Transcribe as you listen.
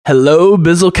Hello,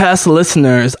 Bizzlecast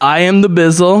listeners. I am the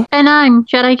Bizzle. And I'm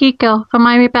Jedi Geeko from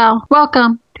I Rebel.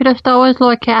 Welcome to the Star Wars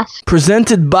Lorecast.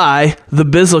 Presented by the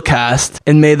Bizzlecast.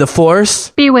 And may the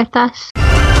Force be with us. Do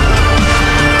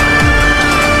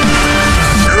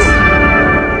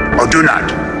or do not.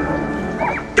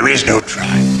 There is no try.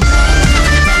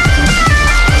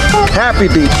 Happy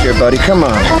beach here, buddy. Come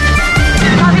on.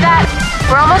 Copy that.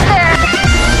 We're almost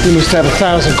there. You must have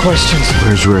 1,000 questions.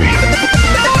 Where's Ray?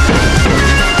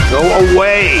 Go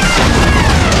away!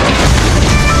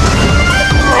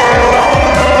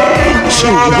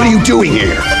 Chewie, what are you doing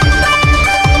here?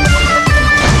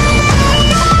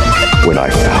 When I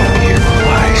found you,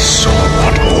 I saw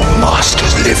what all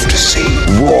masters live to see.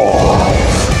 Raw,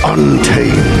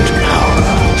 untamed power.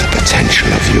 The potential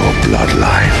of your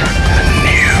bloodline. A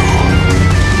new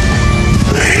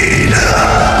Vader.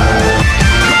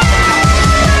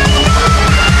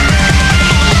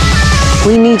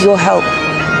 We need your help.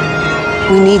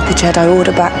 We need the Jedi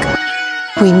Order back.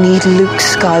 We need Luke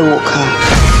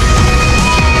Skywalker.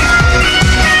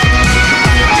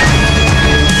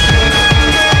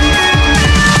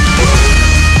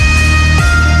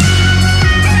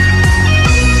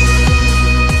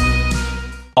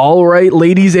 All right,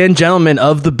 ladies and gentlemen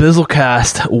of the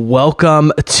Bizzlecast,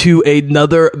 welcome to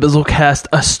another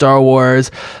Bizzlecast Star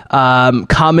Wars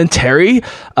commentary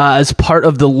as part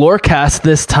of the Lorecast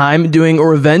this time, doing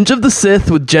Revenge of the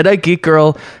Sith with Jedi Geek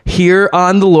Girl here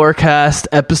on the Lorecast,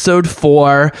 episode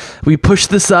 4. We pushed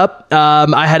this up.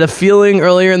 I had a feeling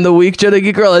earlier in the week, Jedi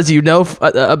Geek Girl, as you know,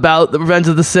 about the Revenge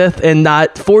of the Sith, and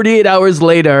not 48 hours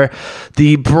later,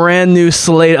 the brand new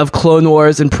slate of Clone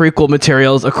Wars and prequel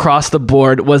materials across the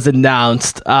board was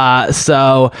announced.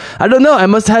 So I don't know. I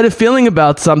must have had a feeling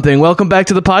about something. Welcome back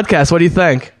to the podcast. What do you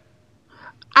think?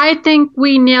 I think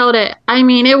we nailed it. I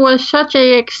mean, it was such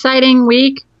an exciting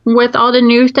week with all the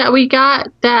news that we got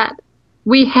that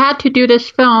we had to do this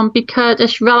film because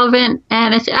it's relevant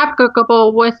and it's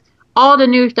applicable with all the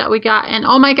news that we got. And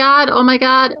oh my God,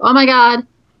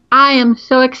 I am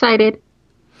so excited.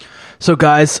 So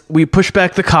guys, we pushed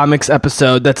back the comics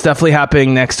episode. That's definitely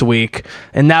happening next week.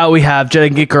 And now we have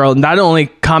Jedi Geek Girl, not only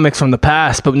comics from the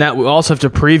past, but now we also have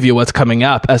to preview what's coming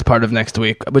up as part of next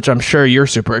week, which I'm sure you're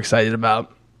super excited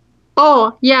about.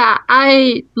 Oh, yeah.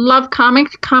 I love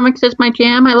comics. Comics is my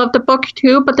jam. I love the books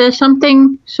too, but there's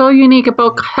something so unique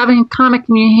about having a comic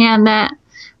in your hand that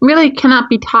really cannot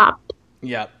be topped.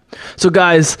 Yeah. So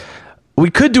guys, we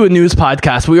could do a news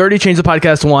podcast. We already changed the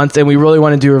podcast once, and we really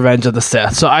want to do Revenge of the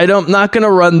Sith. So I'm not going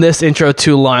to run this intro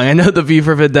too long. I know the V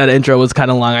for Vendetta intro was kind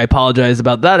of long. I apologize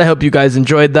about that. I hope you guys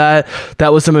enjoyed that.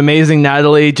 That was some amazing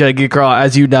Natalie, Jedi Geek Girl,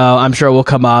 as you know. I'm sure will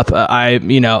come up.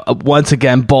 Once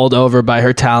again, bowled over by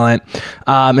her talent.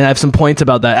 And I have some points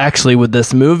about that, actually, with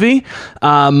this movie.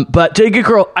 But Jedi Geek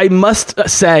Girl, I must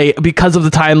say, because of the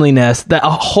timeliness, that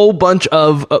a whole bunch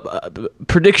of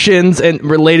predictions and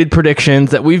related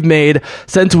predictions that we've made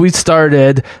since we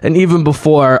started and even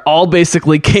before all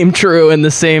basically came true in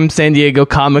the same San Diego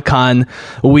Comic-Con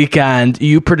weekend.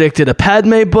 You predicted a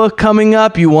Padme book coming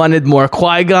up. You wanted more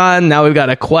Qui-Gon. Now we've got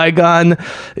a Qui-Gon,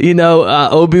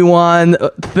 Obi-Wan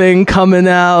thing coming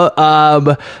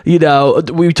out.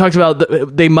 We talked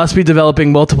about they must be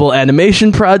developing multiple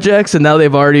animation projects, and now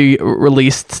they've already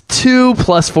released 2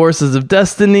 plus Forces of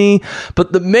Destiny.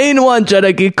 But the main one,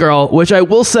 Jedi Geek Girl, which I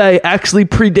will say actually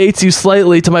predates you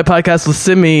slightly to my podcast with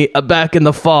Simi back in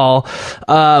the fall.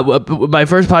 My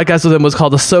first podcast with him was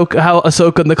called How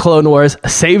Ahsoka and the Clone Wars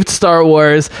Saved Star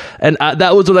Wars, and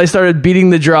that was when I started beating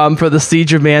the drum for the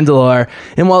Siege of Mandalore.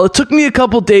 And while it took me a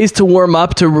couple days to warm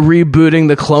up to rebooting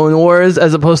the Clone Wars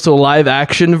as opposed to a live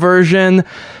action version,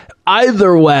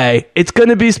 either way, it's going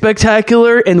to be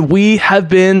spectacular, and we have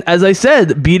been, as I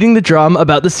said, beating the drum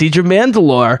about the Siege of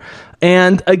Mandalore.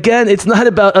 And again, it's not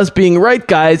about us being right,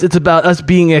 guys. It's about us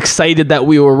being excited that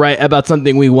we were right about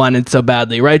something we wanted so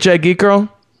badly. Right, Jedi Geek Girl?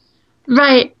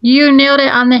 Right. You nailed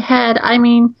it on the head. I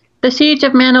mean, the Siege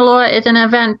of Mandalore is an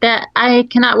event that I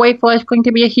cannot wait for. It's going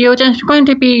to be huge, and it's going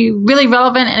to be really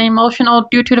relevant and emotional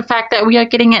due to the fact that we are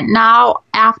getting it now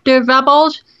after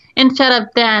Rebels instead of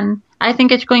then. I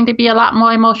think it's going to be a lot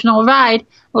more emotional ride,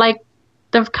 like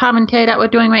the commentary that we're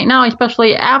doing right now,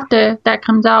 especially after that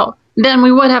comes out, than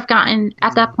we would have gotten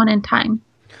at that point in time.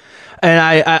 And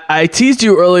I teased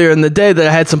you earlier in the day that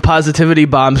I had some positivity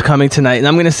bombs coming tonight, and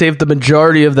I'm going to save the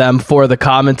majority of them for the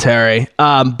commentary.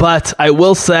 But I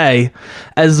will say,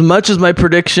 as much as my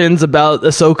predictions about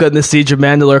Ahsoka and the Siege of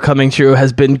Mandalore coming true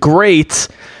has been great,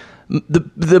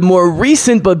 the more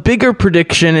recent but bigger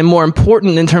prediction and more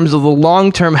important in terms of the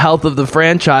long-term health of the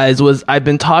franchise was I've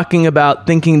been talking about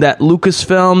thinking that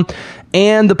Lucasfilm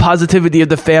and the positivity of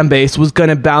the fan base was going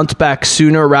to bounce back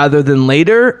sooner rather than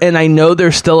later. And I know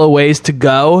there's still a ways to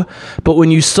go, but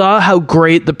when you saw how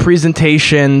great the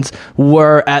presentations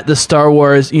were at the Star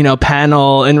Wars,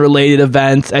 panel and related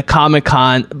events at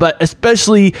Comic-Con, but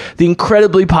especially the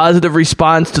incredibly positive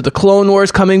response to the Clone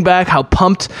Wars coming back, how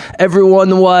pumped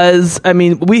everyone was. I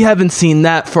mean, we haven't seen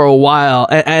that for a while,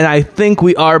 and I think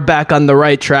we are back on the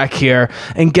right track here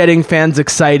and getting fans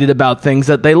excited about things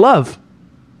that they love.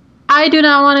 I do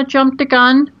not want to jump the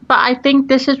gun, but I think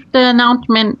this is the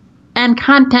announcement and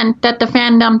content that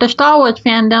the Star Wars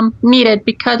fandom needed,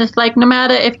 because it's like, no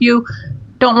matter if you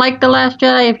don't like The Last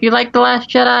Jedi, if you like The Last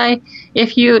Jedi,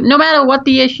 no matter what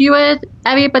the issue is,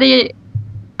 everybody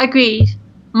agrees.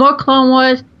 More Clone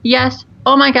Wars, yes.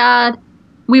 Oh my God,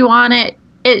 we want it.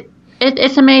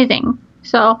 It's amazing.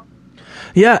 So.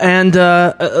 Yeah, and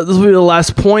this will be the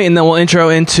last point, and then we'll intro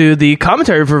into the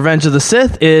commentary for Revenge of the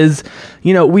Sith. Is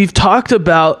we've talked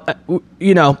about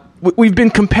we've been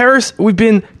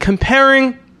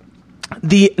comparing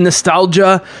the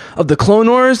nostalgia of the Clone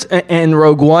Wars and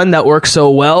Rogue One that works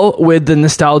so well with the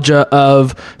nostalgia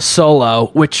of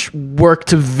Solo, which worked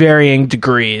to varying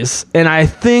degrees. And I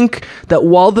think that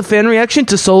while the fan reaction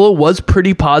to Solo was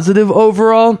pretty positive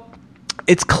overall,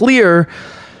 it's clear.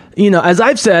 As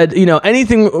I've said,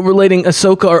 anything relating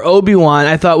Ahsoka or Obi-Wan,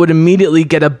 I thought would immediately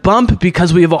get a bump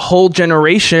because we have a whole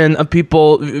generation of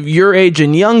people your age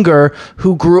and younger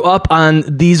who grew up on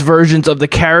these versions of the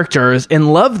characters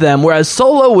and love them. Whereas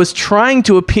Solo was trying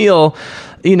to appeal,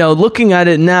 looking at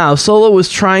it now, Solo was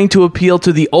trying to appeal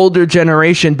to the older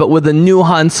generation, but with a new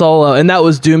Han Solo, and that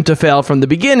was doomed to fail from the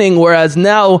beginning. Whereas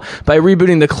now, by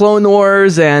rebooting the Clone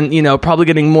Wars and, probably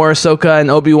getting more Ahsoka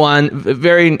and Obi-Wan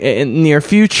very near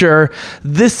future,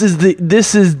 this is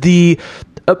the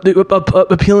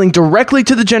appealing directly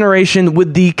to the generation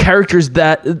with the characters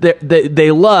that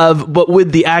they love, but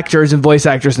with the actors and voice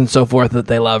actors and so forth that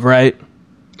they love, right?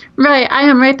 Right, I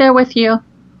am right there with you.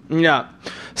 Yeah.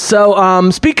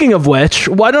 So, speaking of which,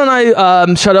 why don't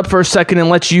I shut up for a second and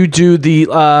let you do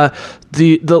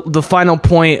the final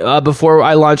point before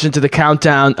I launch into the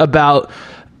countdown about,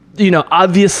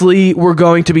 obviously we're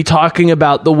going to be talking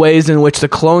about the ways in which the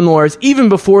Clone Wars, even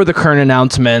before the current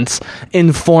announcements,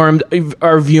 informed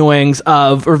our viewings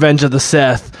of Revenge of the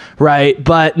Sith, right?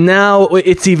 But now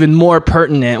it's even more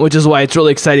pertinent, which is why it's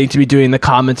really exciting to be doing the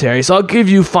commentary. So I'll give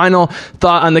you final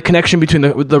thought on the connection between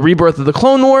the rebirth of the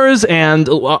Clone Wars and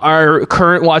our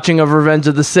current watching of Revenge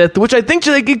of the Sith, which I think,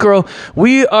 Geek Girl,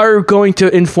 we are going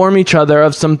to inform each other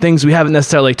of some things we haven't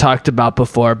necessarily talked about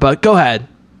before, but go ahead.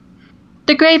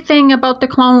 The great thing about the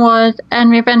Clone Wars and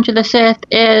Revenge of the Sith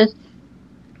is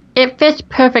it fits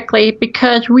perfectly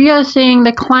because we are seeing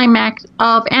the climax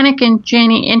of Anakin's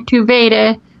journey into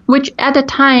Vader, which at the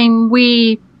time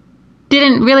we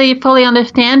didn't really fully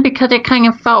understand because it kind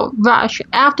of felt rushed.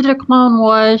 After the Clone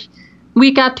Wars,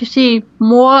 we got to see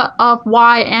more of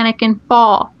why Anakin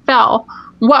fell.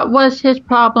 What was his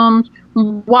problems?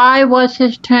 Why was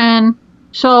his turn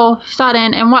so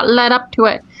sudden? And what led up to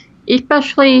it?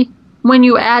 Especially when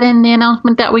you add in the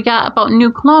announcement that we got about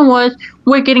new Clone Wars,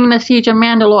 we're getting the Siege of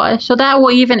Mandalore. So that will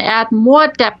even add more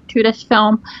depth to this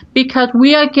film because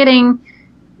we are getting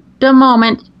the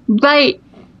moment right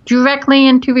directly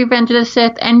into Revenge of the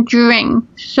Sith and during.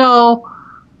 So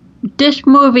this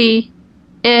movie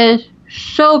is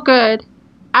so good.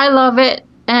 I love it.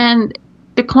 And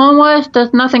the Clone Wars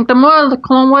does nothing. The more of the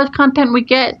Clone Wars content we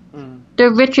get, the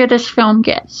richer this film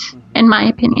gets, in my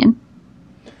opinion.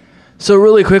 So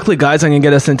really quickly, guys, I'm going to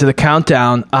get us into the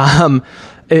countdown.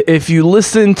 If you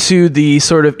listen to the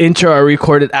sort of intro I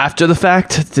recorded after the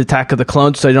fact to Attack of the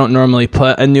Clones, so I don't normally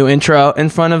put a new intro in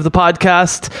front of the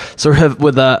podcast, sort of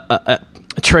with a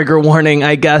trigger warning,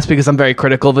 I guess, because I'm very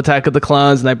critical of Attack of the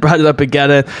Clones, and I brought it up again,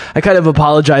 and I kind of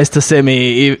apologized to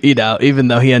Simi, even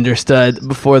though he understood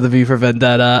before the V for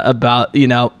Vendetta about,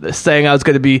 saying I was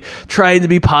going to be trying to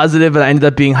be positive, and I ended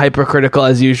up being hypercritical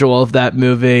as usual of that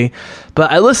movie. But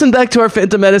I listened back to our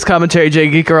Phantom Menace commentary,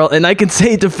 Geek Girl, and I can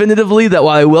say definitively that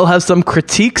while I will have some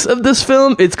critiques of this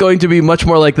film, it's going to be much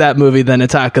more like that movie than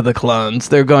Attack of the Clones.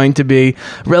 They're going to be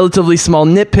relatively small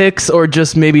nitpicks or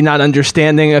just maybe not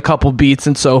understanding a couple beats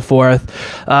and so forth,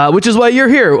 which is why you're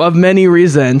here, of many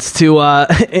reasons, to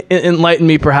enlighten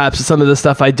me perhaps to some of the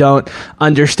stuff I don't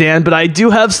understand. But I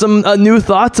do have some new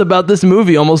thoughts about this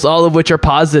movie, almost all of which are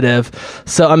positive.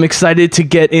 So I'm excited to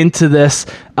get into this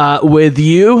with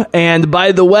you. And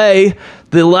by the way,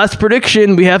 the last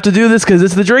prediction, we have to do this because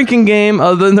it's the drinking game,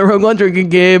 other than the Rogue One drinking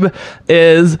game,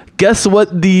 is guess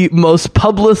what the most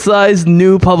publicized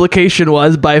new publication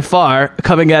was by far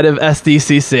coming out of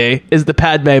SDCC is the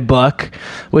Padme book,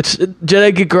 which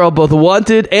Jedi Geek Girl both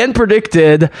wanted and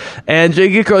predicted. And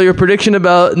Jedi Geek Girl, your prediction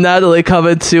about Natalie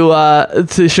coming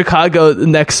to Chicago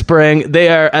next spring, they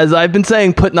are, as I've been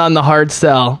saying, putting on the hard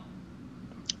sell.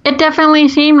 It definitely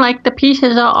seemed like the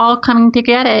pieces are all coming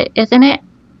together, isn't it?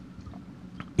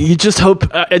 You just hope.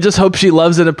 I just hope she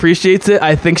loves and appreciates it.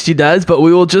 I think she does, but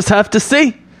we will just have to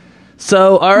see.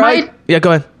 So, all right. Yeah,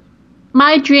 go ahead.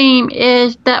 My dream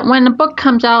is that when the book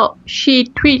comes out, she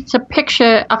tweets a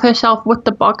picture of herself with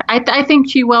the book. I think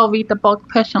she will read the book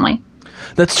personally.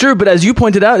 That's true, but as you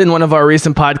pointed out in one of our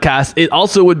recent podcasts, it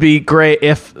also would be great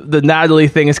if the Natalie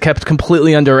thing is kept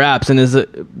completely under wraps and is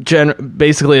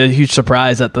basically a huge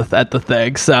surprise at the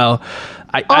thing. So,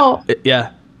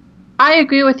 yeah. I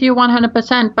agree with you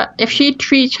 100%, but if she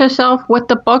treats herself with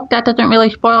the book, that doesn't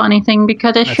really spoil anything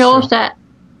because it shows that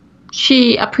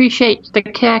she appreciates the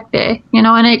character,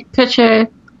 and it puts her,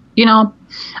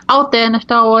 out there in the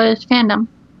Star Wars fandom.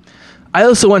 I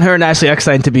also want her and Ashley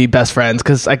Eckstein to be best friends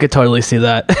because I could totally see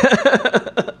that.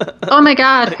 Oh my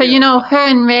God, her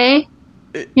and Rey,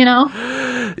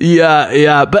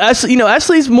 Yeah, but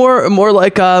Ashley's more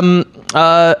like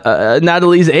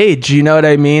Natalie's age. You know what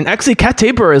I mean? Actually, Kat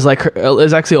Tabor is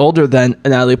actually older than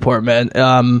Natalie Portman.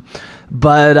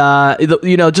 But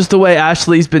just the way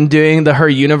Ashley's been doing her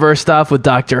universe stuff with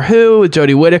Doctor Who, with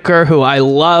Jodie Whittaker, who I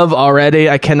love already.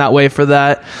 I cannot wait for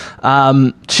that.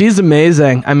 She's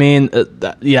amazing. I mean,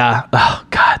 yeah. Oh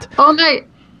God.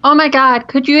 Oh my God.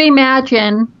 Could you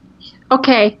imagine?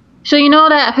 Okay, so you know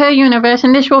that her universe,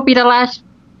 and this will be the last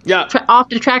off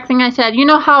the track thing I said. You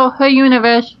know how her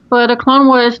universe for the Clone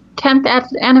Wars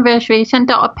 10th anniversary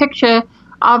sent out a picture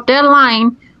of their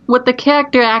line with the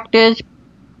character actors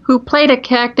who play the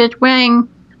characters wearing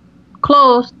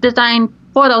clothes designed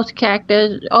for those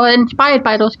characters or inspired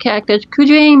by those characters. Could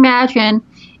you imagine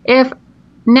if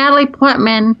Natalie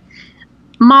Portman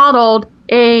modeled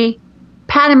a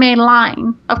Padme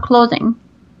line of clothing?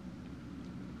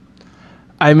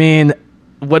 I mean,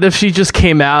 what if she just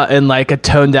came out in like a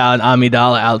toned down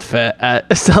Amidala outfit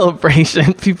at a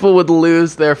celebration? People would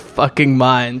lose their fucking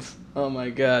minds. Oh my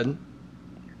God.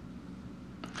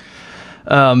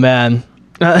 Oh man.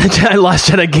 I lost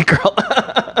Jedi Geek Girl.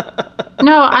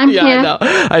 No, I'm here.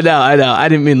 I know. I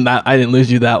didn't mean that. I didn't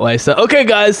lose you that way. So, okay,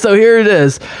 guys. So here it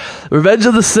is. Revenge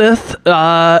of the Sith.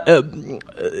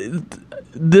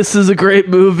 This is a great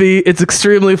movie. It's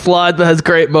extremely flawed, but has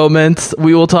great moments.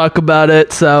 We will talk about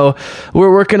it. So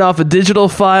we're working off a digital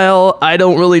file. I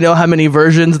don't really know how many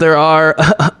versions there are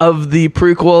of the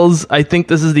prequels. I think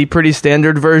this is the pretty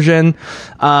standard version.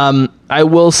 I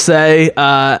will say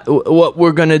what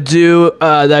we're going to do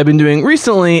that I've been doing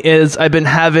recently is I've been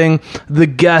having the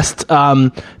guest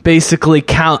basically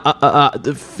count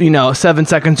 7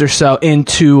 seconds or so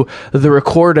into the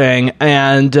recording,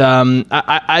 and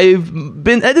I've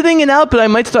been editing it out, but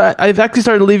I've actually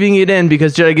started leaving it in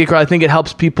because Jedi Geek Girl, I think it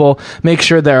helps people make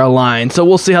sure they're aligned. So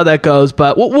we'll see how that goes,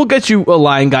 but we'll get you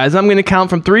aligned, guys. I'm going to count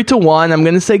from 3 to 1. I'm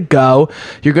going to say go.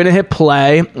 You're going to hit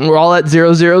play. We're all at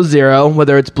 000,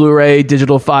 whether it's Blu-ray,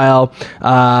 digital file,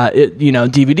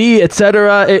 DVD,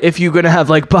 etc. If you're going to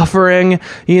have like buffering,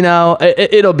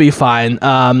 it'll be fine.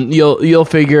 You'll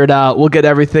figure it out. We'll get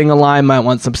everything aligned. Might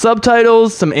want some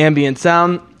subtitles, some ambient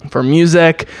sound for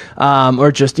music,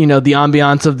 or just, the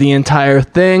ambiance of the entire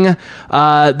thing.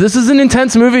 This is an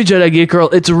intense movie, Jedi Geek Girl.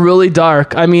 It's really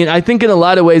dark. I mean, I think in a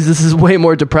lot of ways this is way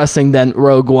more depressing than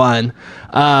Rogue One.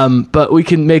 But we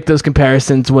can make those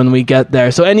comparisons when we get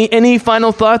there. So any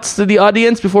final thoughts to the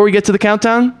audience before we get to the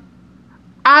countdown?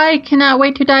 I cannot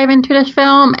wait to dive into this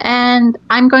film, and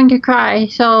I'm going to cry.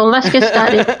 So let's get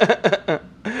started.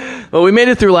 Well, we made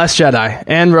it through Last Jedi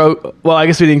and Rogue. Well, I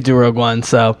guess we didn't do Rogue One.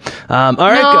 So, all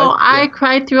right. No, I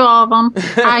cried through all of them.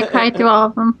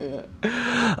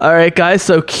 All right, guys.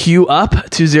 So cue up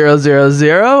to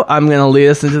 000. I'm going to lead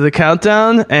us into the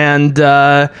countdown, and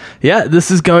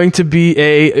this is going to be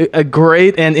a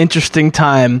great and interesting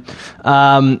time.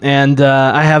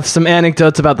 I have some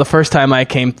anecdotes about the first time I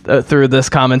came through this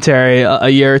commentary a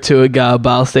year or two ago, but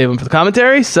I'll save them for the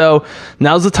commentary. So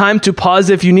now's the time to pause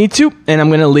if you need to, and I'm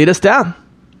going to lead us down.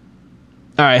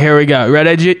 All right, here we go.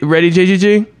 Ready,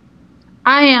 JGG?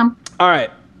 I am. All right.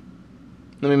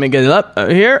 Let me get it up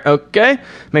here. Okay.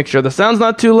 Make sure the sound's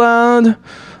not too loud.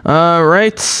 All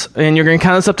right. And you're going to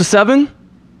count us up to 7?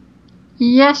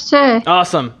 Yes, sir.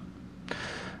 Awesome.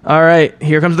 All right.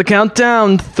 Here comes the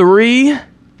countdown. 3,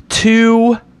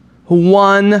 2,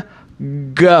 1,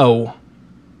 go.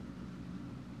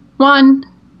 1,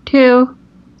 2,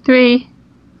 3,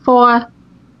 4,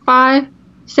 5,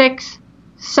 6,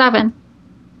 7.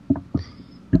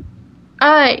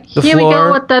 All right, The here we floor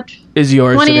go with the is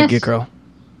yours, 20th City Geek Girl.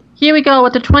 Here we go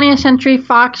with the 20th Century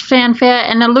Fox fanfare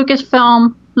and the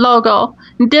Lucasfilm logo.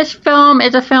 This film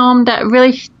is a film that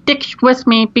really sticks with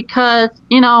me because,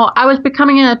 I was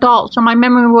becoming an adult, so my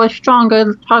memory was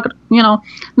stronger,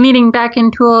 leading back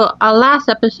into our last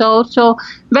episode. So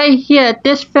right here,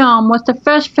 this film was the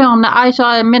first film that I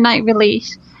saw at midnight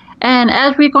release. And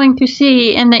as we're going to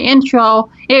see in the intro,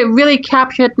 it really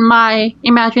captured my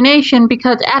imagination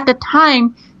because at the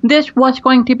time, this was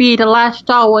going to be the last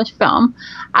Star Wars film.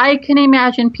 I can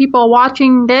imagine people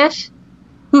watching this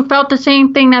who felt the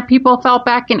same thing that people felt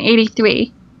back in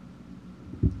 '83.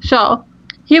 So,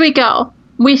 here we go.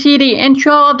 We see the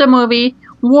intro of the movie,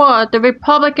 War, the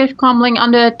Republic is crumbling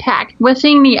under attack. We're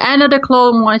seeing the end of the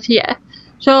Clone Wars here.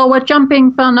 So we're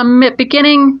jumping from the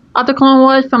beginning of the Clone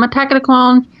Wars, from Attack of the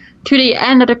Clones, to the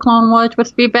end of the Clone Wars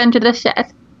with Revenge of the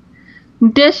Sith.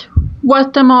 This was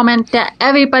the moment that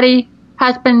everybody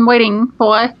has been waiting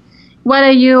for.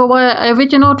 Whether you were an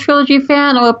original trilogy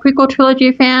fan or a prequel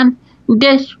trilogy fan,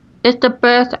 this is the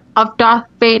birth of Darth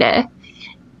Vader.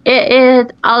 It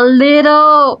is a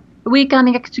little weak on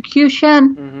the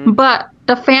execution, but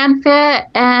the fanfare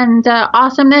and the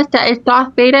awesomeness that is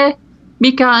Darth Vader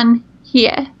begun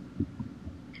here.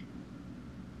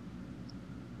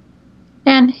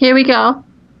 And here we go.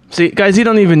 See, guys, you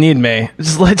don't even need me.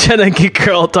 Just let Jedi Geek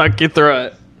Girl talk you through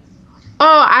it.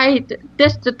 Oh,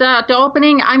 the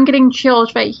opening, I'm getting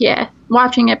chills right here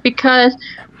watching it because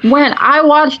when I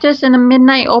watched this in the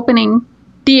midnight opening,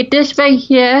 this right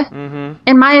here,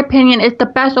 in my opinion, is the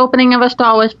best opening of a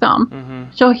Star Wars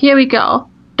film. So here we go.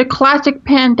 The classic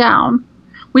pan down.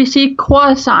 We see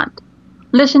Coruscant.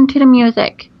 Listen to the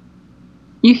music.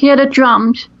 You hear the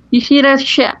drums. You see the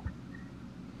ship.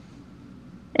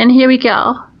 And here we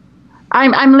go.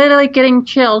 I'm literally getting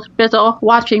chills, Bizzle,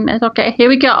 watching this. Okay, here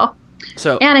we go.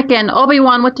 So Anakin,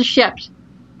 Obi-Wan with the ships.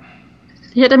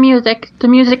 Hear the music. The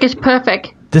music is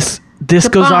perfect. This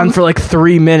goes on for like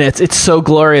 3 minutes. It's so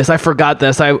glorious. I forgot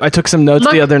this. I took some notes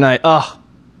the other night. Oh,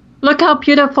 look how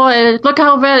beautiful it is. Look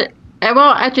how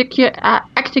well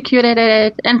executed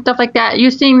it is and stuff like that.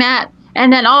 You're seeing that.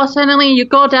 And then all suddenly you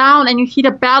go down and you see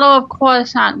the Battle of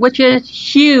Coruscant, which is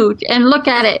huge. And look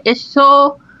at it. It's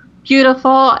so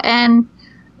beautiful and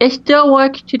it still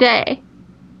works today.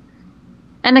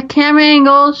 And the camera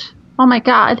angles, oh my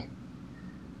god.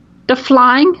 The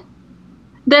flying.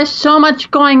 There's so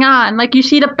much going on. Like you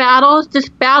see the battles. This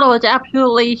battle is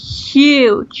absolutely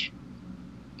huge.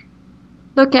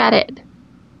 Look at it.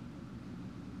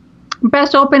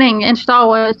 Best opening in Star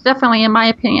Wars, definitely in my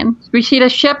opinion. We see the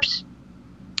ships.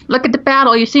 Look at the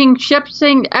battle. You're seeing ships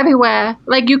everywhere.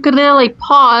 Like you could literally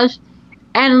pause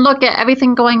and look at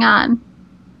everything going on.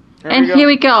 Here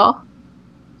we go.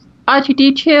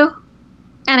 R2-D2,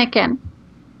 Anakin.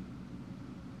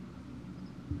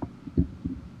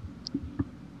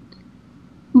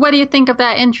 What do you think of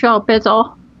that intro,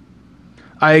 Bizzle?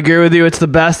 I agree with you. It's the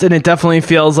best, and it definitely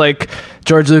feels like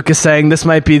George Lucas saying, this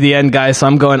might be the end, guys, so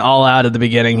I'm going all out at the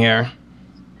beginning here.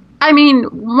 I mean,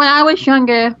 when I was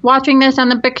younger, watching this on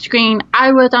the big screen,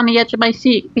 I was on the edge of my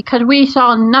seat because we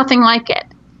saw nothing like it.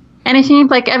 And it seems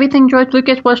like everything George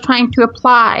Lucas was trying to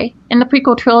apply in the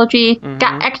prequel trilogy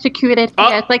got executed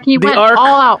here. It's like he went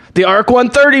all out. The Arc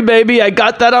 130, baby. I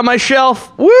got that on my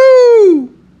shelf.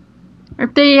 Woo!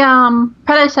 The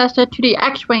predecessor to the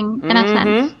X-Wing, in a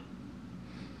sense.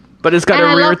 But it's got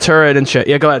a rear turret and shit.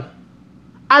 Yeah, go ahead.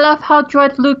 I love how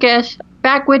George Lucas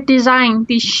backward designed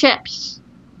these ships.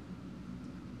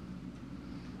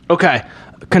 Okay.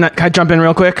 Can I jump in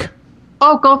real quick?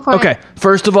 Oh, go for it. Okay.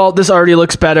 First of all, this already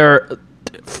looks better.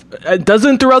 It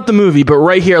doesn't throughout the movie, but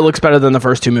right here it looks better than the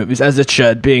first two movies, as it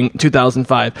should, being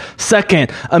 2005.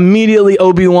 Second, immediately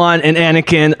Obi-Wan and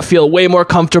Anakin feel way more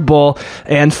comfortable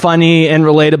and funny and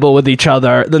relatable with each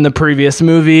other than the previous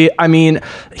movie. I mean,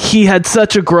 he had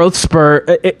such a growth spurt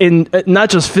in not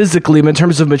just physically, but in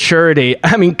terms of maturity.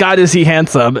 I mean, God, is he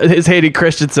handsome. His Hayden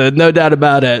Christensen, no doubt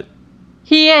about it.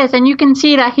 He is, and you can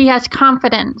see that he has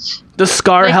confidence. The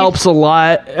scar helps a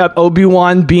lot.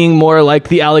 Obi-Wan being more like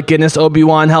the Alec Guinness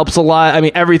Obi-Wan helps a lot. I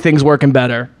mean, everything's working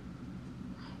better.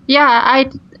 Yeah,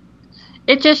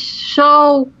 it's just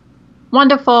so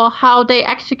wonderful how they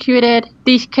executed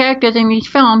these characters in these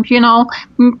films, you know,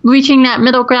 reaching that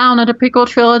middle ground of the prequel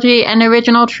trilogy and the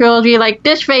original trilogy. Like,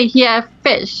 this right here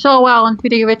fits so well into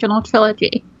the original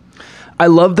trilogy. I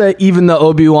love that even though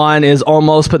Obi-Wan is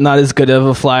almost but not as good of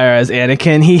a flyer as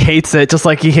Anakin, he hates it just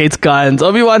like he hates guns.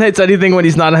 Obi-Wan hates anything when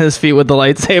he's not on his feet with the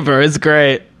lightsaber. It's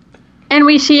great. And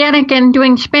we see Anakin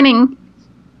doing spinning.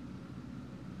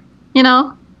 You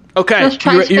know? Okay,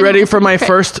 you ready for my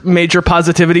first major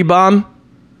positivity bomb?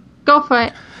 Go for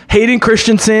it. Hayden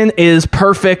Christensen is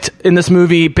perfect in this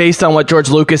movie based on what George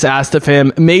Lucas asked of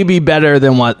him. Maybe better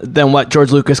than what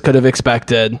George Lucas could have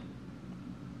expected.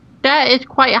 That is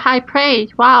quite a high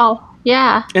praise. Wow.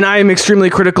 Yeah. And I am extremely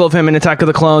critical of him in Attack of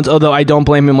the Clones, although I don't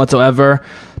blame him whatsoever.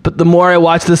 But the more I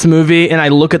watch this movie and I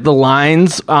look at the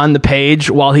lines on the page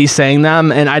while he's saying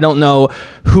them, and I don't know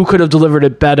who could have delivered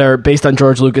it better based on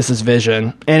George Lucas's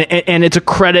vision. And it's a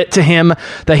credit to him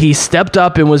that he stepped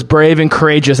up and was brave and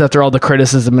courageous after all the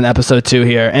criticism in episode 2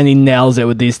 here, and he nails it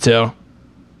with these two.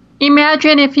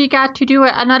 Imagine if he got to do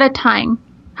it another time,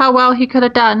 how well he could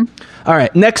have done. All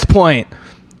right, next point.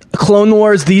 Clone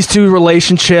Wars, these two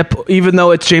relationship, even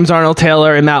though it's James Arnold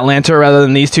Taylor and Matt Lanter rather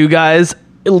than these two guys,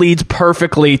 it leads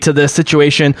perfectly to this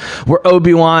situation where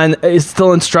Obi-Wan is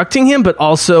still instructing him, but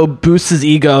also boosts his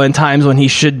ego in times when he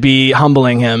should be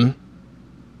humbling him.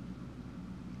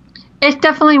 It's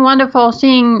definitely wonderful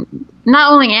seeing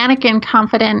not only Anakin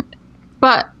confident,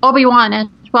 but Obi-Wan as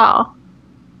well.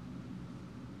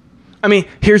 I mean,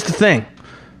 here's the thing.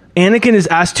 Anakin is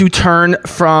asked to turn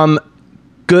from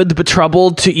good but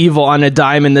troubled to evil on a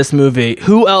dime in this movie.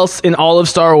 Who else in all of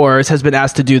Star Wars has been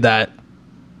asked to do that?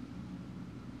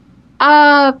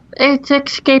 It's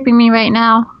escaping me right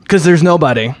now. Because there's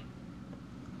nobody.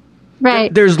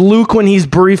 Right. There's Luke when he's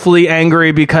briefly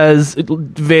angry because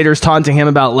Vader's taunting him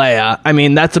about Leia. I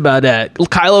mean, that's about it.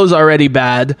 Kylo's already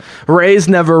bad. Rey's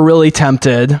never really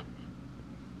tempted.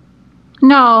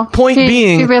 No. Point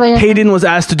being, really Hayden was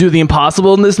asked to do the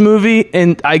impossible in this movie,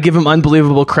 and I give him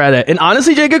unbelievable credit. And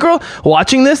honestly, Jacob Girl,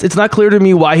 watching this, it's not clear to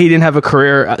me why he didn't have a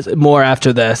career more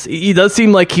after this. He does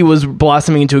seem like he was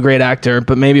blossoming into a great actor,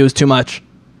 but maybe it was too much.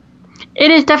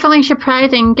 It is definitely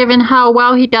surprising, given how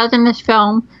well he does in this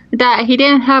film, that he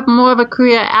didn't have more of a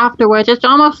career afterwards. It's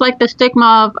almost like the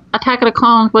stigma of Attack of the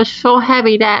Clones was so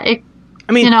heavy that it,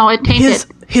 it tainted.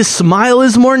 His smile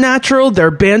is more natural. Their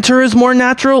banter is more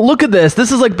natural. Look at this.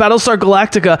 This is like Battlestar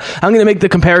Galactica. I'm going to make the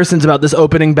comparisons about this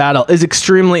opening battle. Is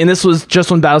extremely, and this was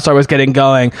just when Battlestar was getting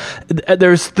going.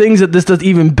 There's things that this does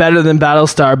even better than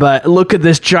Battlestar, but look at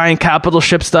this giant capital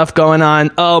ship stuff going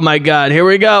on. Oh my God. Here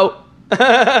we go.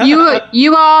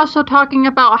 You are also talking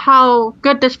about how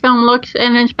good this film looks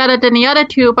and it's better than the other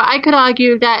two, but I could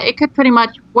argue that it could pretty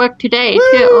much work today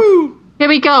too. Here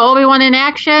we go. Obi-Wan in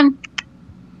action.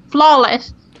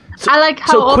 Flawless. I like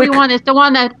how Obi-Wan is the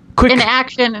one that in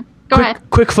action. Go ahead.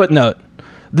 Quick footnote.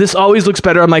 This always looks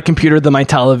better on my computer than my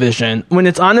television. When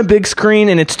it's on a big screen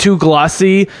and it's too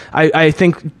glossy, I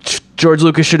think George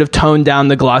Lucas should have toned down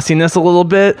the glossiness a little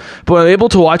bit. But when I'm able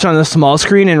to watch on a small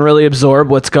screen and really absorb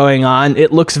what's going on,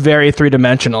 it looks very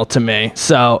three-dimensional to me.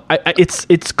 So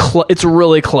it's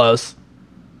really close.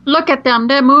 Look at them.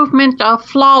 Their movements are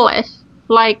flawless.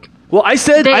 Well, I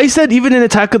said even in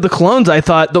Attack of the Clones, I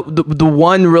thought the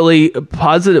one really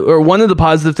positive, or one of the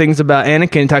positive things about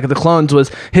Anakin in Attack of the Clones was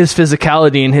his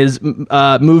physicality and his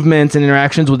movements and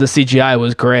interactions with the CGI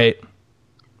was great.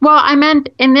 Well, I meant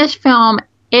in this film,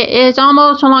 it is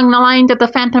almost along the lines of The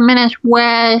Phantom Menace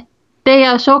where they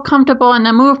are so comfortable in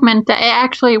the movement that it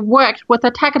actually works. With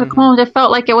Attack of the Clones, it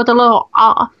felt like it was a little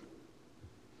off.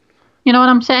 You know what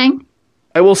I'm saying?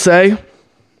 I will say,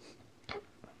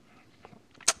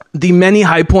 the many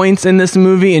high points in this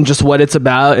movie and just what it's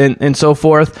about and so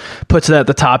forth puts it at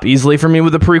the top easily for me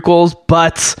with the prequels.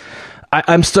 But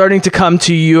I'm starting to come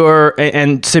to your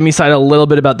and Simi's side a little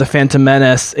bit about The Phantom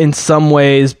Menace in some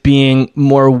ways being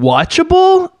more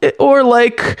watchable, or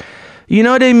you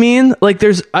know what I mean? Like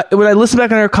when I listen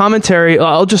back on our commentary,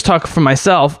 I'll just talk for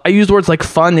myself. I use words like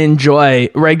fun and joy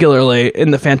regularly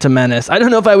in The Phantom Menace. I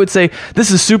don't know if I would say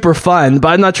this is super fun, but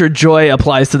I'm not sure joy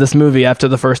applies to this movie after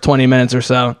the first 20 minutes or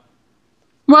so.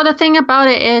 Well, the thing about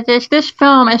it is this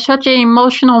film is such an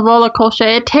emotional roller coaster.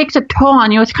 It takes a toll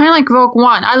on you. It's kind of like Rogue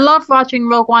One. I love watching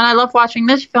Rogue One. I love watching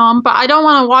this film, but I don't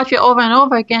want to watch it over and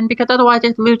over again because otherwise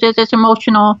it loses its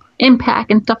emotional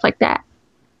impact and stuff like that.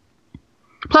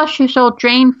 Plus, you're so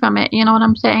drained from it. You know what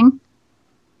I'm saying?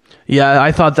 Yeah,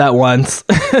 I thought that once.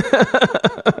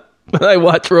 But I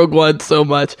watch Rogue One so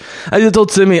much. I just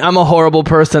told Simi, I'm a horrible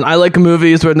person. I like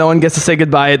movies where no one gets to say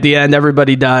goodbye at the end.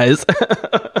 Everybody dies.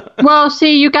 Well,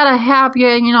 see, you gotta have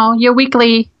your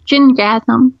weekly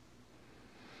gingasm.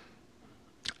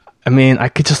 I mean, I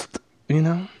could just,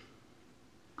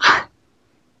 I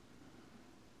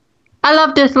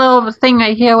love this little thing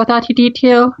right here with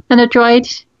R2-D2 and the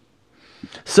droids.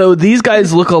 So these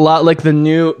guys look a lot like the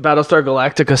new Battlestar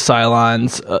Galactica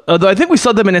Cylons, although I think we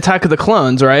saw them in Attack of the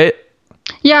Clones, right?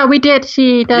 Yeah, we did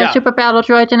see the Super Battle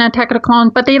Droids in Attack of the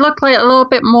Clones, but they look like a little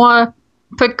bit more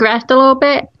progressed a little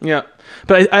bit. Yeah.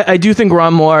 But I do think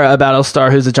Ron Moore, a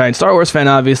Battlestar, who's a giant Star Wars fan,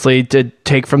 obviously did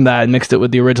take from that and mixed it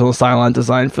with the original Cylon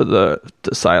design for the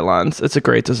Cylons. It's a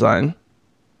great design.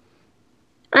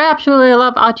 I absolutely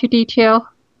love R2-D2.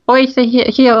 Always the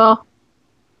hero.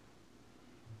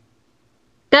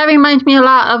 That reminds me a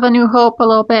lot of A New Hope a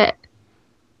little bit.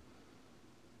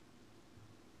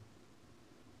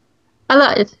 I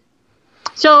love it.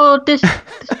 So this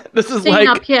this is scene like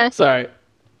up here. Sorry.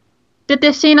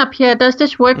 This scene up here, does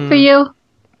this work for you?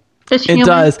 This It human?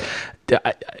 does.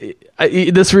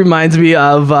 This reminds me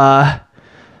of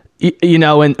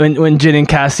when Jin and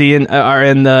Cassian are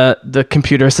in the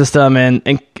computer system and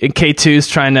K2's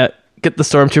trying to get the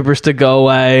stormtroopers to go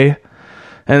away.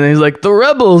 And then he's like, the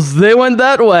rebels, they went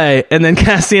that way. And then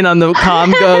Cassian on the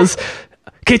comm goes,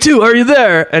 K2, are you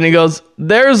there? And he goes,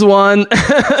 there's one.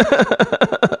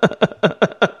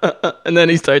 And then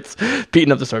he starts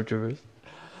beating up the stormtroopers.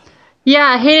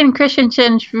 Yeah, Hayden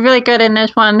Christensen's really good in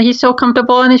this one. He's so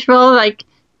comfortable in his role, like,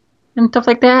 and stuff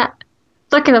like that.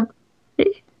 Look at him.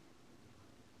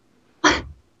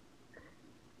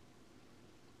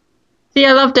 See,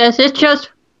 I love this. It's just,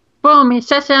 boom, he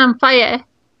sets it on fire.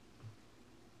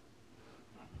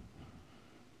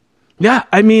 Yeah,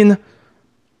 I mean,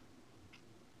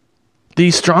 the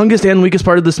strongest and weakest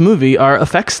part of this movie are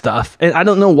effects stuff. And I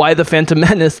don't know why The Phantom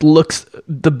Menace looks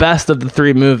the best of the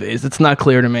three movies. It's not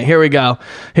clear to me. Here we go.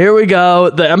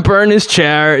 The Emperor in his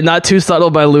chair. Not too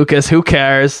subtle by Lucas. Who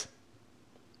cares?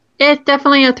 It's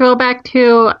definitely a throwback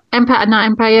to Return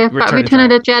of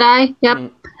the Jedi. Yep.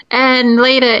 Mm. And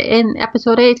later in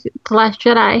Episode 8, The Last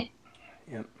Jedi.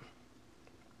 Yep.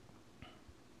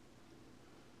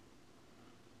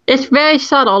 It's very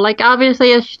subtle. Like,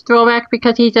 obviously it's throwback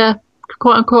because he's a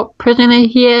quote-unquote prisoner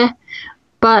here,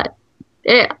 but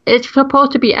it's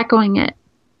supposed to be echoing it.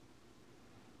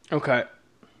 Okay.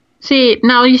 See,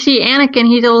 now you see Anakin,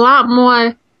 he's a lot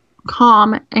more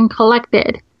calm and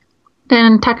collected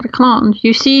than Attack of the Clones.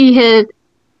 You see his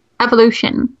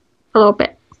evolution a little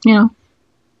bit, you know.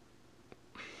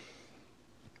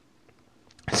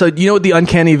 So, do you know what the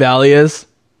Uncanny Valley is?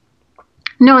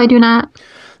 No, I do not.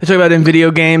 They talk about it in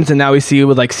video games, and now we see it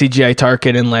with like CGI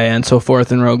Tarkin and Leia and so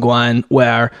forth in Rogue One,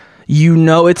 where you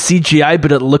know it's CGI,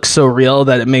 but it looks so real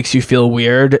that it makes you feel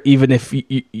weird, even if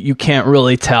you can't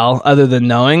really tell other than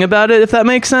knowing about it, if that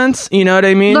makes sense. You know what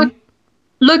I mean?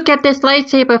 Look at this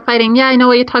lightsaber fighting. Yeah, I know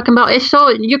what you're talking about. It's so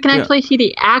you can actually see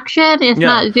the action. It's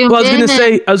not zoomed in. Well,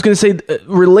 I was gonna say,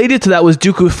 related to that was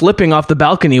Dooku flipping off the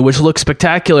balcony, which looks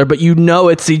spectacular, but you know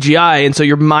it's CGI, and so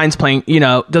your mind's playing,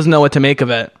 doesn't know what to make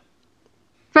of it.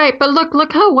 Right, but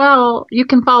look how well you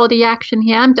can follow the action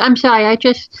here. I'm sorry,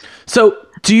 So,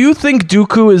 do you think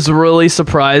Dooku is really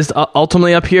surprised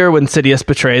ultimately up here when Sidious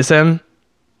betrays him?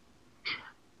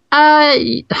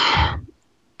 I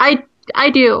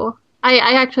do.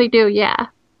 I actually do, yeah.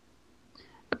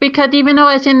 Because even though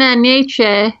it's in their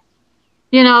nature,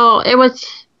 he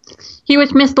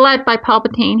was misled by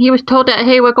Palpatine. He was told that,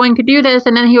 hey, we're going to do this,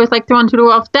 and then he was like thrown to the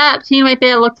wolf. That scene right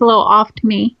there looks a little off to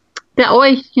me. That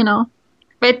always,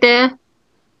 right there.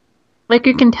 Like,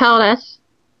 you can tell this.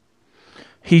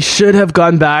 He should have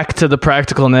gone back to the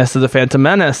practicalness of the Phantom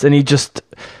Menace, and he just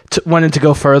wanted to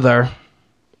go further.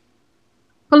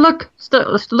 But look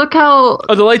how...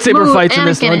 Oh, the lightsaber fights in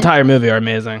this entire movie are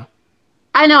amazing.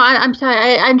 I know, I'm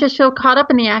sorry. I'm just so caught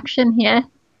up in the action here.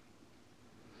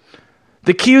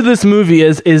 The key of this movie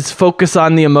is focus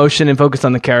on the emotion and focus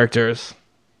on the characters.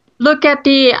 Look at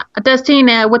the scene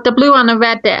there with the blue on the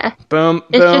red there. Boom,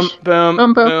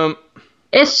 boom.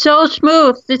 It's so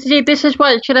smooth. This is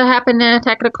what should have happened in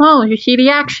Attack of the Clones. You see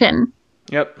the action.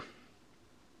 Yep.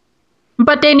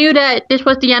 But they knew that this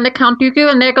was the end of Count Dooku,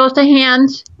 and there goes the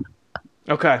hands.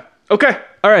 Okay.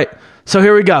 All right. So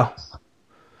here we go.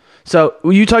 So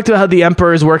you talked about how the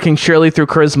Emperor is working surely through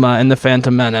charisma in the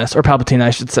Phantom Menace, or Palpatine, I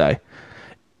should say.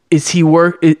 Is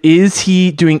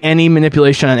he doing any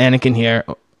manipulation on Anakin here,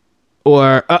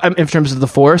 or in terms of the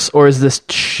Force, or is this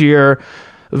sheer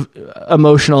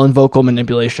emotional and vocal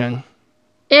manipulation?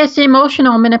 It's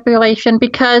emotional manipulation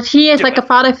because he is like a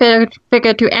father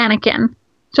figure to Anakin.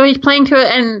 So he's playing to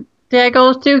it, and there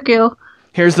goes Dooku.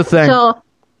 Here's the thing.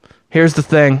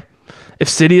 If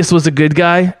Sidious was a good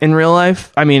guy in real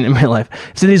life, if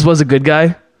Sidious was a good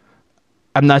guy,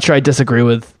 I'm not sure I disagree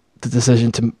with the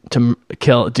decision to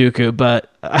kill Dooku, but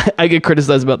I get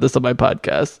criticized about this on my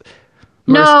podcast.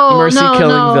 Mercy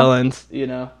killing villains,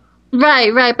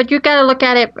 Right. But you gotta look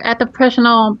at it at the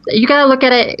personal. You gotta look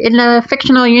at it in a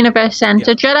fictional universe sense.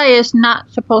 A Jedi is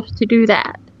not supposed to do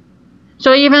that.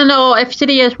 So even though if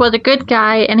Sidious was a good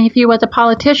guy and if he was a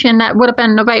politician, that would have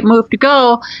been the right move to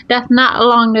go. That's not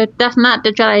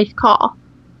the Jedi's call.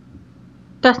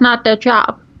 That's not their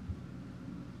job.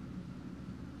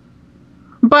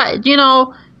 But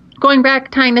going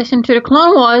back, tying this into the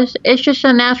Clone Wars, it's just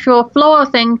a natural flow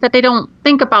of things that they don't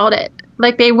think about it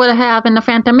like they would have in the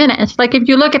Phantom Menace. Like if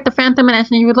you look at the Phantom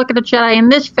Menace and you look at the Jedi in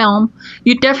this film,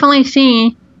 you definitely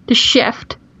see the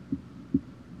shift.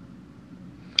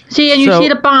 You see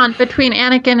the bond between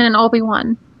Anakin and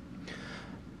Obi-Wan.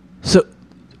 So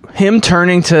him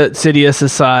turning to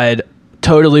Sidious's side,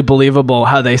 totally believable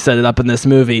how they set it up in this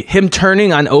movie. Him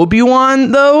turning on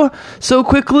Obi-Wan, though, so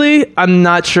quickly, I'm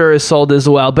not sure is sold as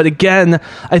well. But again,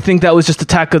 I think that was just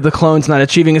Attack of the Clones not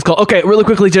achieving its goal. Okay, really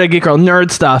quickly, Jedi Geek Girl, nerd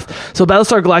stuff. So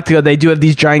Battlestar Galactica, they do have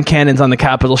these giant cannons on the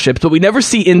capital ships, but we never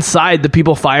see inside the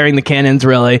people firing the cannons,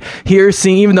 really. Here,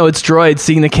 even though it's droids,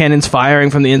 seeing the cannons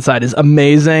firing from the inside is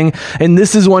amazing. And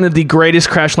this is one of the greatest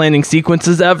crash landing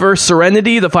sequences ever.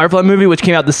 Serenity, the Firefly movie, which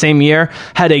came out the same year,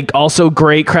 had a also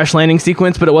great crash landing sequence,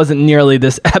 but it wasn't nearly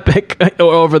this epic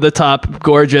or over the top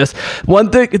gorgeous.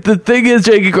 The thing is,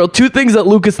 Jake Girl, two things that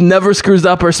Lucas never screws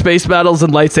up are space battles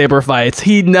and lightsaber fights.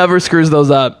 He never screws those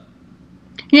up.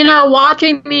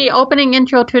 Watching the opening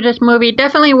intro to this movie,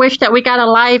 definitely wish that we got a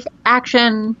live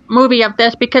action movie of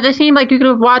this, because it seemed like you could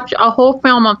have watched a whole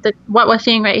film of what we're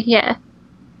seeing right here.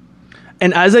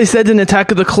 And as I said in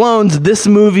Attack of the Clones, this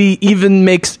movie even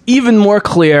makes even more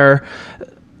clear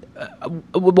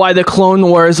why the Clone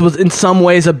Wars was in some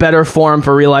ways a better form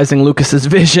for realizing Lucas's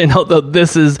vision. Although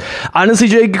this is honestly,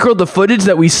 Jake Girl, the footage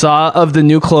that we saw of the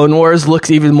new Clone Wars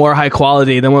looks even more high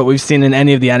quality than what we've seen in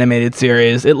any of the animated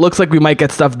series. It looks like we might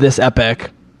get stuff this epic.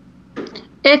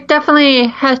 It definitely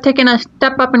has taken a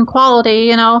step up in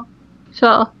quality,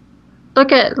 So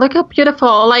look how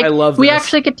beautiful. Like, I love this. We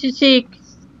actually get to see.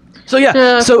 So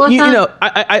yeah,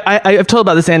 I've told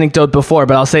about this anecdote before,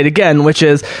 but I'll say it again, which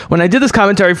is when I did this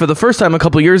commentary for the first time a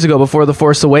couple years ago before The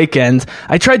Force Awakens,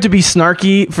 I tried to be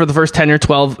snarky for the first 10 or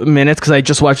 12 minutes because I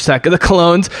just watched Attack of the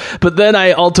Clones, but then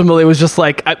I ultimately was just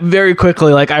very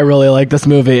quickly, I really like this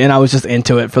movie, and I was just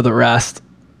into it for the rest.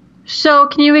 So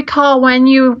can you recall when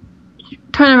you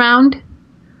turn around?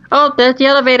 Oh, there's the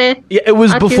elevator. Yeah, it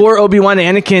was before Obi-Wan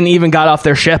and Anakin even got off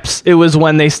their ships. It was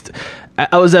when they...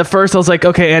 I was like,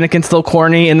 okay, Anakin's still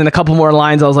corny, and then a couple more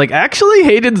lines, I was like, actually,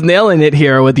 Hayden's nailing it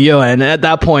here with Ewan. At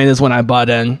that point is when I bought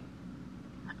in.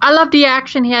 I love the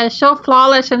action here. It's so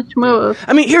flawless and smooth.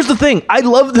 I mean, here's the thing. I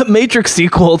love the Matrix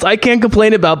sequels. I can't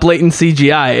complain about blatant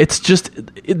CGI. It's just,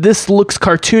 this looks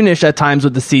cartoonish at times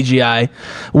with the CGI,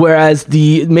 whereas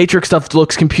the Matrix stuff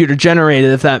looks computer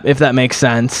generated, if that makes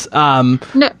sense. No.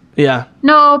 Yeah.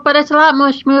 No, but it's a lot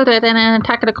more smoother than in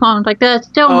Attack of the Clones. Like, there's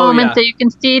still moments that you can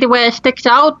see the way it sticks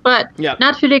out, but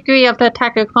not to the degree of the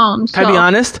Attack of the Clones. Can I be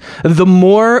honest? The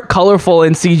more colorful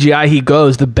in CGI he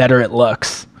goes, the better it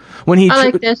looks. I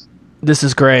like this. This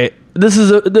is great. This is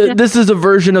a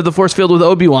version of the force field with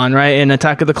Obi-Wan, right? In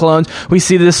Attack of the Clones. We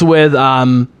see this with...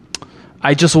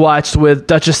 I just watched with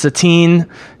Duchess Satine.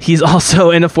 He's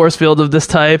also in a force field of this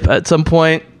type at some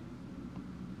point.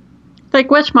 Like,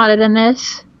 we're smarter than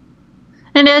this.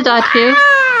 And there's R2.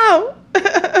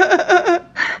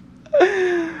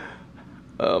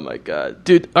 Oh my god.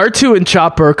 Dude, R2 and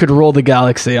Chopper could rule the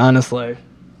galaxy, honestly.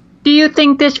 Do you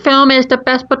think this film is the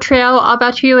best portrayal of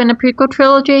R2 in the prequel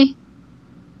trilogy?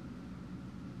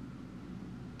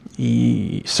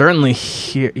 Certainly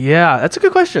here. Yeah, that's a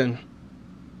good question.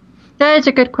 That is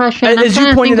a good question. As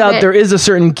you pointed out, there is a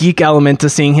certain geek element to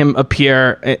seeing him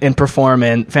appear and perform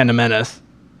in Phantom Menace.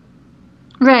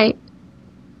 Right.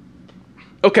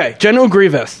 Okay, General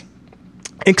Grievous.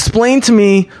 Explain to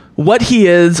me what he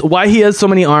is, why he has so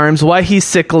many arms, why he's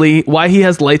sickly, why he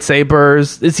has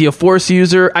lightsabers. Is he a Force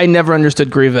user? I never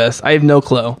understood Grievous. I have no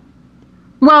clue.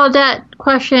 Well, that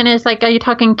question is are you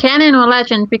talking canon or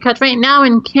legends? Because right now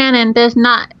in canon, there's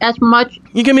not as much.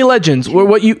 You give me legends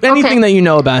or anything that you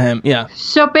know about him. Yeah.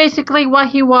 So basically, what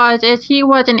he was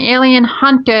an alien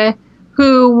hunter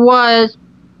who was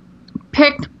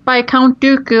picked by Count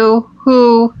Dooku,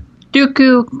 who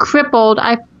Dooku crippled.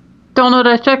 I don't know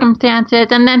the circumstances,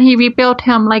 and then he rebuilt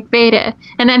him like Vader,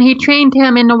 and then he trained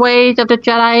him in the ways of the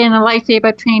Jedi and the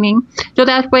lightsaber training. So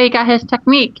that's where he got his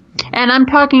technique. And I'm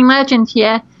talking legends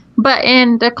here, but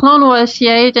in the Clone Wars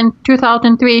series in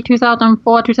 2003,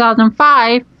 2004,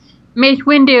 2005, Mace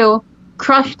Windu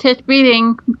crushed his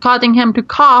breathing, causing him to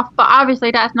cough. But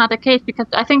obviously that's not the case, because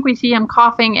I think we see him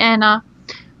coughing in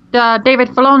the David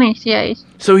Filoni series.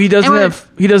 So he doesn't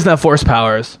have Force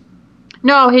powers.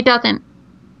 No, he doesn't.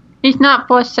 He's not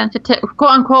force sensitive,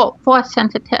 quote unquote force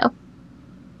sensitive.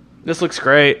 This looks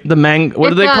great. What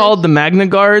are they does. called? The Magna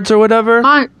Guards or whatever?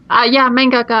 Yeah,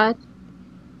 manga guards.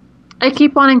 I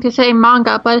keep wanting to say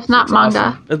manga, but it's not manga.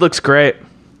 Awesome. It looks great.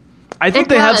 I think It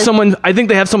they have does. someone. I think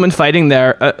they have someone fighting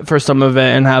there for some of it,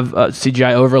 and have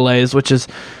CGI overlays, which is,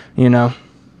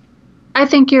 I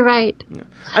think you're right.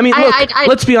 I mean, look.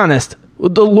 Let's be honest.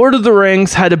 The Lord of the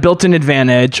Rings had a built-in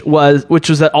advantage, which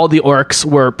was that all the orcs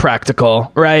were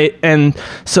practical, right? And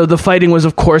so the fighting was,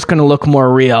 of course, going to look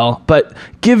more real. But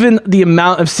given the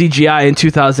amount of CGI in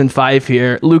 2005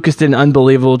 here, Lucas did an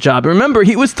unbelievable job. Remember,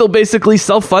 he was still basically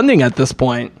self-funding at this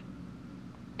point.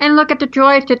 And look at the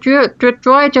droids. The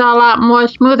droids are a lot more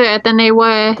smoother than they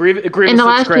were Grievous in the looks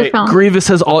last great. two films. Grievous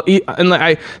has and like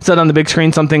I said on the big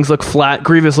screen, some things look flat.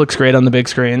 Grievous looks great on the big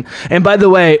screen. And by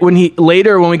the way, when we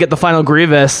get the final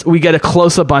Grievous, we get a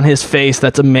close up on his face.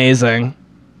 That's amazing.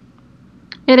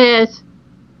 It is.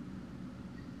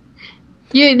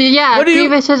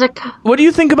 Grievous is a. What do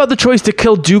you think about the choice to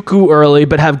kill Dooku early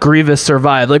but have Grievous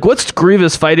survive? Like, what's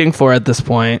Grievous fighting for at this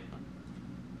point?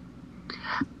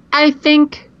 I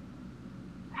think.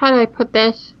 How do I put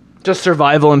this? Just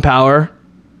survival and power?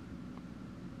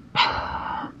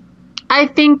 I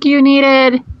think you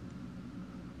needed.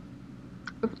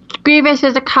 Grievous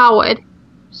is a coward.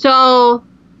 So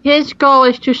his goal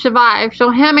is to survive. So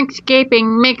him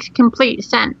escaping makes complete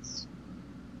sense.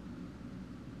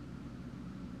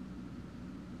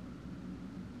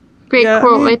 Great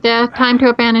quote right there. Time to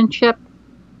abandon ship.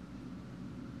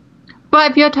 But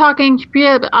if you're talking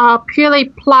purely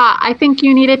plot, I think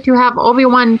you needed to have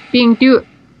Obi-Wan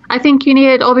I think you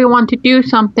needed Obi-Wan to do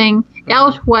something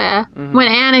elsewhere when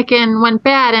Anakin went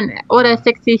bad and Order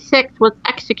 66 was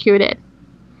executed.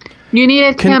 You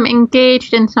needed him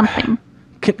engaged in something.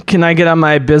 Can I get on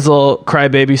my Bizzle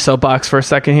crybaby soapbox for a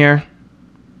second here?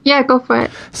 Yeah, go for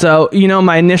it. So,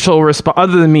 my initial response,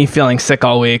 other than me feeling sick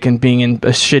all week and being in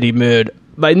a shitty mood,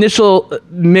 my initial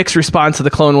mixed response to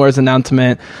the Clone Wars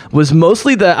announcement was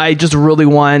mostly that I just really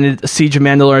wanted Siege of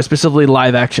Mandalore, specifically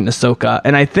live-action Ahsoka.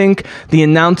 And I think the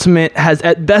announcement has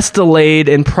at best delayed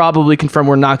and probably confirmed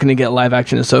we're not going to get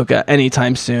live-action Ahsoka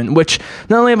anytime soon, which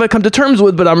not only have I come to terms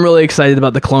with, but I'm really excited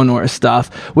about the Clone Wars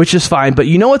stuff, which is fine. But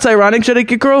you know what's ironic, Jedi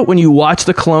Geek Girl? When you watch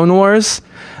the Clone Wars,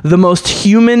 the most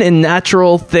human and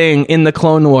natural thing in the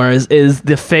Clone Wars is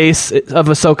the face of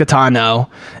Ahsoka Tano.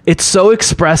 It's so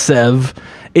expressive.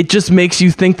 It just makes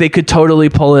you think they could totally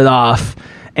pull it off.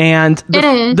 And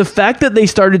the fact that they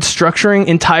started structuring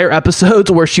entire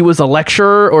episodes where she was a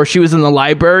lecturer or she was in the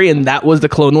library and that was the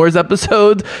Clone Wars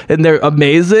episode, and they're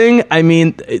amazing. I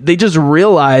mean, they just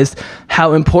realized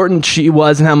how important she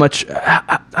was and how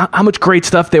much great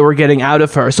stuff they were getting out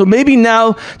of her. So maybe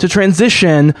now to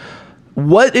transition,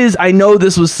 I know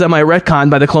this was semi-retconned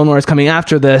by the Clone Wars coming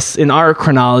after this in our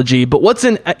chronology, but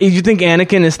do you think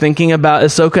Anakin is thinking about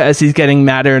Ahsoka as he's getting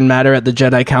madder and madder at the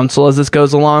Jedi Council as this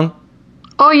goes along?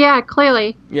 Oh yeah,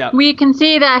 clearly. Yeah. We can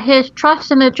see that his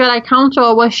trust in the Jedi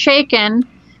Council was shaken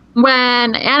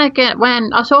when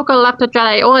Ahsoka left the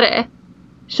Jedi Order.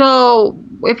 So,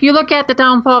 if you look at the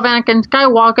downfall of Anakin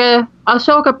Skywalker,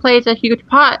 Ahsoka plays a huge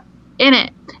part in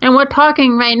it. And we're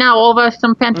talking right now over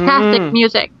some fantastic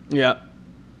music. Yeah.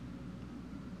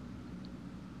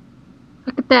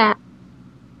 Look at that.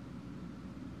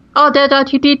 Oh, there's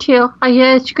R2-D2. I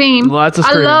hear a scream. Lots of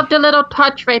screaming. I love the little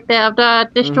touch right there of the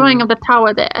destroying of the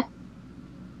tower there.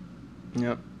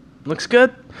 Yep. Looks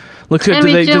good.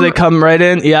 Do they come right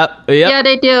in? Yep. Yeah,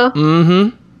 they do.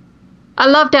 Mm-hmm. I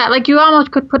love that. Like, you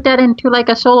almost could put that into, like,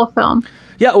 a solo film.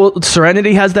 Yeah, well,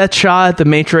 Serenity has that shot. The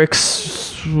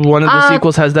Matrix, one of the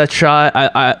sequels, has that shot.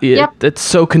 It's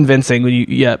so convincing when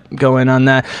you go in on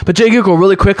that. But Jay Google,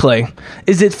 really quickly,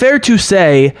 is it fair to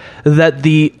say that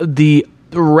the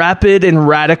rapid and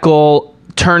radical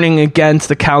turning against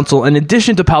the Council, in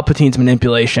addition to Palpatine's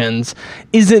manipulations,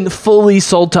 isn't fully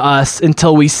sold to us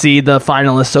until we see the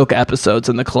final Ahsoka episodes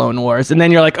in the Clone Wars? And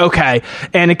then you're like, okay,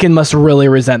 Anakin must really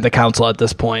resent the Council at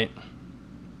this point.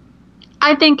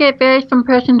 I think it varies from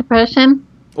person to person.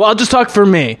 Well, I'll just talk for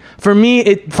me. For me,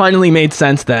 it finally made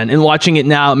sense then. And watching it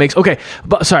now, it makes... Okay,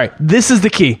 but sorry, this is the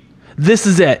key. This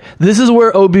is it. This is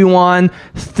where Obi-Wan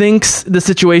thinks the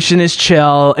situation is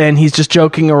chill and he's just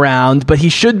joking around, but he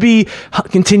should be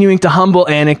continuing to humble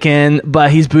Anakin, but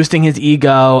he's boosting his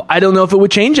ego. I don't know if it would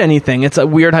change anything. It's a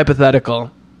weird hypothetical.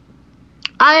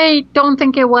 I don't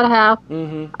think it would have.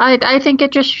 Mm-hmm. I think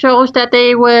it just shows that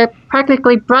they were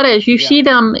practically brothers. You see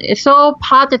them so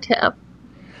positive.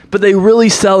 but they really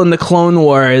sell in the Clone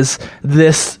Wars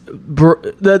this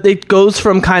that it goes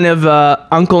from kind of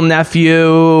uncle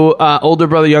nephew, older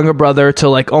brother, younger brother to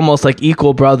like almost like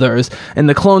equal brothers in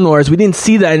the Clone Wars. We didn't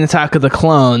see that in Attack of the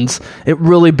Clones. It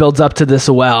really builds up to this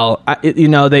well.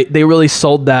 They really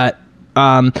sold that.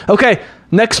 Okay,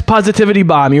 next positivity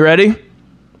bomb. You ready?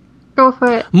 Go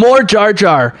for it. More Jar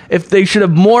Jar. If they should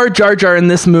have more Jar Jar in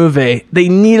this movie, they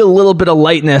need a little bit of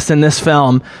lightness in this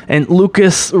film. And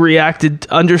Lucas reacted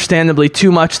understandably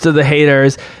too much to the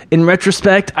haters. In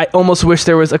retrospect, I almost wish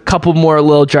there was a couple more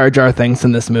little Jar Jar things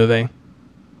in this movie.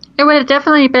 It would have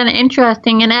definitely been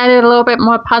interesting and added a little bit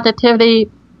more positivity,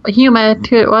 humor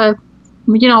to,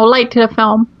 light to the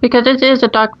film, because it is a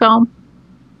dark film.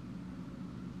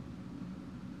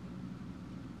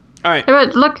 All right.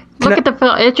 Look at the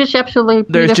film. It's just absolutely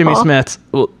beautiful. There's Jimmy Smits.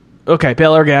 Okay,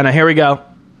 Bail Organa. Here we go.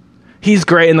 He's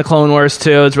great in the Clone Wars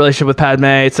too. His relationship with Padme,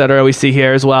 etc. We see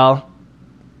here as well.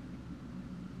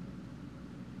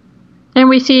 And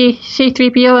we see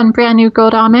C-3PO in brand new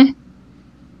gold armor.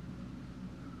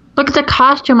 Look at the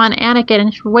costume on Anakin.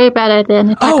 It's way better than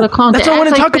Attack of the Clones. That's what I want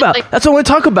to talk about. That's what I want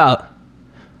to talk about.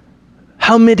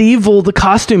 How medieval the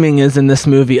costuming is in this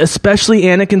movie, especially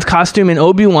Anakin's costume and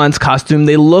Obi-Wan's costume.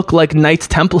 They look like Knights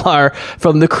Templar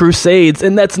from the Crusades,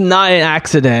 and that's not an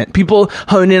accident. People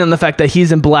hone in on the fact that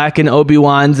he's in black and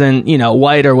Obi-Wan's in,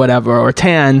 white or whatever, or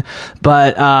tan,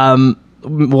 but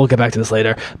we'll get back to this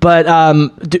later. But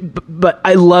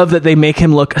I love that they make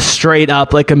him look straight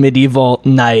up like a medieval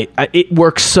knight. It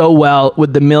works so well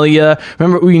with the milieu.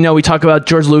 Remember, we talk about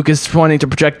George Lucas wanting to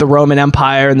project the Roman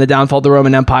Empire and the downfall of the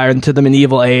Roman Empire into the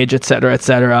medieval age, etc.,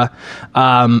 etc.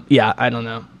 Yeah, I don't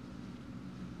know.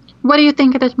 What do you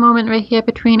think of this moment right here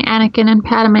between Anakin and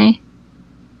Padme?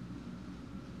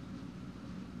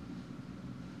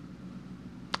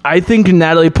 I think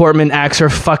Natalie Portman acts her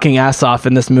fucking ass off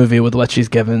in this movie with what she's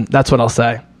given. That's what I'll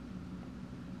say.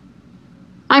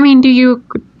 I mean,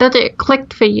 does it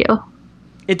click for you?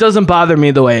 It doesn't bother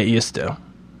me the way it used to.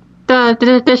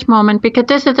 This moment, because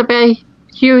this is a very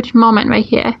huge moment right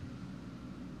here.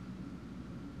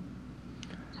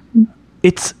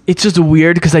 It's just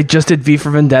weird because I just did V for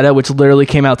Vendetta, which literally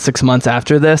came out 6 months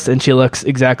after this, and she looks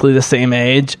exactly the same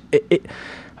age.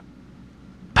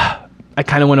 I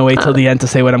kind of want to wait till the end to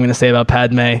say what I'm going to say about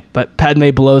Padme, but Padme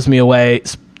blows me away.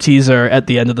 Teaser at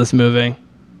the end of this movie.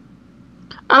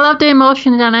 I love the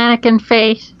emotions on Anakin's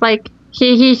face. Like,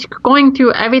 he's going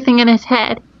through everything in his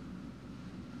head.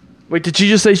 Wait, did she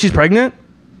just say she's pregnant?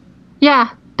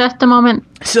 Yeah, that's the moment.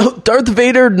 So Darth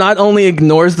Vader not only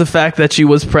ignores the fact that she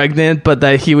was pregnant, but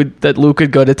that Luke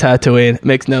would go to Tatooine. It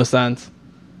makes no sense.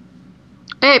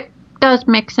 It does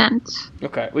make sense.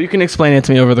 Okay, well, you can explain it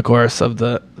to me over the course of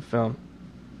the film.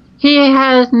 He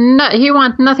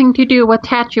wants nothing to do with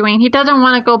Tatooine. He doesn't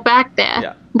want to go back there.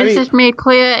 Yeah. This is made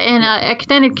clear in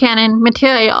extended canon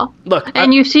material. Look,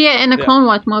 and you see it in the Clone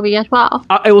Wars movie as well.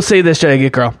 I will say this,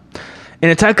 Jedi Girl. In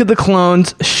Attack of the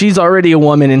Clones, she's already a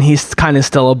woman and he's kind of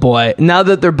still a boy. Now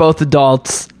that they're both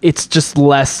adults, it's just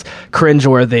less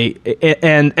cringeworthy.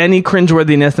 And any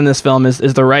cringeworthiness in this film is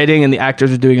the writing, and the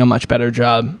actors are doing a much better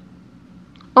job.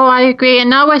 Oh, I agree. And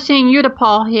now we're seeing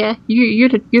Utapau here.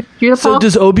 Utapau. So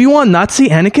does Obi-Wan not see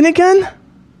Anakin again?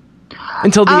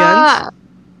 Until the end?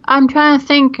 I'm trying to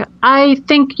think. I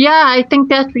think you're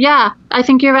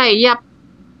right. Yep.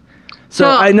 So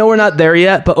I know we're not there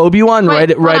yet, but Obi-Wan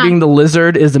riding the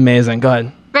lizard is amazing. Go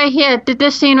ahead. Right here,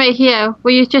 this scene right here,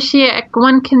 where you just see it's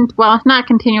not a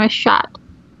continuous shot.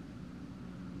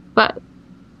 But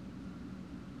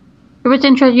it was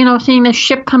interesting, seeing the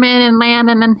ship come in and land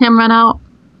and then him run out.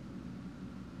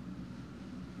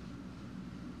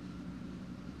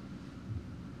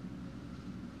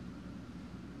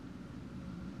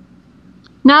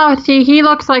 Now, see, he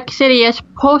looks like Sidious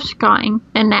post-skying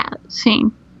in that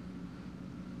scene.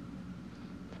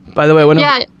 By the way, and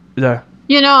then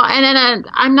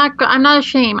I'm not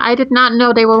ashamed. I did not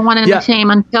know they were one and the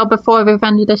same until before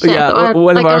Revenge of the Sith. Yeah,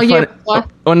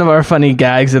 one of our funny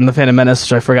gags in The Phantom Menace,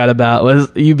 which I forgot about,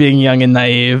 was you being young and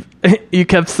naive. You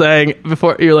kept saying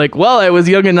before, you're like, well, I was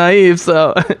young and naive,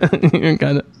 so you're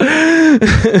kind of...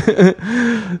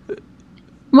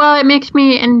 Well, it makes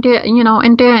me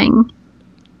endearing.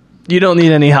 You don't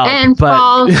need any help. And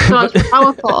Paul was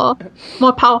powerful.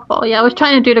 More powerful. Yeah, I was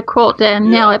trying to do the quote there and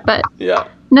nail it, but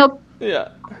nope. Yeah.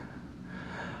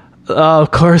 Oh,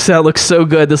 Coruscant looks so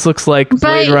good. This looks like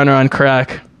Blade Runner on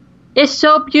crack. It's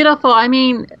so beautiful. I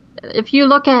mean, if you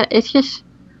look at it, it's just...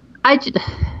 I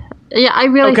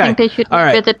really think they should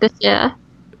visit this year.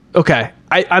 Okay.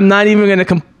 I'm not even going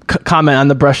to comment on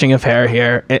the brushing of hair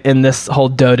here in this whole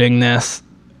dotingness.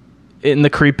 in the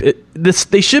creep.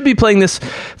 They should be playing this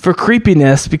for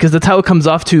creepiness because that's how it comes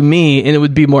off to me, and it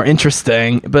would be more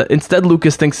interesting. But instead,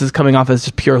 Lucas thinks it's coming off as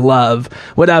just pure love.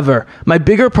 Whatever. My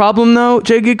bigger problem, though,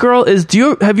 J-Geek Girl, is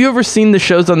have you ever seen the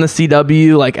shows on the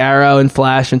CW like Arrow and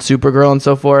Flash and Supergirl and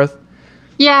so forth?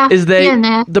 Yeah.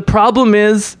 The problem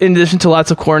is, in addition to lots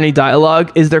of corny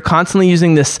dialogue, is they're constantly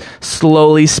using this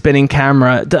slowly spinning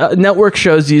camera. The network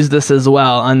shows use this as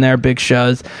well on their big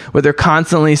shows, where they're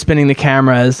constantly spinning the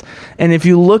cameras. And if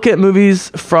you look at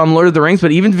movies from Lord of the Rings,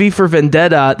 but even V for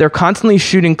Vendetta, they're constantly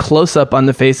shooting close up on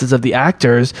the faces of the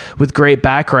actors with great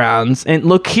backgrounds. And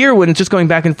look here, when it's just going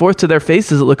back and forth to their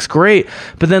faces, it looks great.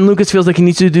 But then Lucas feels like he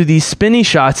needs to do these spinny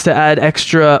shots to add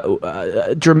extra,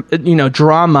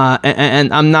 drama.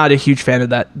 And I'm not a huge fan of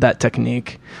that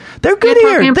technique. They're good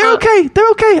here. They're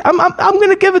okay. I'm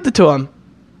gonna give it to them.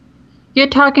 You're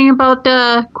talking about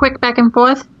the quick back and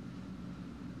forth?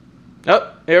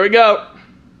 Oh, here we go.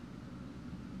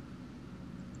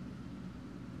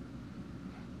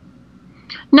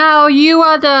 Now, you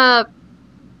are the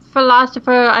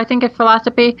philosopher, I think it's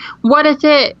philosophy. What is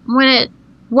it?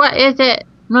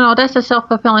 No, that's a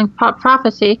self-fulfilling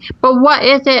prophecy. But what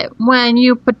is it when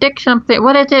you predict something?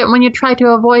 What is it when you try to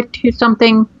avoid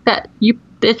something that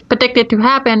it's predicted to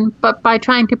happen, but by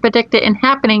trying to predict it and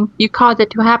happening, you cause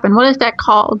it to happen? What is that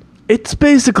called? It's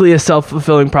basically a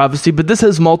self-fulfilling prophecy, but this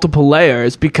has multiple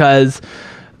layers because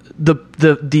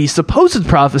the supposed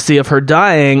prophecy of her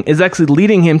dying is actually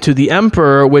leading him to the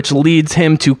Emperor, which leads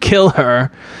him to kill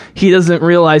her. He doesn't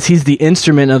realize he's the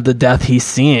instrument of the death he's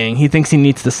seeing. He thinks he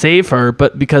needs to save her,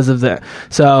 but because of that,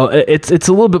 so it's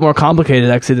a little bit more complicated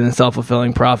actually than a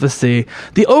self-fulfilling prophecy.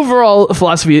 The overall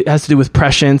philosophy has to do with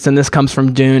prescience, and this comes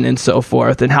from Dune and so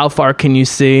forth, and how far can you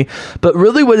see? But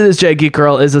really, what it is, J-Geek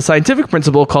Girl, is a scientific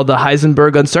principle called the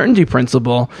Heisenberg uncertainty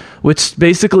principle, which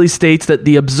basically states that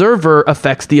the observer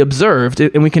affects the observed,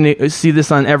 and we can see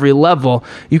this on every level.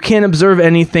 You can't observe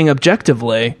anything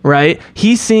objectively, right?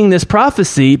 He's seeing this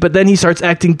prophecy, but then he starts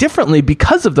acting differently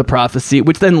because of the prophecy,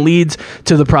 which then leads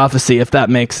to the prophecy, if that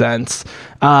makes sense.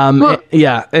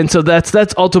 Yeah, and so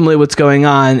that's ultimately what's going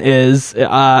on. Is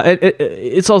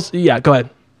it's also go ahead.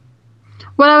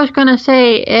 What I was going to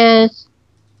say is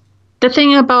the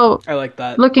thing about I like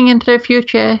that looking into the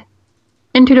future.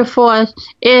 Into the Force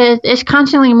is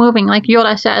constantly moving, like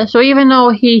Yoda says. So even though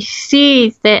he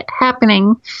sees it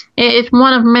happening, it's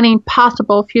one of many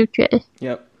possible futures.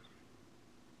 Yep.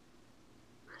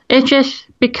 It's just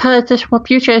because this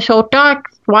future is so dark,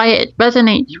 why it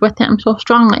resonates with him so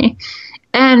strongly.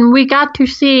 And we got to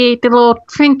see the little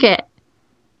trinket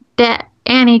that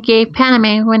Annie gave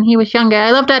Padme when he was younger.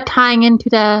 I love that tying into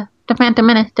the Phantom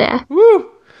Menace there.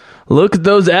 Woo! Look at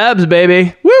those abs,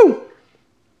 baby. Woo!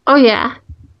 Oh, yeah.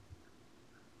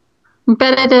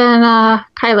 Better than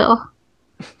Kylo,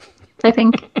 I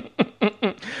think.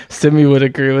 Simi would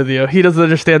agree with you. He doesn't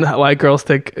understand why girls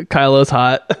think Kylo's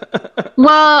hot.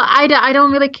 Well, I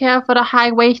don't really care for the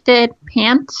high-waisted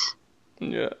pants.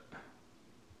 Yeah.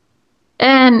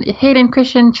 And Hayden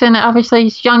Christensen, obviously,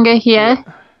 is younger here.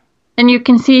 Yeah. And you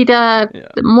can see the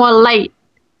more light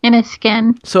in his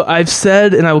skin. So I've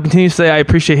said, and I will continue to say, I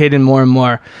appreciate Hayden more and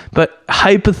more. But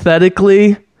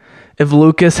hypothetically, if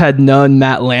Lucas had known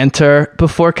Matt Lanter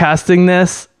before casting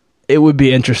this, it would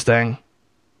be interesting.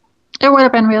 It would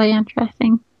have been really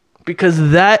interesting.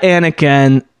 Because that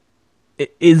Anakin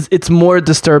it's more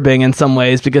disturbing in some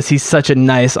ways because he's such a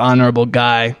nice, honorable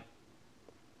guy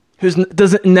who's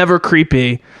never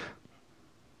creepy.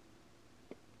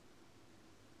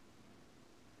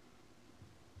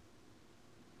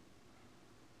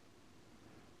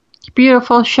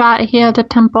 Beautiful shot here at the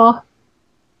temple.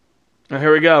 Oh,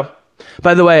 here we go.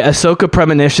 By the way, Ahsoka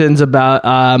premonitions about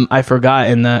I forgot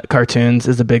in the cartoons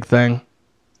is a big thing.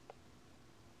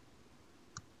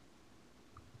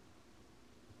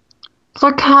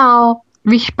 Look how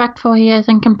respectful he is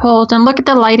and composed, and look at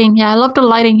the lighting here. I love the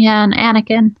lighting here on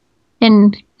Anakin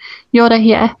and Yoda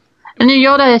here. And the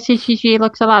Yoda CGI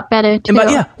looks a lot better too.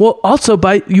 Also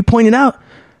you pointed out,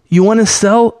 you want to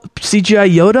sell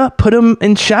CGI Yoda? Put him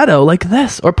in shadow like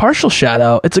this, or partial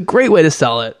shadow. It's a great way to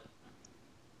sell it.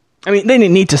 I mean, they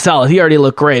didn't need to sell it. He already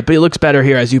looked great, but he looks better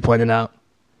here, as you pointed out.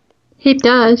 He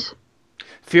does.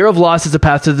 Fear of loss is a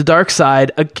path to the dark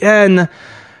side. Again,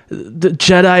 the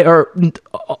Jedi are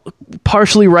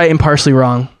partially right and partially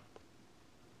wrong.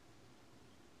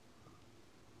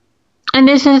 And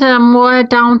this is a more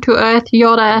down-to-earth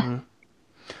Yoda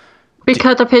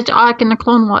because of his arc in the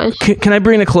Clone Wars. Can I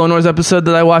bring a Clone Wars episode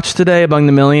that I watched today, Among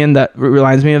the Million, that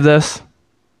reminds me of this?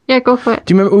 Yeah, go for it.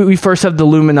 Do you remember we first have the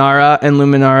Luminara and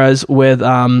Luminaras with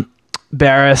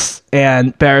Barriss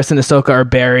and Barriss and Ahsoka are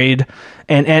buried,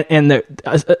 and Anakin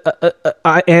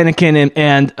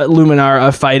and Luminar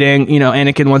are fighting. You know,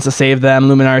 Anakin wants to save them.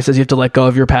 Luminar says you have to let go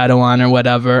of your Padawan or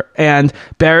whatever. And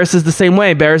Barriss is the same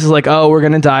way. Barriss is like, oh, we're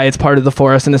going to die. It's part of the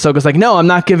Force. And Ahsoka's like, no, I'm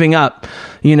not giving up.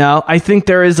 You know, I think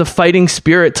there is a fighting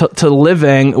spirit to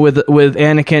living with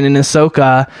Anakin and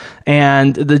Ahsoka,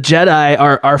 and the Jedi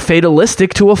are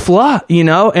fatalistic to a flaw, you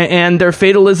know, and their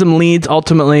fatalism leads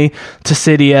ultimately to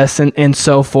Sidious and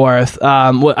so forth.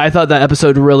 I thought that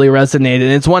episode really resonated.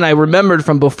 It's one I remembered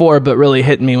from before, but really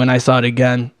hit me when I saw it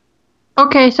again.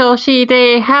 Okay, so see,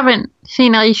 they haven't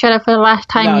seen each other for the last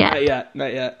time yet.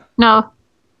 Not yet. No.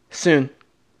 Soon.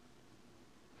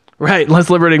 Right,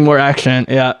 less liberating, more action.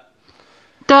 Yeah.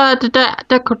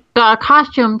 The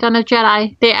costumes on the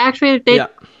Jedi,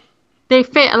 they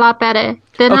fit a lot better.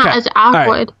 They're not as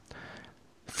awkward. Right.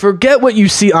 Forget what you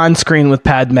see on screen with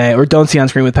Padme, or don't see on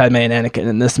screen with Padme and Anakin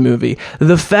in this movie.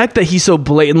 The fact that he so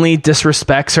blatantly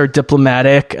disrespects her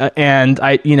diplomatic and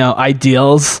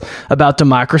ideals about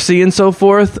democracy and so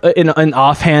forth in an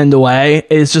offhand way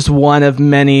is just one of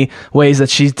many ways that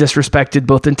she's disrespected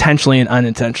both intentionally and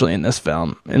unintentionally in this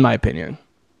film, in my opinion.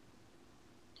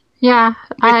 Yeah,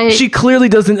 she clearly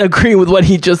doesn't agree with what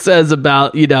he just says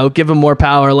about, you know, give him more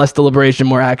power, less deliberation,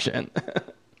 more action.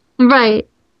 Right.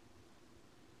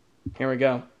 Here we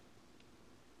go.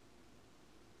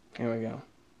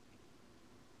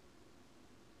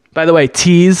 By the way,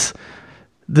 tease,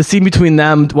 the scene between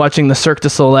them watching the Cirque du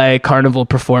Soleil carnival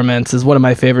performance is one of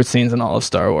my favorite scenes in all of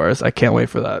Star Wars. I can't wait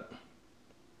for that.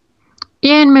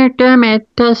 Ian McDiarmid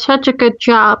does such a good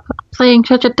job playing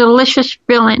such a delicious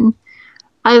villain.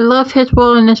 I love his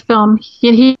role in this film.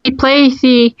 He plays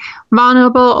the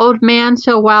vulnerable old man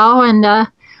so well, and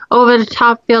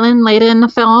over-the-top villain later in the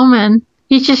film, and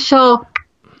he's just so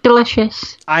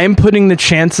delicious. I am putting the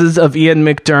chances of Ian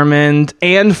McDiarmid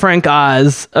and Frank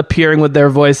Oz appearing with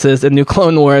their voices in New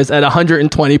Clone Wars at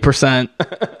 120%.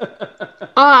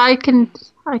 Oh, I can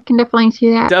definitely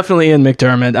see that. Definitely Ian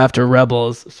McDiarmid after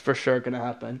Rebels. It's for sure going to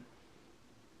happen.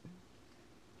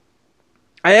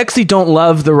 I actually don't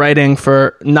love the writing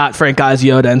for not Frank Oz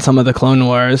Yoda in some of the Clone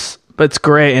Wars, but it's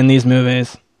great in these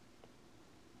movies.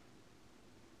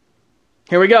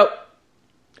 Here we go.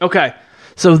 Okay,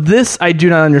 so this I do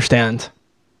not understand.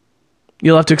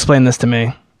 You'll have to explain this to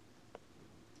me.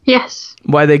 Yes.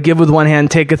 Why they give with one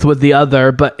hand, taketh with the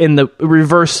other, but in the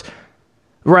reverse...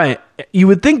 Right. You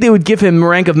would think they would give him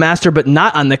rank of master, but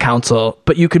not on the council.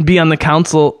 But you can be on the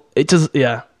council. It just,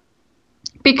 yeah.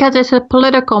 Because it's a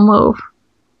political move.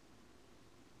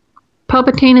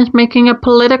 Palpatine is making a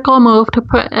political move to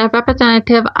put a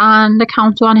representative on the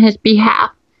council on his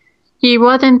behalf. He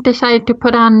wasn't decided to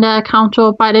put on the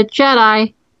council by the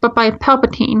Jedi, but by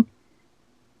Palpatine.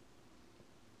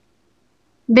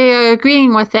 They are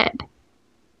agreeing with it.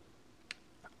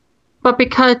 But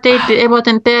because it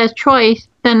wasn't their choice,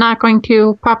 they're not going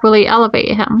to properly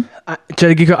elevate him.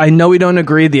 Jedi Geeko, I know we don't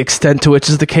agree the extent to which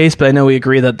is the case, but I know we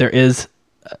agree that there is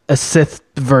a Sith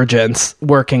virgins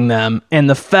working them. And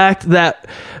the fact that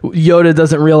Yoda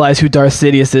doesn't realize who Darth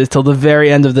Sidious is till the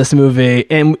very end of this movie,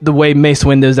 and the way Mace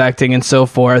Windu's acting and so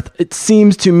forth, it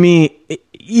seems to me,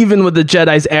 even with the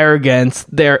Jedi's arrogance,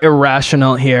 they're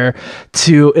irrational here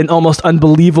to an almost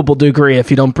unbelievable degree if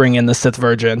you don't bring in the Sith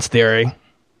virgins theory.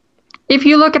 If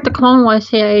you look at the Clone Wars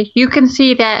series, you can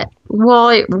see that,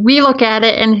 well, we look at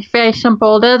it and it's very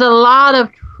simple. There's a lot of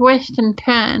twists and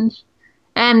turns,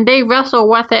 and they wrestle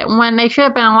with it when they should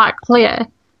have been a lot clearer.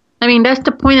 I mean, that's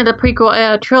the point of the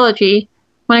prequel trilogy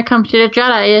when it comes to the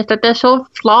Jedi, is that they're so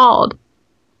flawed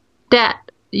that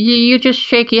you just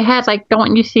shake your head like,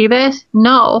 don't you see this?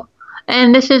 No.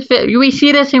 And we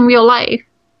see this in real life.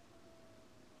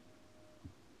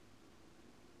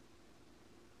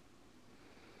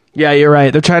 Yeah, you're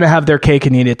right. They're trying to have their cake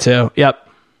and eat it too. Yep.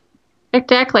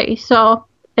 Exactly. So,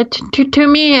 to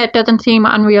me, it doesn't seem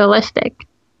unrealistic.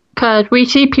 Because we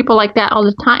see people like that all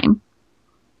the time.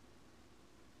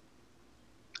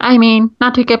 I mean,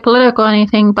 not to get political or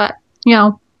anything, but,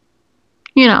 you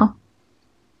know.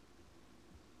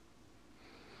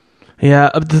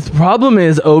 Yeah, the problem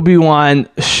is Obi-Wan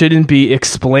shouldn't be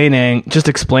explaining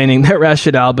their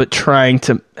rationale, but trying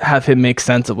to have him make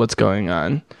sense of what's going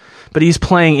on. But he's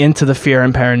playing into the fear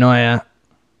and paranoia.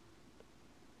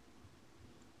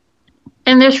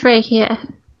 And this right here,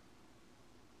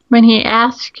 when he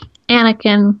asked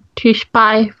Anakin to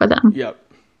spy for them. Yep.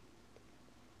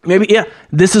 Maybe, yeah.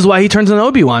 This is why he turns on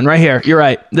Obi-Wan, right here. You're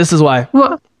right. This is why.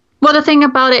 Well, the thing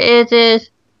about it is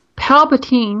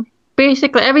Palpatine,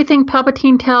 basically everything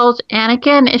Palpatine tells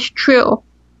Anakin is true.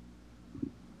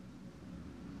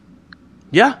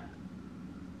 Yeah.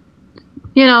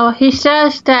 he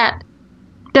says that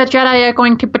the Jedi are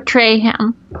going to betray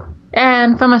him.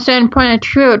 And from a certain point of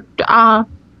truth,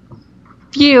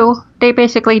 view, they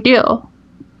basically do.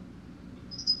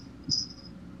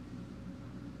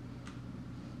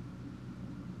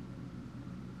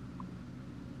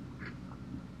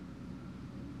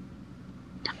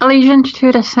 Allegiance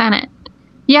to the Senate.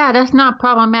 Yeah, that's not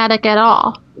problematic at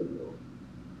all.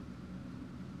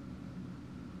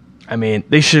 I mean,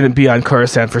 they shouldn't be on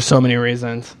Coruscant for so many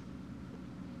reasons.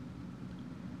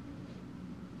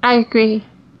 I agree.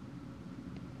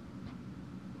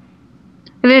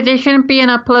 They shouldn't be in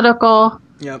a political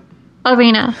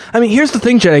arena. I mean, here's the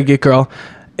thing, Jedi Geek Girl.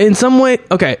 In some way,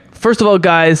 okay, first of all,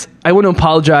 guys, I want to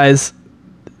apologize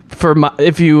for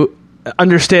if you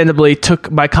understandably took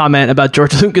my comment about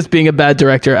George Lucas being a bad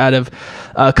director out of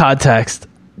context.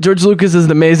 George Lucas is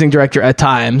an amazing director at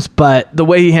times, but the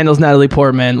way he handles Natalie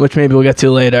Portman, which maybe we'll get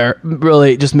to later,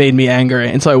 really just made me angry,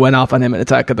 and so I went off on him in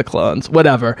Attack of the Clones.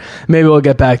 Whatever. Maybe we'll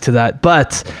get back to that.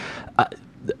 But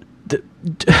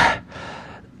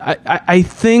I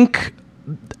think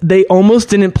they almost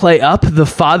didn't play up the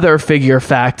father figure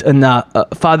fact enough.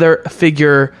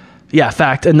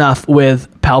 Fact enough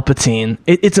with Palpatine.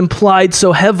 It's implied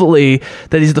so heavily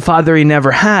that he's the father he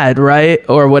never had, right?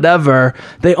 Or whatever.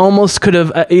 They almost could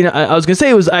have, I was going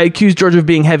to say I accused George of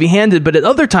being heavy-handed, but at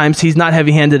other times he's not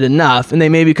heavy-handed enough, and they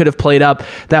maybe could have played up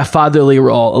that fatherly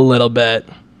role a little bit.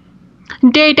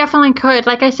 They definitely could.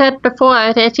 Like I said before,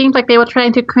 it seems like they were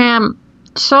trying to cram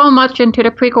so much into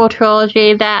the prequel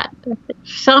trilogy that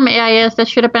some areas that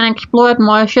should have been explored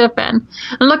more should have been.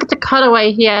 And look at the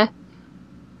cutaway here.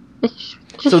 It's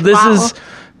just, so this is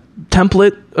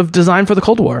template of design for the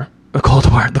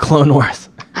the Clone Wars.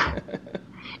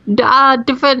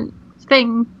 Different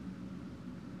thing.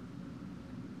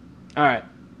 All right.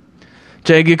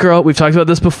 Jay Geek Girl, we've talked about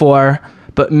this before,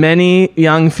 but many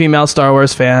young female Star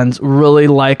Wars fans really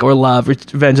like or love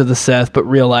Revenge of the Sith, but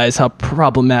realize how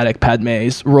problematic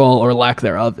Padme's role or lack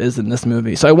thereof is in this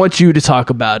movie. So I want you to talk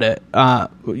about it.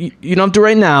 You don't have to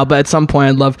right now, but at some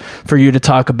point I'd love for you to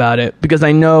talk about it, because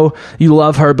I know you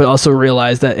love her, but also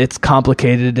realize that it's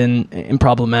complicated and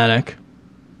problematic.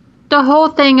 The whole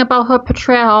thing about her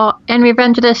portrayal in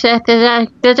Revenge of the Sith is that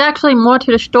there's actually more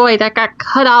to the story that got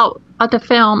cut out of the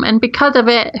film, and because of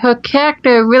it, her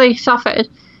character really suffered.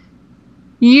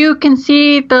 You can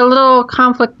see the little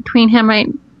conflict between them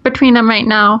right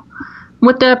now,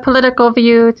 with their political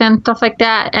views and stuff like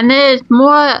that, and there's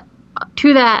more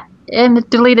to that in the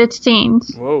deleted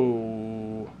scenes.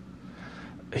 Whoa.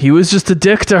 He was just a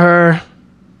dick to her.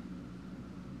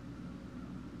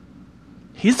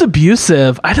 He's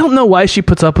abusive. I don't know why she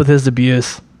puts up with his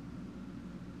abuse.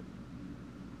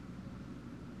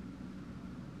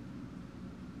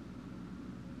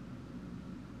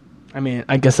 I mean,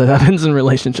 I guess that happens in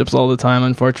relationships all the time,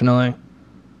 unfortunately.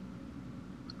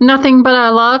 Nothing but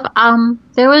our love.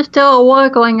 There was still a war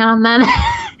going on then,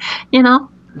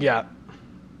 Yeah.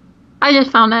 I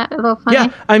just found that a little funny.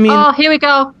 Yeah, I mean... Oh, here we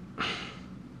go.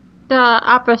 The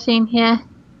opera scene here.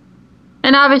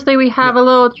 And obviously we have a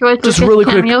little George Lucas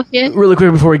cameo here. Really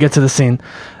quick before we get to the scene.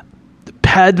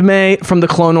 Padme from the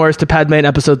Clone Wars to Padme in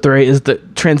Episode 3 is the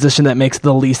transition that makes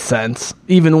the least sense.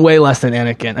 Even way less than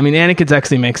Anakin. I mean, Anakin's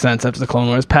actually makes sense after the Clone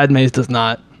Wars. Padme's does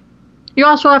not. You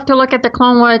also have to look at the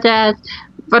Clone Wars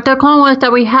but the Clone Wars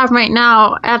that we have right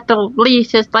now, at the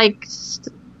least, is like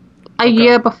a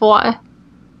year before.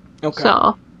 Okay.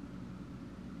 So,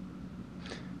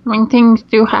 I mean, things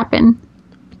do happen.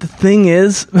 The thing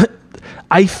is,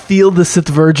 I feel the Sith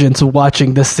Virgins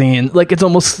watching this scene. Like, it's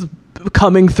almost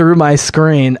coming through my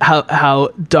screen how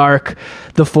dark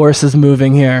the Force is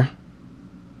moving here.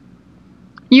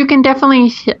 You can definitely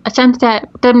sense that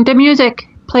the music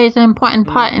plays an important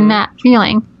part in that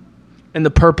feeling. And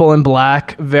the purple and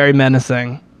black, very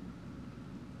menacing.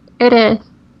 It is.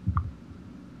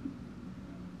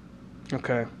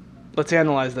 Okay. Let's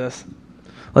analyze this.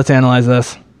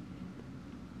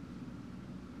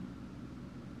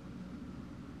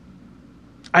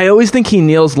 I always think he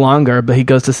kneels longer, but he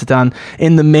goes to sit down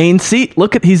in the main seat.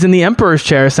 Look, he's in the Emperor's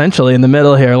chair, essentially, in the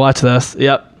middle here. Watch this.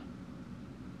 Yep.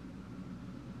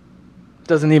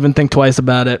 Doesn't even think twice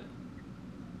about it.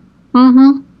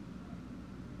 Mm-hmm.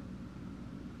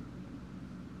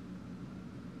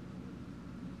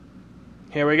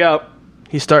 Here we go.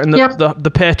 He's starting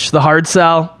the pitch, the hard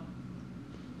sell.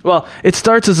 Well, it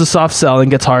starts as a soft sell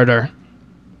and gets harder.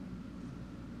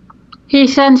 He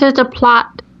senses a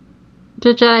plot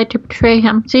to Jedi to betray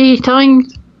him. See, he's telling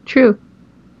the truth.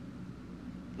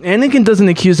 Anakin doesn't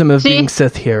accuse him of being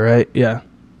Sith here, right? Yeah.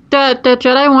 The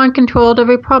Jedi want control of the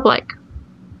Republic.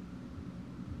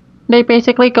 They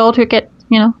basically go to get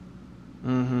you know.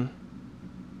 Mm-hmm.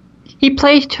 He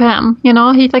plays to him, you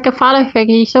know. He's like a father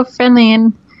figure. He's so friendly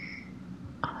and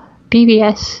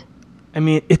devious. I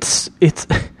mean, it's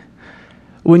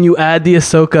when you add the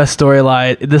Ahsoka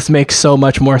storyline, this makes so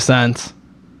much more sense.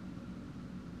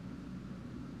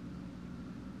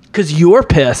 Because you're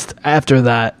pissed after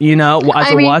that, you know,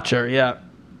 as a watcher, yeah.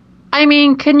 I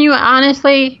mean, can you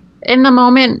honestly, in the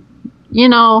moment, you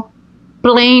know,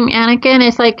 blame Anakin?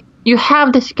 It's like, you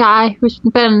have this guy who's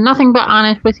been nothing but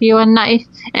honest with you and nice,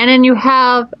 and then you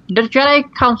have the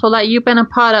Jedi Council that you've been a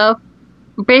part of,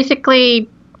 basically,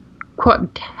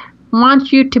 quote,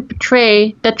 wants you to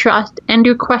betray the trust and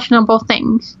do questionable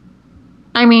things.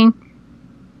 I mean,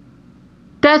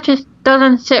 that just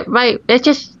doesn't sit right. It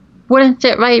just wouldn't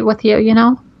sit right with you, you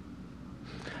know?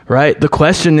 Right. The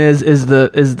question is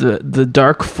the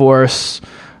dark force,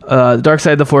 the dark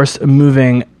side of the force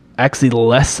moving actually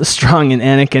less strong in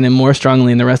Anakin and more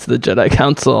strongly in the rest of the Jedi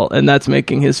Council, and that's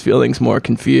making his feelings more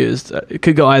confused. It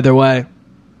could go either way.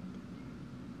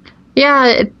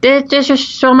 Yeah, there's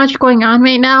just so much going on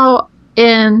right now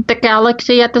in the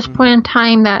galaxy at this point in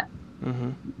time that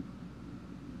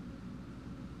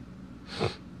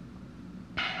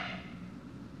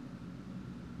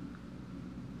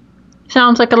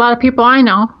sounds like a lot of people I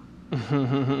know.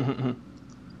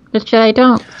 Which I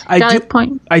don't.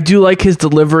 I do like his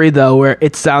delivery, though, where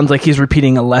it sounds like he's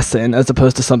repeating a lesson as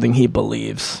opposed to something he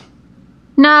believes.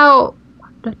 Now,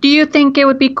 do you think it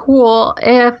would be cool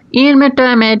if Ian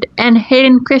McDiarmid and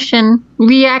Hayden Christensen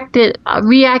reacted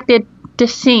to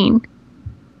scene?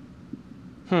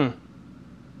 I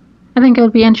think it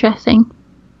would be interesting.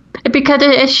 Because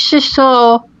it's just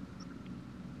so...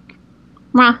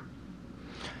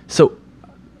 So,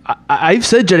 I've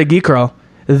said, Jedi Geek Girl,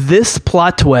 this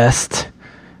plot twist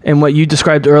and what you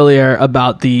described earlier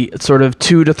about the sort of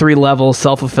 2 to 3 level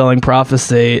self-fulfilling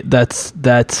prophecy that's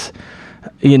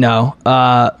you know,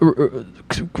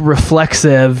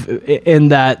 reflexive in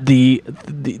that the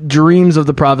dreams of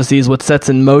the prophecy is what sets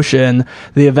in motion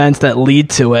the events that lead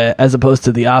to it, as opposed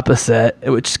to the opposite,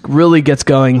 which really gets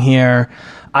going here.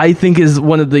 I think is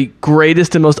one of the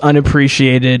greatest and most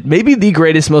unappreciated, maybe the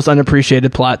greatest, most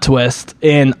unappreciated plot twist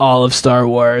in all of Star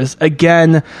Wars.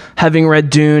 Again, having read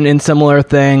Dune and similar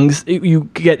things, you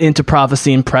get into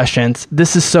prophecy and prescience.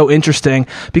 This is so interesting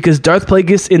because Darth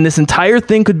Plagueis in this entire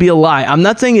thing could be a lie. I'm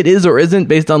not saying it is or isn't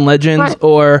based on legends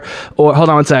or hold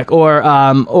on one sec, or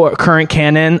current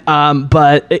canon.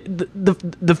 But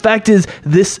the fact is,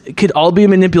 this could all be a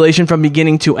manipulation from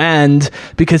beginning to end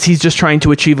because he's just trying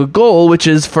to achieve a goal, which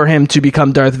is for him to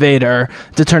become Darth Vader,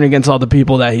 to turn against all the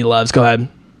people that he loves. Go ahead.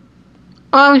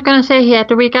 Oh, I was going to say here,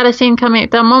 we got a scene coming,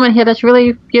 the moment here that's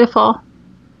really beautiful.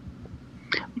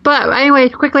 But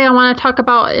anyways, quickly I want to talk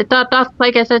about Darth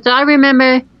Plagueis. I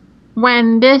remember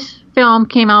when this film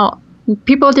came out,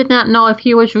 people did not know if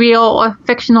he was real or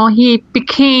fictional. He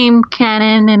became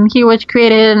canon and he was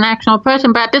created an actual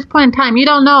person. But at this point in time, you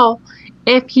don't know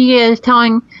if he is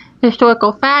telling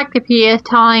historical fact, if he is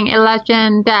telling a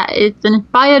legend that is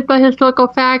inspired by historical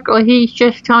fact, or he's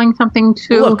just telling something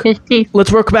to his teeth.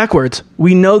 Let's work backwards.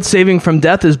 We know saving from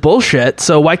death is bullshit,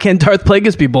 so why can't Darth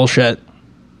Plagueis be bullshit?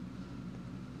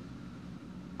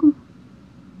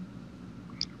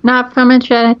 Not from a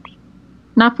Jedi.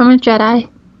 Not from a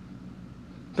Jedi.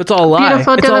 It's all a lie.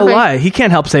 Beautiful it's delivery. All a lie. He can't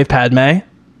help save Padme.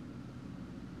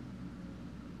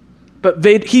 But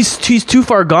he's too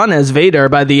far gone as Vader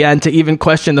by the end to even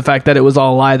question the fact that it was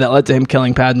all a lie that led to him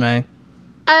killing Padme.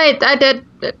 I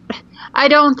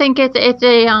don't think it's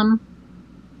a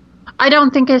I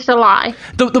don't think it's a lie.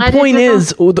 The point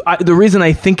is, the reason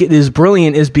I think it is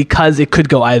brilliant is because it could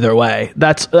go either way.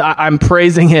 I'm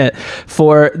praising it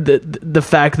for the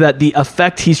fact that the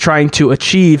effect he's trying to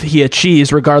achieve, he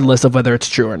achieves regardless of whether it's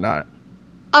true or not.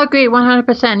 I agree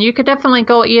 100%. You could definitely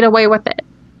go either way with it.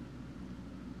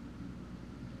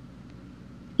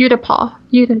 Paul.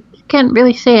 You can't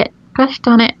really say it. Gosh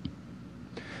darn it.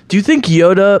 Do you think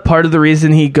Yoda, part of the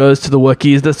reason he goes to the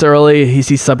Wookiees this early, he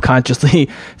subconsciously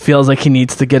feels like he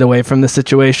needs to get away from the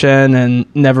situation and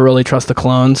never really trust the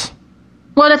clones?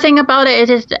 Well, the thing about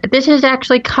it is this is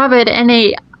actually covered in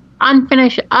a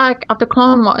unfinished arc of the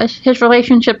Clone Wars, his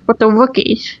relationship with the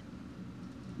Wookiees.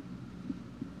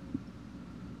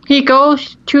 He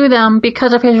goes to them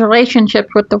because of his relationship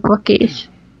with the Wookiees.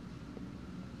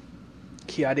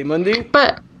 Ki-Adi-Mundi?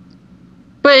 But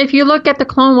if you look at the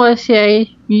Clone Wars series,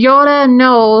 Yoda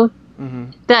knows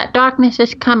that darkness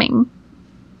is coming.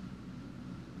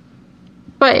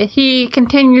 But he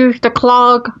continues to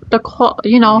clog the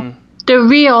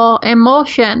real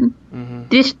emotion,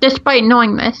 despite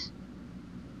knowing this.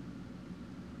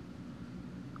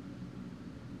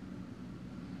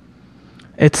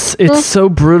 It's so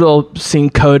brutal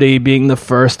seeing Cody being the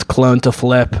first clone to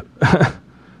flip.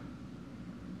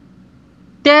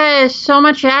 There is so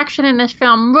much action in this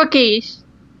film. Rookies.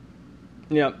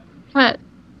 Yep. What?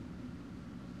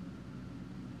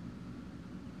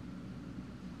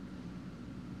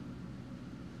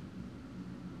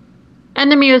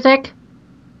 And the music.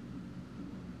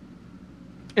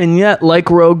 And yet, like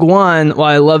Rogue One,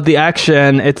 while I love the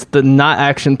action, it's the not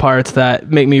action parts that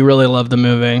make me really love the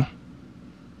movie.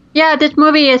 Yeah, this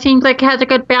movie, it seems like it has a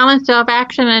good balance of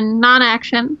action and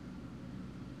non-action.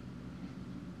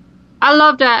 I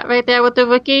love that right there with the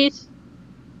rookies.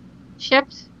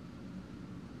 Ships.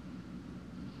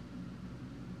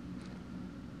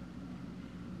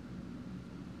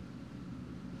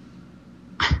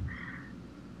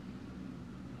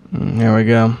 Here we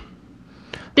go.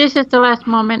 This is the last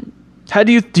moment. How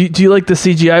do you like the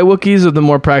CGI Wookiees or the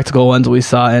more practical ones we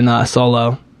saw in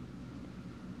Solo?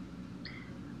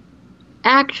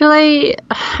 Actually,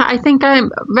 I think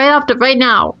I'm right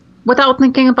now, without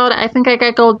thinking about it, I think I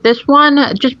gotta go with this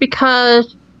one just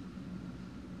because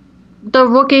the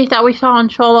rookies that we saw in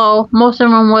Solo, most of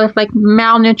them were like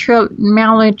malnourished,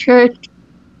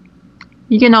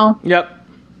 you know. Yep.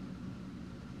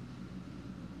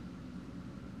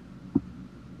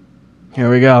 Here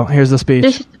we go. Here's the speech.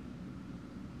 This is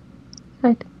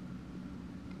right.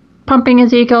 Pumping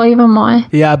his ego even more.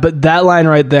 Yeah, but that line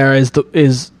right there is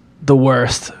the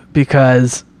worst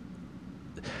because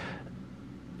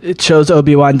it shows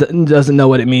Obi-Wan doesn't know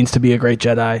what it means to be a great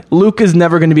Jedi. Luke is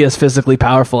never going to be as physically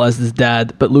powerful as his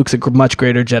dad, but Luke's a much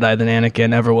greater Jedi than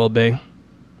Anakin ever will be.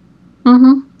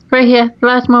 Mm-hmm. Right here,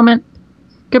 last moment.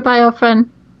 Goodbye, old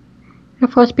friend. Your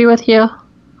force be with you.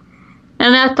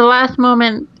 And that's the last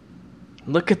moment.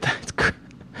 Look at that.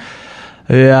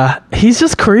 Yeah, he's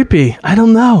just creepy. I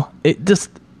don't know. It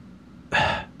just...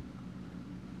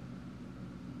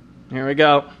 Here we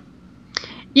go.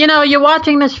 You know, you're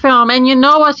watching this film and you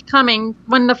know what's coming.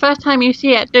 When the first time you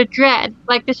see it, the dread.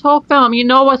 Like this whole film, you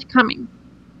know what's coming.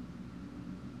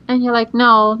 And you're like,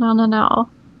 no.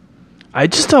 I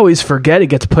just always forget it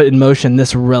gets put in motion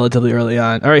this relatively early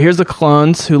on. All right, here's the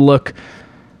clones who look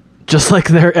just like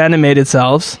their animated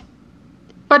selves.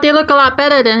 But they look a lot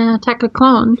better than Attack of the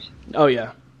Clones. Oh,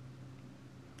 yeah.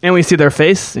 And we see their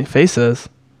faces.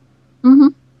 Mm-hmm.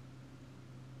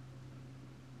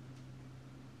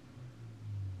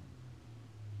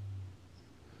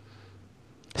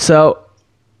 So,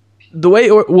 the way...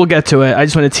 we'll get to it. I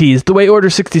just want to tease. The way Order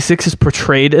 66 is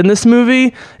portrayed in this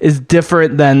movie is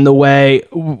different than the way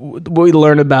we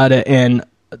learn about it in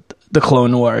the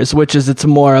Clone Wars, which is it's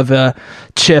more of a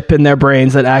chip in their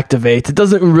brains that activates. It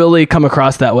doesn't really come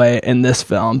across that way in this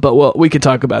film, but we could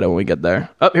talk about it when we get there.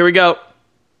 Oh, here we go.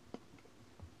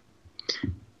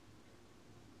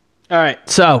 All right,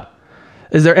 so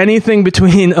is there anything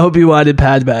between Obi-Wan and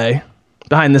Padme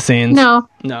behind the scenes? No.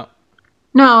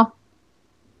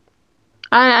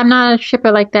 I'm not a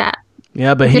shipper like that.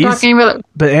 Yeah, but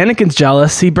but Anakin's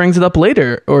jealous. He brings it up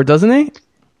later, or doesn't he?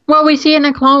 Well, we see in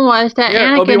the Clone Wars that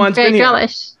Anakin's very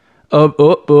jealous.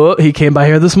 Oh, he came by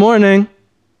here this morning.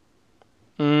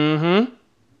 Mm-hmm.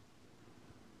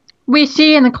 We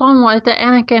see in the Clone Wars that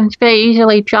Anakin's very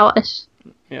easily jealous.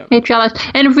 Yeah. He's jealous.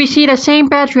 And we see the same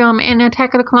bedroom in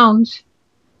Attack of the Clones.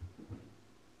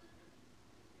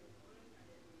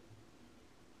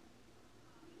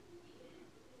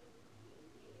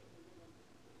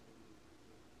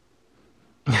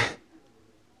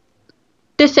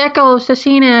 This echoes the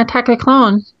scene in Attack of the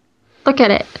Clones. Look at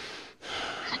it.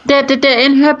 They're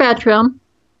in her bedroom.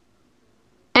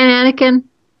 And Anakin,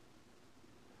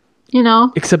 you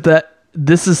know. Except that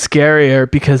this is scarier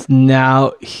because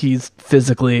now he's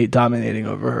physically dominating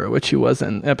over her, which he was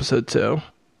in episode 2.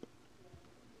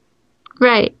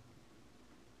 Right.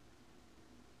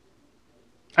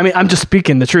 I mean, I'm just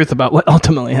speaking the truth about what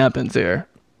ultimately happens here.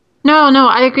 No,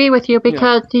 I agree with you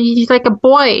because he's like a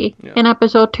boy in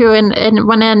episode 2 and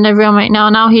when they're in the room right now.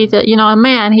 Now he's a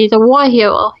man. He's a war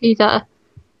hero. He's a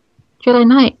Jedi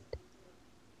Knight.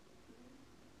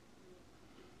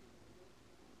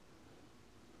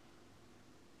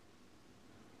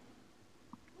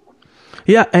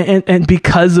 Yeah, and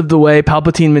because of the way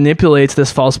Palpatine manipulates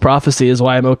this false prophecy is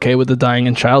why I'm okay with the dying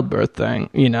in childbirth thing,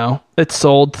 you know? It's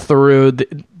sold through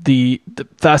the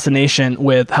fascination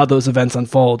with how those events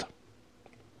unfold.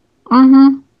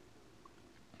 Mm-hmm.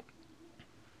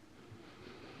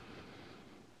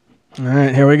 All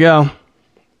right, here we go.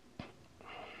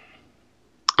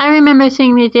 I remember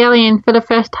seeing these aliens for the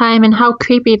first time and how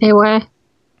creepy they were.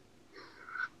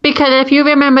 Because if you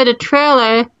remember the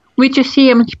trailer, we just see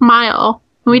them smile.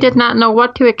 We did not know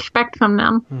what to expect from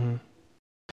them. Mm-hmm.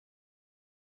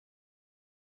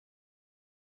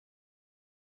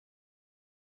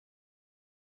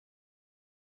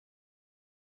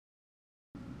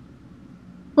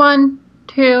 1,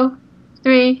 2,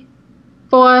 3,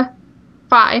 4,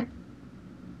 5.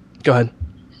 Go ahead.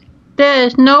 There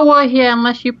is no war here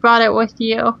unless you brought it with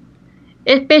you.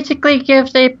 It basically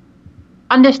gives a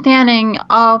understanding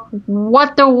of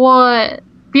what the war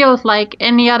feels like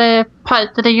in the other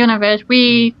parts of the universe.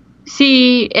 We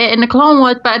see it in the Clone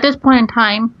Wars, but at this point in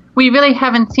time, we really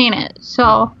haven't seen it.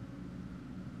 So,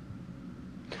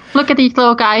 look at these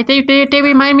little guys. They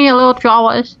remind me of little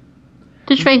Jawas.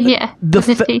 Just right here. with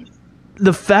his teeth.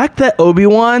 The fact that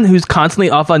Obi-Wan, who's constantly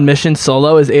off on mission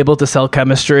solo, is able to sell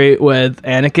chemistry with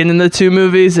Anakin in the two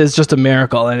movies is just a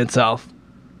miracle in itself.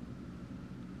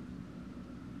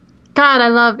 God, I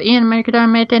love Ian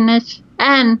McDermott in this.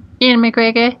 And Ian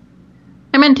McGregor.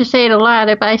 I meant to say the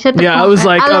latter, but I said the Yeah, I former. was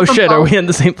like, oh love them shit, are both. we in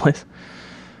the same place?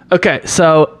 Okay,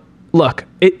 so, look,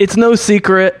 it's no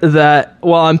secret that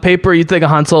while on paper you'd think a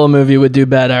Han Solo movie would do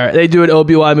better, they do an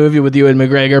Obi-Wan movie with Ewan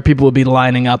McGregor, people would be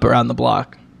lining up around the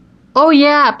block. Oh,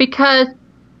 yeah, because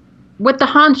with the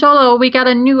Han Solo, we got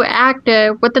a new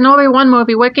actor. With the Obi-Wan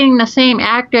movie, we're getting the same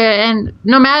actor. And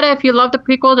no matter if you love the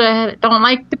prequels or don't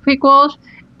like the prequels,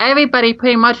 everybody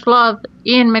pretty much loved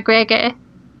Ian McGregor.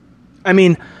 I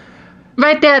mean,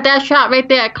 Right there, that shot right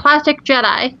there, classic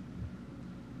Jedi.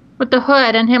 With the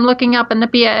hood and him looking up in the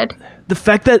beard. the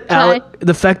fact that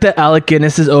Sorry. Alec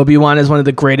Guinness's Obi-Wan is one of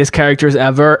the greatest characters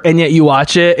ever, and yet you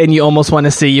watch it and you almost want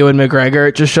to see Ewan McGregor,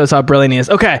 it just shows how brilliant he is.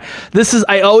 Okay,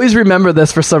 I always remember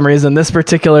this for some reason, this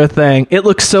particular thing. It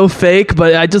looks so fake,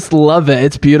 but I just love it.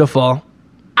 It's beautiful.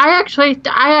 I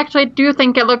actually do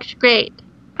think it looks great.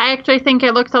 I actually think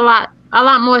it looks a lot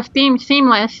more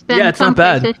seamless than Yeah, it's some not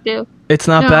bad. places do. It's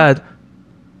not No. bad.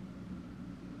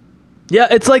 Yeah,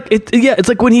 it's like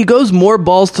when he goes more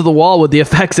balls to the wall with the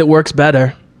effects, it works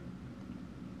better.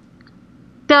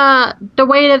 The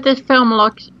way that this film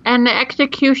looks and the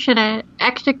execution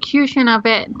of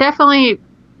it definitely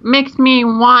makes me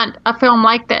want a film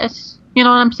like this. You know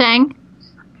what I'm saying?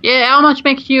 It almost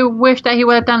makes you wish that he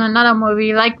would have done another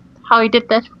movie like how he did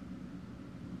this.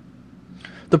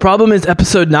 The problem is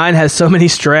Episode 9 has so many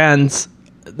strands,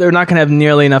 they're not going to have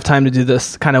nearly enough time to do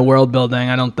this kind of world building,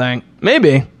 I don't think.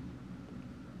 Maybe,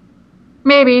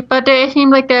 But it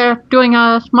seems like they're doing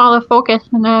a smaller focus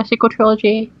in the sequel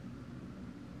trilogy.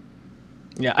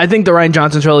 Yeah, I think the Rian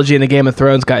Johnson trilogy and the Game of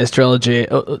Thrones guys trilogy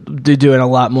do doing a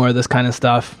lot more of this kind of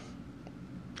stuff.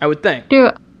 I would think.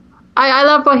 Dude, I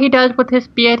love what he does with his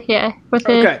beard here, with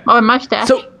his mustache.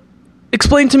 So,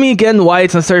 explain to me again why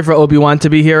it's necessary for Obi-Wan to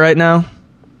be here right now.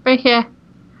 Right here.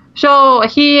 So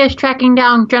he is tracking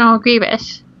down General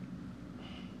Grievous.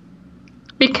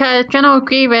 Because General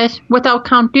Grievous, without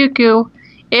Count Dooku,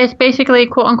 is basically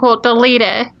quote-unquote the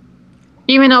leader.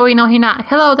 Even though we know he's not.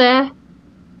 Hello there.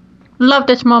 Love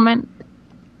this moment.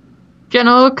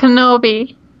 General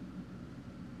Kenobi.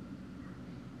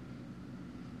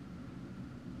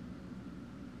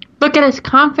 Look at his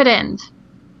confidence.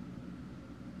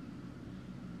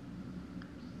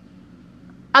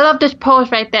 I love this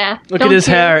pose right there. Look Don't at his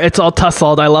you? hair. It's all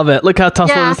tousled. I love it. Look how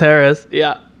tousled Yeah. his hair is.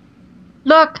 Yeah.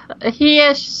 Look, he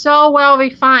is so well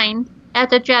refined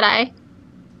as a Jedi.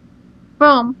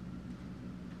 Boom.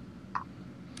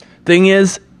 Thing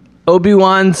is,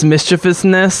 Obi-Wan's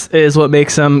mischievousness is what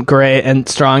makes him great and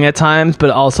strong at times, but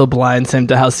also blinds him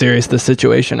to how serious the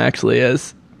situation actually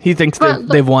is. He thinks But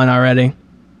they've won already.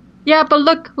 Yeah, but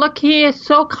look, he is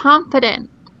so confident.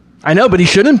 I know, but he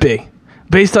shouldn't be.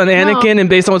 Based on Anakin and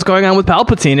based on what's going on with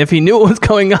Palpatine, if he knew what was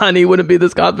going on, he wouldn't be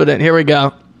this confident. Here we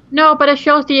go. No, but it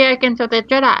shows the arrogance of the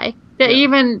Jedi. That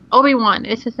even Obi-Wan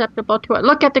is susceptible to it.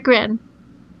 Look at the grin.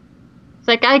 It's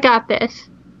like, I got this.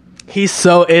 He's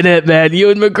so in it, man.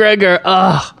 Ewan McGregor.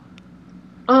 Ugh.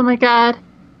 Oh my god.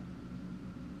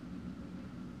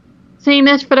 Seeing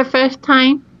this for the first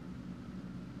time.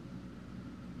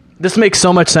 This makes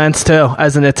so much sense, too,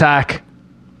 as an attack.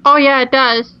 Oh yeah, it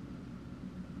does.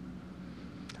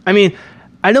 I mean,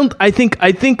 I think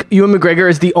Ewan McGregor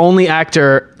is the only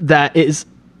actor that is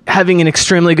having an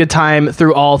extremely good time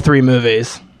through all three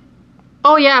movies.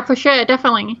 Oh yeah, for sure,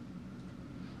 definitely.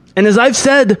 And as I've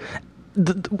said,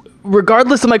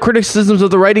 regardless of my criticisms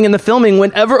of the writing and the filming,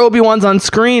 whenever Obi-Wan's on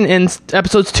screen in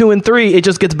episodes 2 and 3, it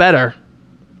just gets better.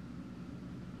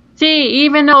 See,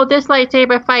 even though this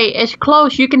lightsaber fight is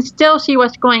close, you can still see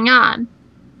what's going on.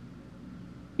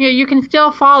 You can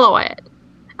still follow it.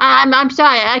 I'm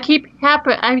sorry, I keep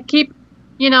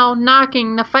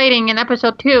knocking the fighting in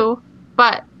episode 2,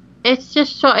 but it's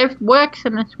just so it works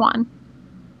in this one.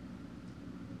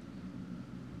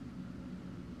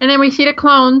 And then we see the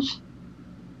clones.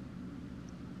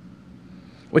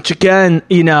 Which again,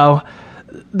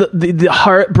 the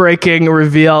heartbreaking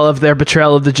reveal of their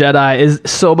betrayal of the Jedi is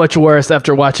so much worse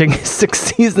after watching 6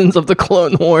 seasons of the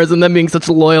Clone Wars and them being such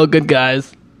loyal good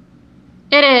guys.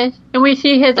 It is. And we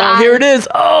see his eyes. Here it is.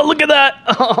 Oh, look at that.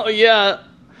 Oh, yeah.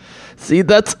 See,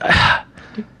 that's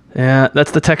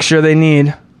the texture they need.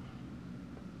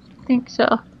 I think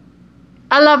so.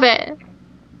 I love it.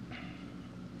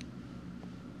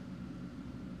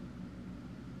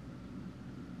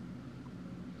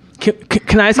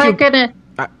 Can I ask you? My goodness.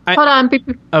 Hold on.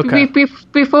 Okay.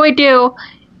 Before we do,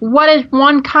 what is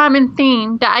one common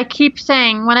theme that I keep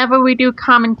saying whenever we do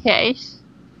commentaries?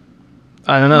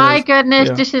 I don't know. My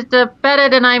goodness, this is the better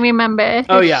than I remember.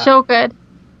 It's so good.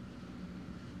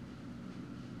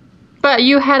 But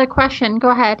you had a question. Go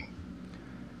ahead.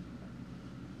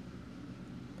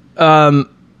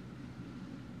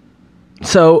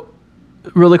 So,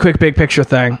 really quick big picture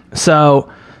thing.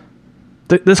 So,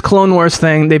 this Clone Wars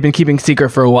thing, they've been keeping secret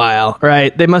for a while,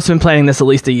 right? They must have been planning this at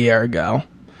least a year ago.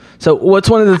 So what's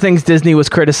one of the things Disney was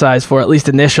criticized for, at least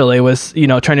initially, was,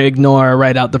 trying to ignore or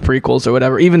write out the prequels or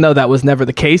whatever, even though that was never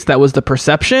the case. That was the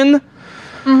perception.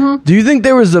 Mm-hmm. Do you think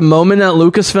there was a moment at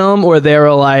Lucasfilm where they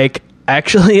were like,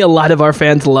 actually, a lot of our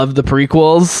fans love the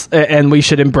prequels and we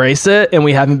should embrace it, and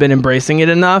we haven't been embracing it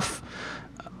enough?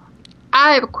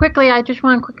 I just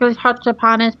want to quickly touch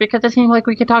upon it because it seems like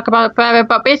we could talk about it forever.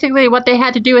 But basically what they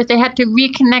had to do is they had to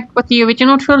reconnect with the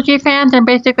original trilogy fans and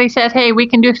basically said, hey, we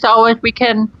can do Star Wars. We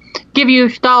can give you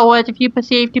Star Wars. If you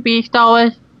perceive to be Star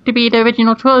Wars to be the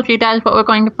original trilogy, that is what we're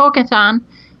going to focus on.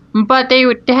 But they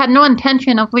had no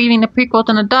intention of leaving the prequels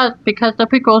in the dust because the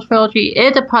prequels trilogy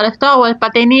is a part of Star Wars,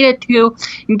 but they needed to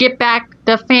get back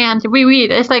the fans.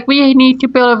 It's like we need to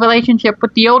build a relationship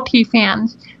with the OT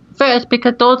fans first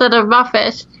because those are the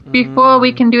roughest before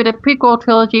we can do the prequel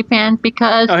trilogy fans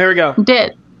because here we go.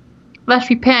 Less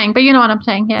repairing, but you know what I'm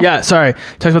saying here. Yeah, sorry.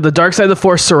 Talks about the dark side of the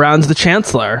Force surrounds the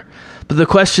Chancellor. But the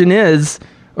question is,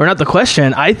 or not the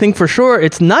question, I think for sure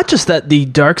it's not just that the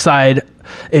dark side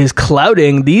is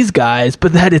clouding these guys,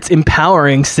 but that it's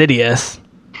empowering Sidious.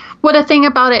 Well, the thing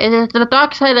about it is the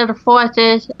dark side of the Force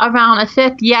is around a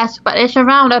Sith, yes, but it's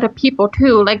around other people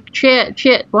too. Like Chit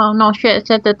said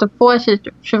that the Force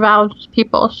surrounds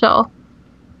people, so.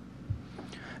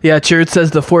 Yeah, Chirrut says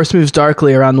the Force moves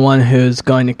darkly around the one who's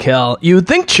going to kill. You would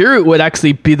think Chirrut would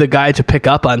actually be the guy to pick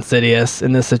up on Sidious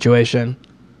in this situation.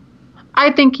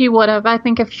 I think he would have. I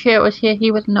think if Chirrut was here, he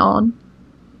would have known.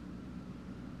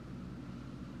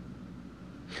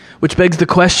 Which begs the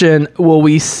question, will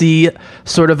we see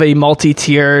sort of a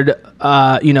multi-tiered,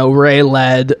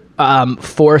 Rey-led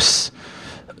Force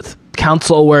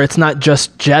council where it's not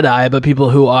just Jedi, but people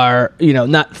who are,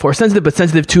 not Force sensitive, but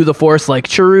sensitive to the Force, like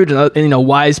Chirrut and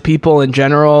wise people in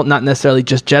general, not necessarily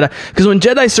just Jedi. Because when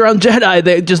Jedi surround Jedi,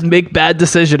 they just make bad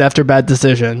decision after bad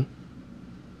decision.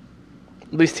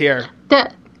 At least here.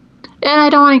 And I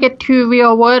don't want to get too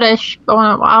real wordish.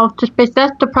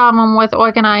 That's the problem with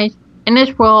organized, in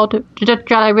this world, the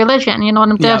Jedi religion. You know what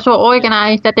I'm saying? They're so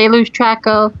organized that they lose track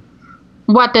of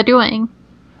what they're doing.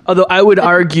 Although I would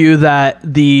argue that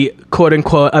the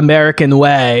quote-unquote American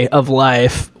way of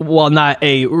life, while not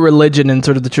a religion in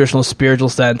sort of the traditional spiritual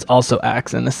sense, also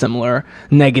acts in a similar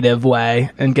negative way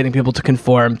and getting people to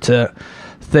conform to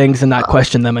things and not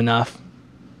question them enough.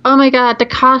 Oh my god, the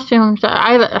costumes.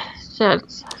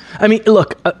 I mean,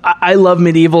 look, I love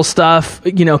medieval stuff.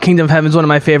 Kingdom of Heaven is one of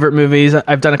my favorite movies.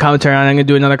 I've done a commentary on it. I'm going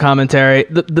to do another commentary.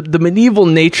 The medieval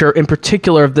nature, in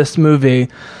particular, of this movie,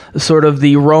 sort of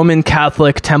the Roman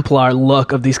Catholic Templar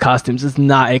look of these costumes is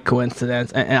not a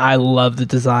coincidence. And I love the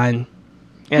design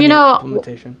and the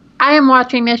implementation. I am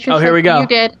watching this just here we go. You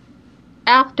did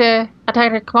after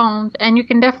Attack of the Clones, and you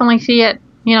can definitely see it,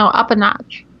 up a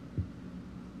notch.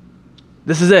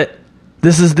 This is it.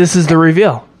 This is the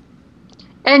reveal.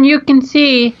 And you can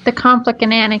see the conflict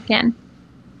in Anakin.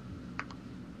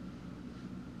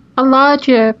 A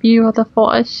larger view of the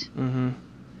Force. Mm-hmm.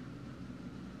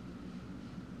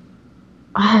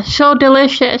 So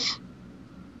delicious.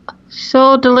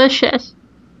 So delicious.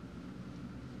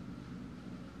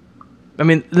 I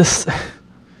mean, this...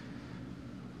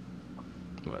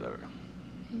 Whatever.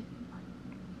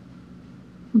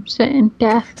 I'm saying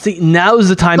death. See, now is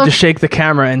the time to shake the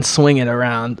camera and swing it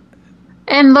around.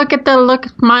 And look at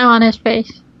the smile on his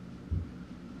face.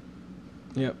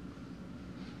 Yep.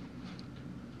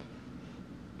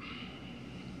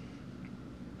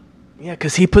 Yeah,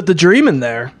 because he put the dream in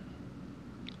there.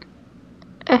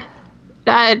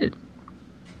 I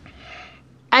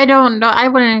don't know. I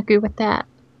wouldn't agree with that.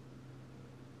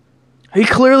 He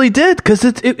clearly did, because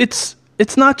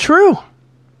it's not true.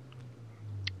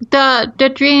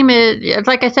 The dream is,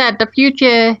 like I said, the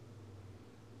future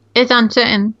is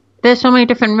uncertain. There's so many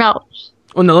different routes.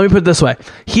 Well, no, let me put it this way.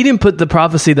 He didn't put the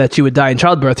prophecy that she would die in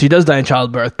childbirth. She does die in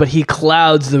childbirth, but he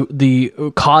clouds the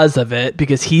cause of it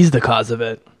because he's the cause of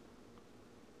it.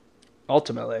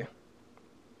 Ultimately.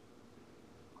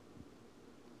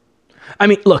 I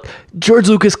mean, look, George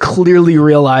Lucas clearly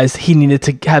realized he needed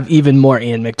to have even more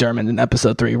Ian McDiarmid in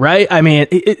episode 3, right? I mean,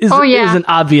 it was an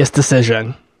obvious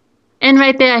decision. And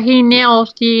right there, he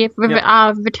nails the Return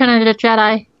of the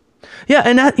Jedi. Yeah,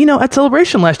 and at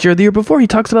Celebration last year, the year before, he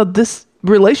talks about this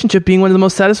relationship being one of the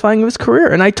most satisfying of his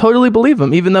career, and I totally believe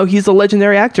him. Even though he's a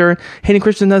legendary actor, Hayden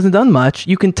Christensen hasn't done much,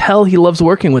 you can tell he loves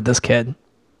working with this kid.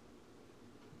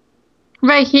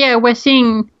 Right here, we're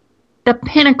seeing the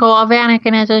pinnacle of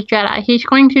Anakin as a Jedi. He's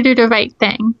going to do the right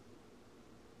thing.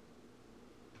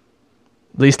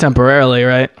 At least temporarily,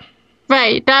 right?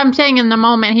 Right. I'm saying in the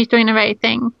moment, he's doing the right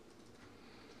thing.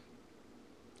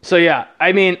 So yeah,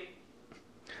 I mean,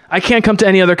 I can't come to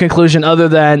any other conclusion other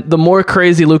than the more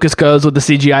crazy Lucas goes with the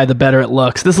CGI, the better it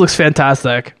looks. This looks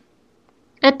fantastic.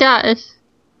 It does.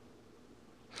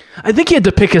 I think he had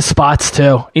to pick his spots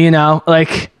too,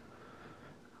 like...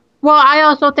 Well, I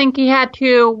also think he had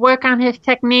to work on his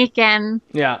technique and,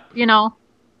 yeah, not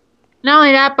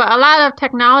only that, but a lot of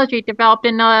technology developed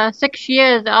in the 6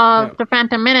 years of The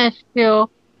Phantom Menace to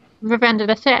Revenge of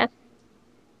the Sith.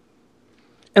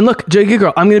 And look, J.K.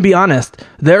 Girl, I'm going to be honest.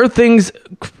 There are things,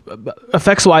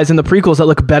 effects-wise, in the prequels that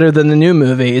look better than the new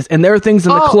movies, and there are things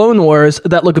in the Clone Wars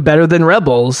that look better than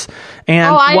Rebels.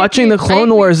 And watching the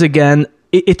Clone Wars again...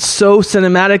 It's so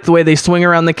cinematic the way they swing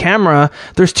around the camera.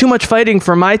 There's too much fighting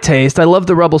for my taste. I love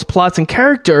the Rebels plots and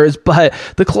characters, but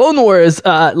the Clone Wars,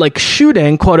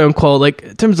 shooting, quote unquote, like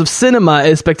in terms of cinema,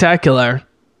 is spectacular.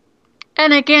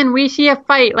 And again, we see a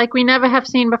fight like we never have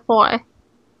seen before.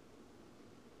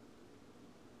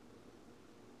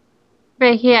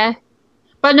 Right here.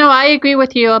 But no, I agree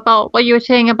with you about what you were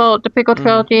saying about the prequel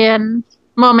trilogy and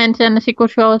moments in the sequel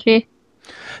trilogy.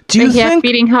 Do you think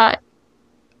beating Hut?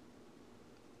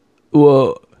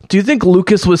 Well, do you think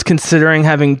Lucas was considering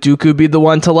having Dooku be the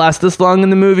one to last this long in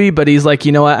the movie, but he's like,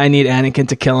 you know what, I need Anakin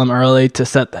to kill him early to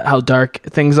set how dark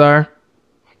things are?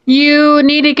 You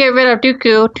need to get rid of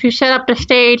Dooku to set up the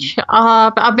stage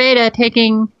of Vader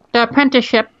taking the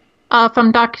apprenticeship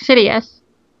from Darth Sidious.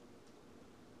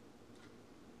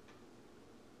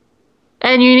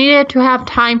 And you needed to have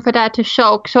time for that to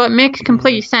soak, so it makes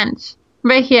complete sense.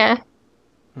 Right here.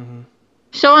 Mm-hmm.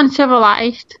 So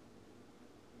uncivilized.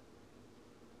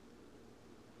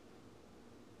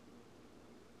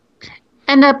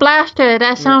 And the blaster,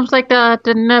 that sounds like the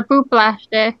Naboo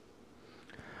blaster.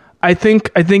 I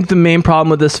think the main problem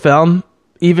with this film,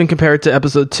 even compared to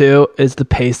episode 2, is the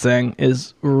pacing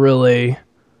is really...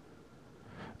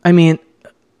 I mean,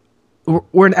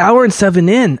 we're an hour and 7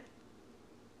 in.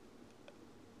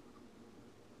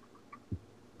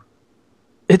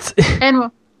 It's... And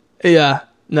yeah.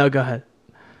 No, go ahead.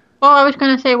 Well, I was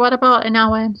going to say, what about an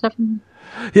hour and 7?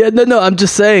 Yeah, no, I'm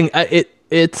just saying,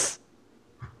 it's...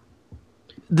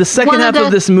 The second half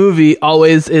of this movie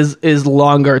always is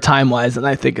longer time-wise than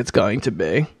I think it's going to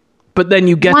be. But then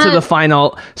you get to the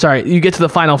final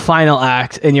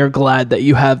act, and you're glad that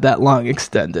you have that long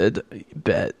extended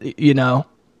bit,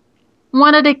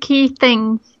 One of the key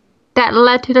things that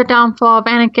led to the downfall of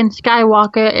Anakin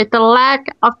Skywalker is the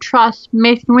lack of trust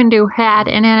Mace Windu had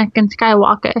in Anakin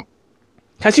Skywalker. Can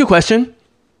I ask you a question?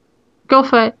 Go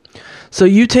for it. So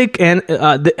you take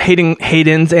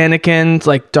Hayden's Anakin's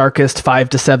like darkest 5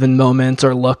 to 7 moments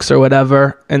or looks or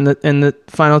whatever in the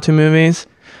final 2 movies.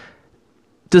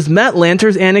 Does Matt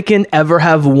Lanter's Anakin ever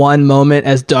have one moment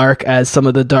as dark as some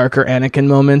of the darker Anakin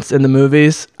moments in the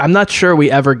movies? I'm not sure we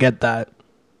ever get that.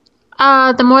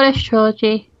 The Mortis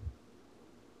trilogy.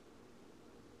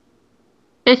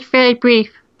 It's very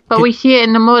brief, but we see it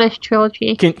in the Mortis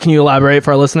trilogy. Can you elaborate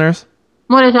for our listeners?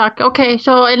 Mortis arc. Okay,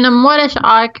 so in the Mortis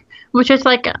arc, which is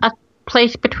like a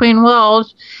place between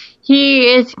worlds,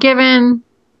 he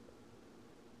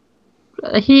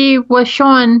was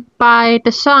shown by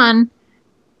the sun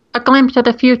a glimpse of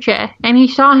the future, and he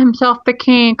saw himself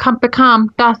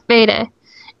become Darth Vader.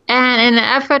 And in an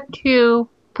effort to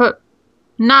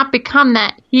not become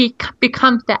that, he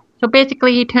becomes that. So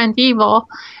basically he turns evil,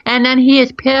 and then he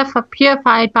is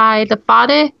purified by the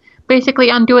Father, basically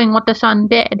undoing what the Son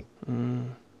did. Mm.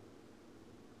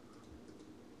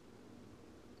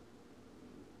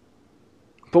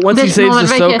 But once he saves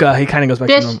Ahsoka, he kind of goes back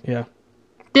to normal. Yeah.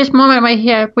 This moment right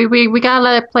here, we gotta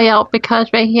let it play out, because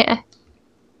right here.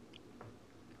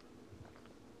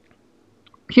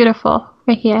 Beautiful.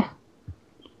 Right here.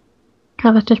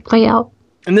 Gotta let this play out.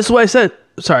 And this is what I said.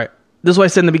 Sorry. this is why I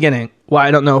said in the beginning why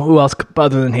I don't know who else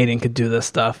other than Hayden could do this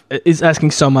stuff. It's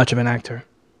asking so much of an actor.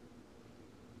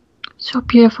 So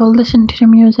beautiful. Listen to the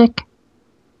music.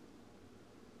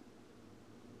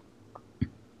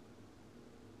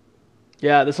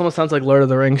 Yeah, this almost sounds like Lord of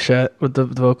the Rings shit with the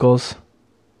vocals.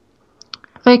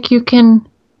 Like you can,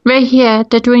 right here,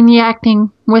 they're doing the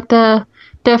acting with the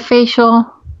facial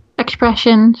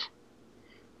expressions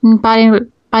and body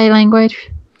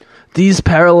language. These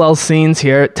parallel scenes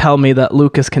here tell me that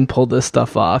Lucas can pull this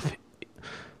stuff off.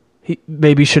 He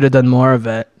maybe should have done more of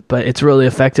it, but it's really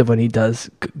effective when he does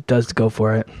go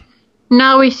for it.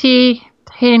 Now we see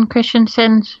Hayden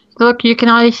Christensen's look. You can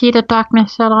already see the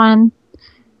darkness settle in.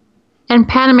 And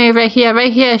Padme right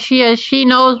here, she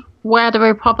knows where the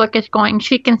Republic is going.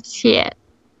 She can see it.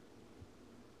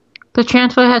 The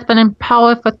Chancellor has been in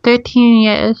power for 13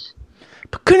 years.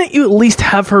 But couldn't you at least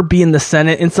have her be in the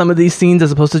Senate in some of these scenes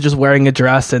as opposed to just wearing a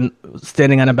dress and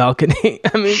standing on a balcony?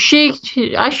 I mean, she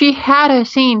had her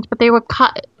scenes, but they were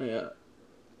cut. Yeah.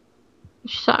 It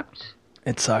sucks.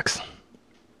 It sucks.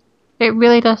 It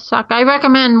really does suck. I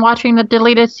recommend watching the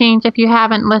deleted scenes if you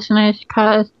haven't, listeners,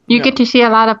 because you get to see a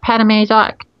lot of Padme's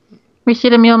arc. We see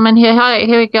the Muleman here. All right,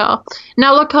 here we go.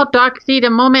 Now look how dark. See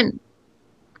the moment.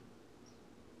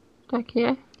 Dark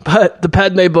here. But the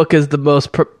Padme book is the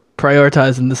most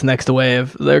prioritized in this next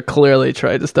wave. They're clearly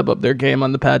trying to step up their game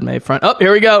on the Padme front. Oh,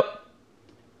 here we go.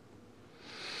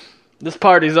 This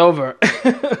party's over.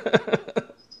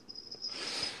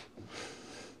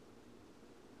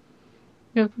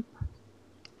 Yep.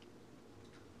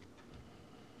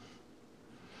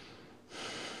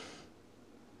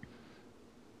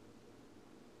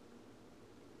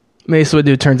 Mace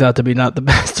Windu turns out to be not the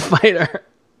best fighter.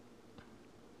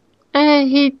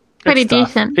 He's pretty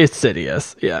decent. It's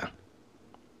Sidious, yeah.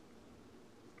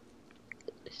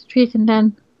 It's decent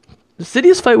then. Does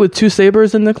Sidious fight with two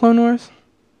sabers in the Clone Wars?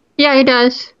 Yeah, he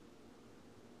does.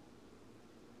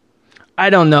 I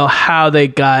don't know how they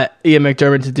got Ian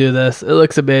McDiarmid to do this. It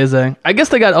looks amazing. I guess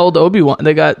they got old Obi-Wan.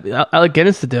 They got Alec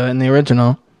Guinness to do it in the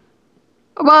original.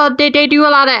 Well, they do a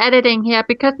lot of editing here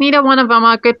because neither one of them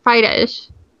are good fighters.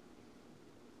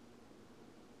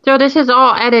 So this is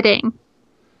all editing.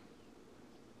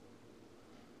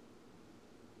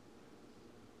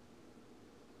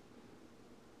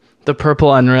 The purple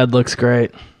on red looks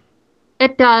great.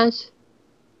 It does.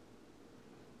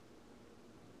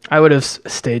 I would have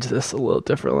staged this a little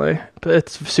differently, but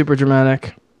it's super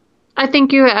dramatic. I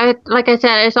think like I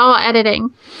said, it's all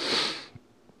editing.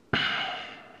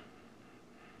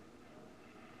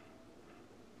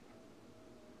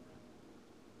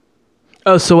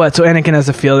 Oh, so what? So Anakin has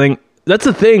a feeling. That's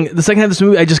the thing. The second half of this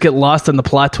movie, I just get lost in the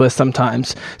plot twist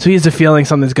sometimes. So he has a feeling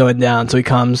something's going down, so he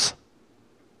comes.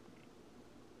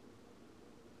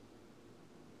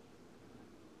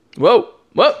 Whoa.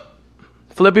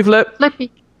 Flippy flip.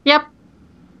 Flippy. Yep.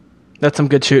 That's some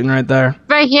good shooting right there.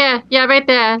 Right here. Yeah, right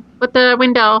there. With the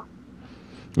window.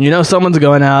 You know someone's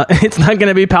going out. It's not going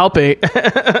to be Palpy.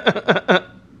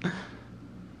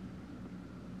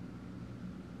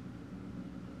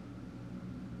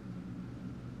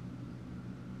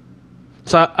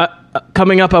 So,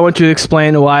 coming up, I want you to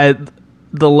explain why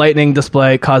the lightning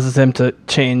display causes him to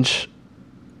change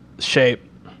shape.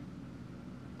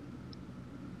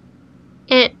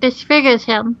 It disfigures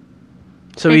him.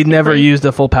 So he'd never used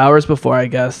the full powers before, I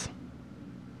guess.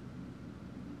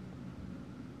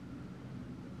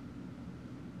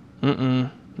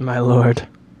 My lord.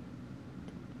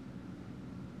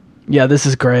 Yeah, this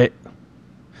is great.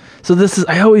 So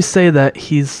I always say that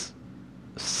he's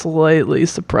slightly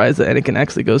surprised that Anakin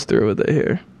actually goes through with it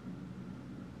here.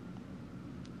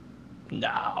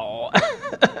 No.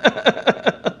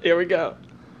 Here we go.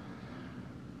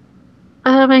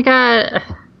 Oh my god.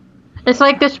 It's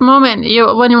like this moment,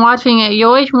 when you're watching it, you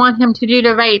always want him to do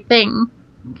the right thing.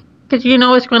 Because you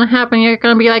know what's going to happen. You're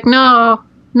going to be like,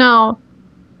 no.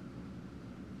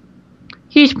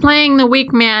 He's playing the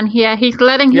weak man here. He's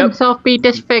letting himself be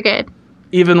disfigured.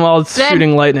 Even while it's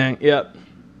shooting lightning. Yep.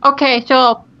 Okay,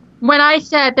 so when I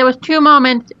said there was two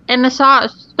moments in the Star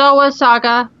Wars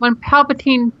saga when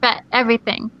Palpatine bet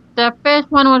everything. The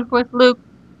first one was with Luke,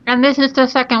 and this is the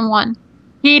second one.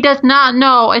 He does not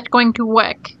know it's going to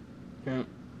work. Yeah.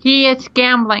 He is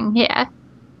gambling here.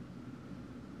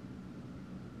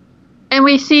 And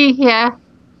we see here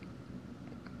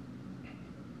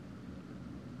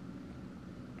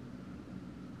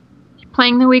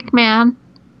playing the weak man.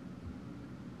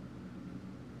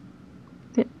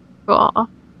 Raw.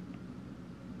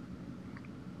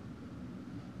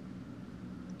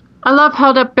 I love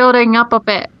how they're building up a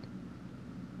bit.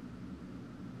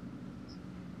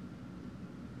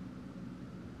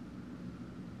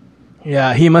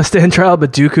 Yeah, he must stand trial,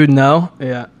 but Dooku, no.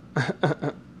 Yeah.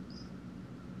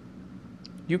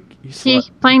 He's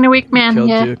playing the weak man killed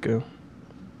here. Dooku.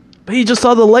 But he just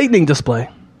saw the lightning display.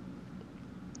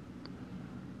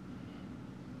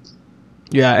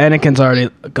 Yeah, Anakin's already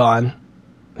gone.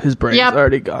 His brain's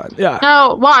already gone. Yeah.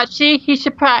 No, watch. See? He's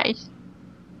surprised.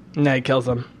 Now he kills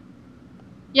him.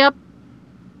 Yep.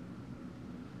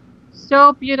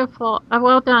 So beautiful.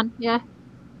 Well done. Yeah.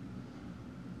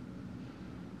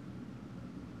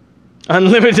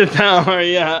 Unlimited power,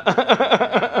 yeah.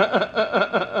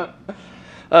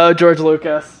 Oh, George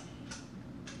Lucas.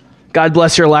 God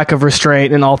bless your lack of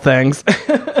restraint in all things.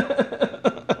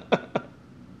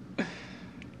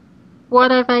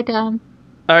 What have I done?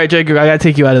 All right, Jacob, I gotta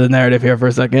take you out of the narrative here for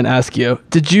a second and ask you.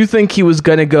 Did you think he was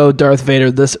gonna go Darth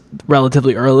Vader this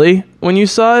relatively early when you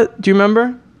saw it? Do you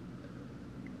remember?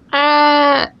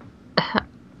 I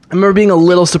remember being a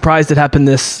little surprised it happened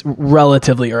this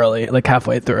relatively early, like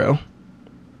halfway through.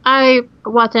 I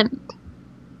wasn't.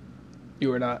 You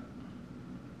were not.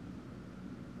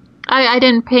 I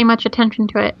didn't pay much attention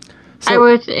to it. So, I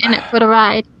was in it for the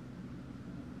ride.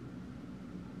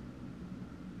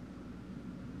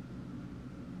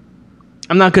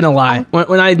 I'm not gonna lie.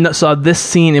 When I saw this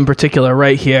scene in particular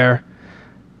right here,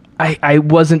 I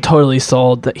wasn't totally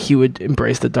sold that he would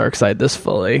embrace the dark side this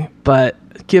fully. But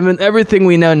given everything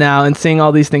we know now and seeing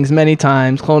all these things many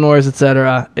times, Clone Wars,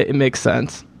 etc., it makes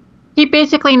sense. He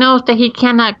basically knows that he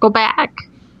cannot go back.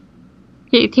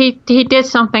 He did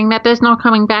something that there's no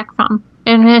coming back from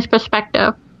in his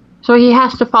perspective. So he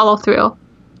has to follow through.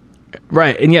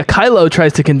 Right, and yeah, Kylo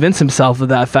tries to convince himself of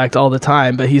that fact all the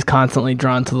time, but he's constantly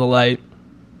drawn to the light.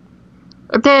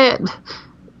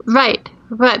 Right,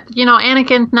 but,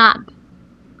 Anakin's not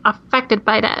affected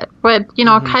by that. But,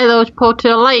 Kylo's pulled to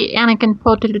the light, Anakin's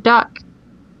pulled to the dark.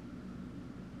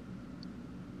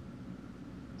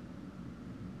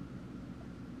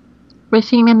 We're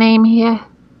seeing the name here.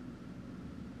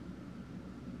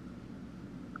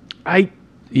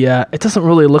 It doesn't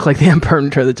really look like the Emperor in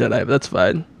Return of the Jedi, but that's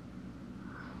fine.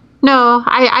 No,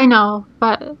 I know,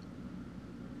 but...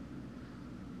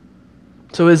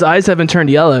 So his eyes haven't turned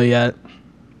yellow yet.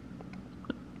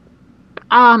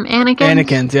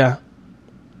 Anakin's, yeah.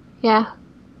 Yeah.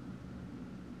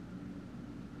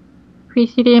 We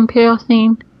see the Imperial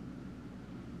scene.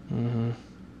 Mm-hmm.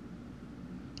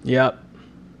 Yep.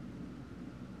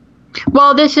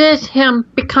 Well, this is him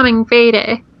becoming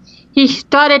Vader. He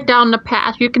started down the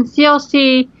path. You can still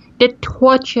see the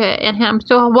torture in him.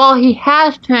 So while he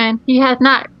has turned, he has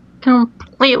not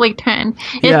completely turned.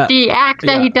 It's the act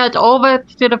that he does over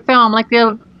to the film, like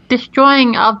the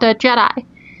destroying of the Jedi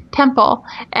temple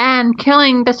and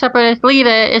killing the Separatist leader,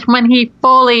 is when he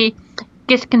fully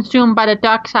gets consumed by the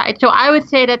dark side. So I would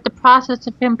say that the process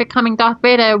of him becoming Darth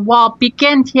Vader, while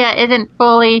begins here, isn't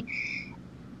fully...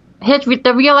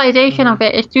 the realization of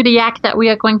it is through the act that we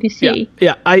are going to see.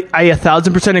 Yeah, I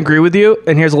 1,000% agree with you.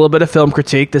 And here's a little bit of film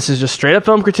critique. This is just straight up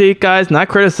film critique, guys. Not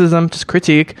criticism, just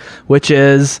critique. Which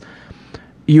is,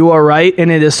 you are right, and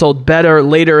it is sold better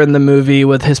later in the movie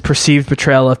with his perceived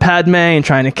betrayal of Padme and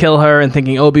trying to kill her and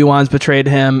thinking Obi-Wan's betrayed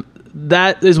him.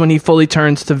 That is when he fully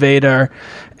turns to Vader.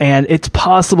 And it's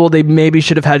possible they maybe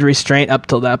should have had restraint up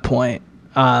till that point.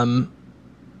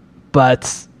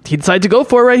 But... he decided to go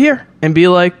for it right here and be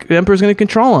like, the Emperor's going to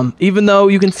control him, even though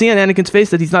you can see on Anakin's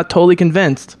face that he's not totally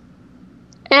convinced.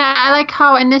 Yeah, I like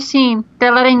how in this scene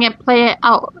they're letting it play it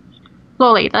out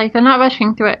slowly, like they're not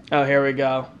rushing through it. Oh, here we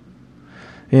go.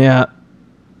 Yeah,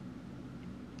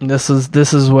 this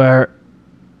is where.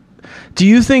 Do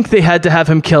you think they had to have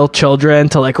him kill children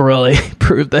to like really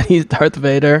prove that he's Darth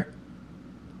Vader?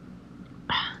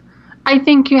 I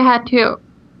think you had to.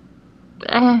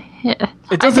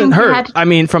 It doesn't hurt. I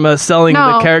mean, from a selling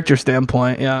the character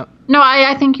standpoint, yeah. No,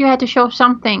 I think you had to show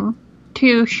something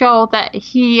to show that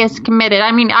he is committed.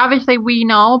 I mean, obviously we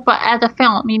know, but as a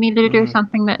film, you need to do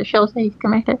something that shows that he's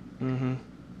committed. Mm-hmm.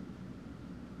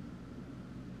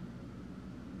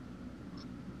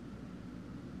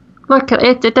 Look,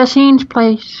 the scenes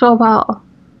play so well.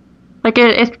 Like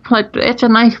it's a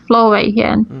nice flow right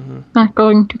here, and not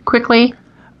going too quickly.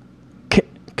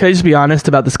 Can I just be honest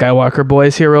about the Skywalker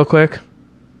boys here real quick?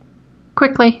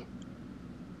 Quickly.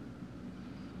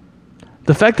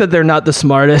 The fact that they're not the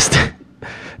smartest,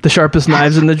 the sharpest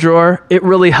knives in the drawer, it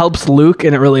really helps Luke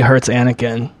and it really hurts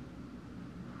Anakin.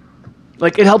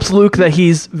 Like, it helps Luke that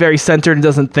he's very centered and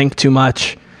doesn't think too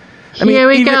much. I mean, here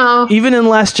we go. Even in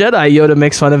Last Jedi, Yoda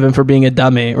makes fun of him for being a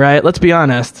dummy, right? Let's be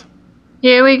honest.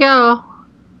 Here we go.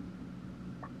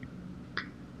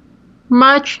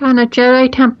 March on a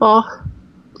Jedi temple.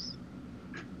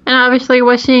 And obviously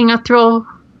we're seeing a thrill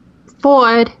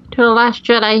forward to The Last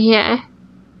Jedi here.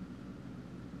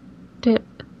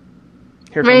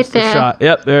 Here Right comes the there. shot.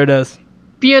 Yep, there it is.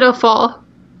 Beautiful.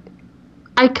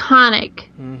 Iconic.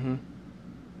 Mm-hmm.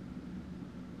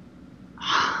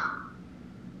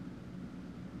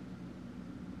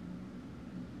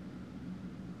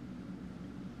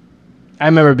 I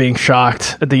remember being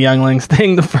shocked at the younglings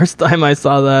thing the first time I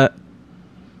saw that.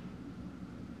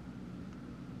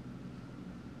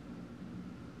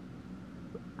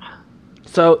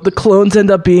 So the clones end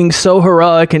up being so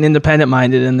heroic and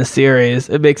independent-minded in the series.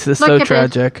 It makes this Look so at this.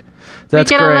 tragic.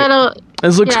 That's we get great. a little.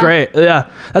 This looks yeah. great.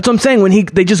 Yeah, that's what I'm saying. When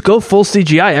they just go full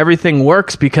CGI, everything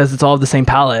works because it's all the same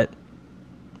palette.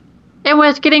 And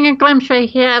we're getting a glimpse right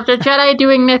here of the Jedi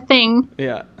doing their thing.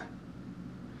 Yeah.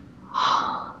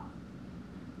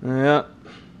 Yeah.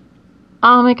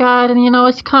 Oh my god, and you know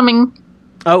it's coming.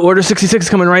 Oh, Order 66 is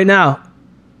coming right now.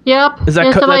 Yep. Is that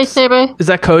there's the that's- lightsaber. Is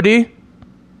that Cody?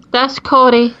 That's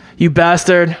Cody. You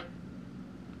bastard.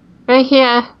 Right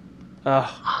here.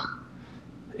 Oh.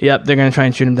 Yep, they're gonna try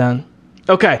and shoot him down.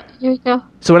 Okay. Here we go.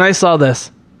 So when I saw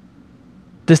this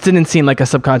didn't seem like a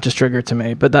subconscious trigger to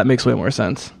me, but that makes way more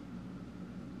sense.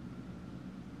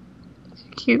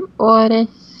 Cute Order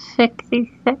 66.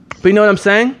 But you know what I'm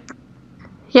saying?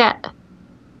 Yeah.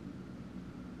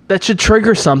 That should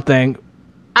trigger something.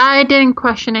 I didn't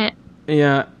question it.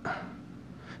 Yeah.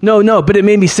 No, but it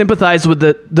made me sympathize with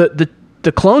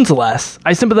the clones less.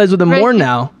 I sympathize with them Right. more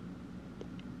now.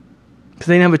 Because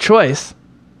they didn't have a choice.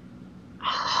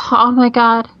 Oh my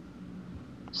god.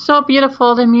 So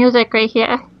beautiful, the music right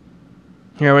here.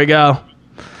 Here we go.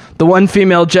 The one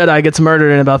female Jedi gets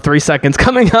murdered in about 3 seconds.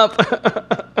 Coming up.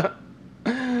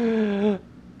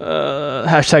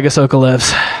 Hashtag Ahsoka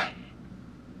lives.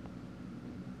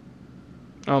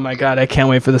 Oh my god, I can't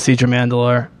wait for the Siege of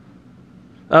Mandalore.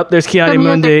 Oh, there's Keanu The music.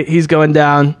 Mundi. He's going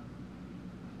down.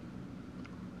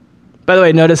 By the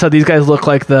way, notice how these guys look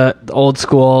like the old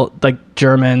school, like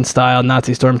German style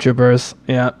Nazi stormtroopers.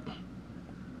 Yeah.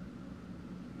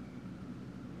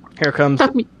 Here comes.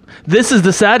 This is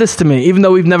the saddest to me, even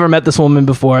though we've never met this woman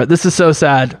before. This is so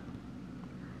sad.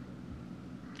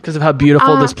 Because of how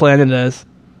beautiful this planet is.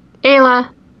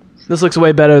 Ayla. This looks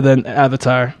way better than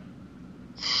Avatar.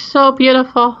 So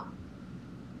beautiful.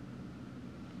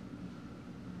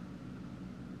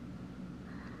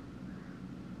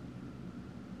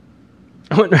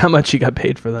 I wonder how much he got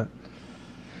paid for that.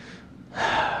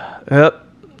 Yep.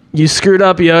 You screwed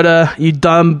up, Yoda. You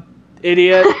dumb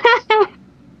idiot.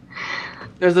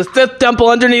 There's a Sith temple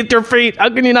underneath your feet. How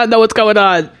can you not know what's going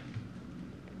on?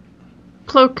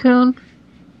 Plo Koon.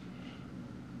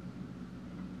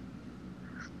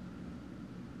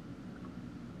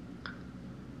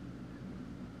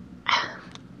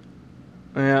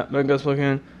 Yeah, that goes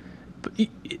looking. But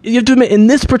you have to admit, in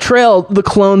this portrayal, the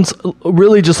clones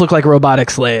really just look like robotic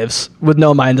slaves with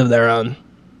no mind of their own.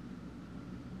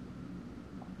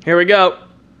 Here we go.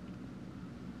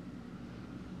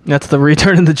 That's the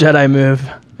Return of the Jedi move.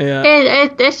 Yeah.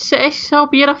 It's so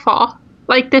beautiful.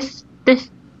 Like this,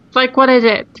 like what is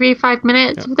it? 3-5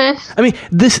 minutes of this? I mean,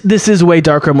 this is way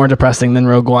darker, more depressing than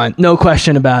Rogue One. No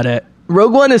question about it.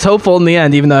 Rogue One is hopeful in the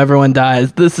end, even though everyone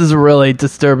dies. This is really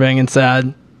disturbing and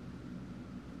sad.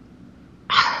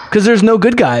 Because there's no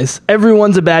good guys.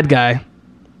 Everyone's a bad guy.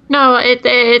 No,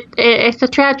 it's a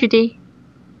tragedy.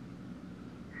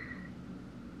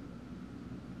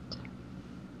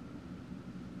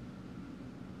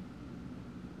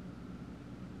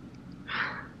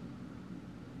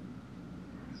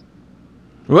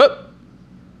 Whoop.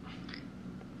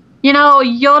 You know,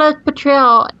 Yoda's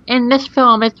portrayal in this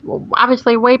film is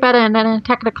obviously way better than in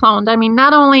Attack of the Clones. I mean,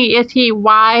 not only is he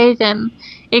wise and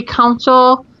a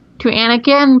counsel to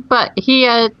Anakin, but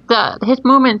his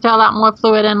movements are a lot more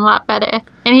fluid and a lot better.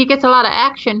 And he gets a lot of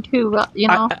action, too, you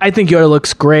know? I think Yoda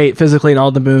looks great physically in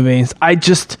all the movies.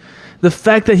 The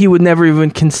fact that he would never even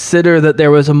consider that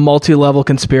there was a multi-level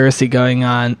conspiracy going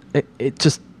on, it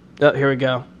just... Oh, here we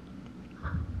go.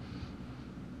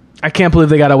 I can't believe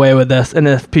they got away with this in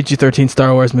a PG-13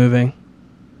 Star Wars movie.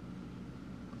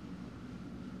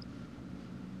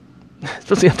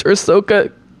 Especially after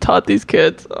Ahsoka taught these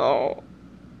kids. Oh.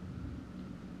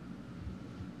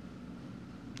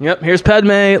 Yep, here's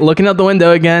Padme looking out the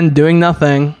window again, doing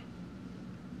nothing.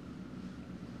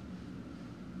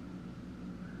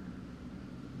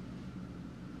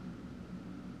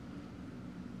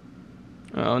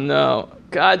 Oh no.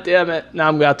 God damn it. Now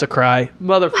I'm about to cry.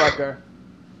 Motherfucker.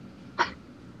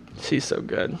 She's so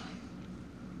good.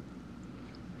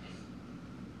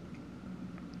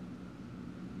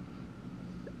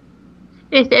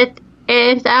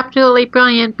 It's absolutely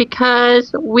brilliant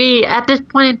because we, at this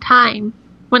point in time,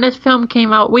 when this film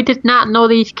came out, we did not know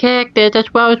these characters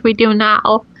as well as we do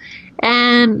now.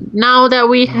 And now that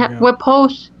we're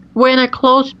in a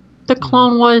close the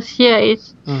Clone Wars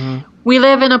series, we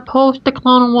live in a post the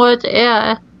Clone Wars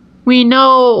era. We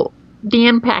know the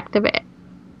impact of it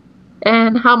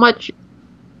and how it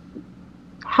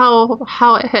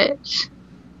hurts.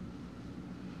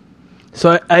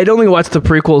 So I'd only watched the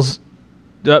prequels.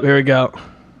 Oh, here we go.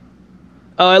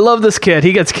 Oh, I love this kid.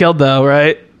 He gets killed though,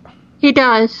 right? He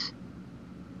does.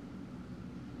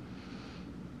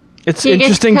 It's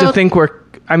interesting to think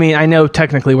I know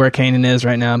technically where Kanan is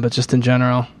right now, but just in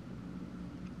general.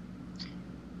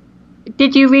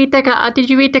 Did you read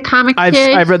the comic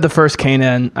series? I've read the first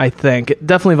Kanan, I think.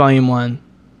 Definitely volume 1.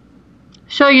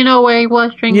 So you know where he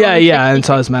was during and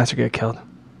saw his master get killed.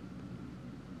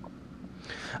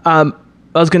 I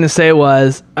was going to say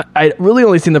I really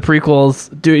only seen the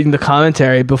prequels doing the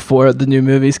commentary before the new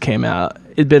movies came out.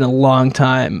 It'd been a long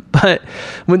time. But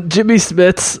when Jimmy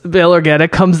Smith's Bail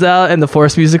Organa comes out and the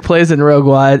Force music plays in Rogue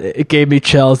One, it gave me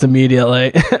chills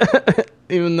immediately.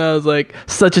 Even though it was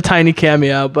such a tiny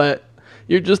cameo, but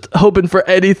you're just hoping for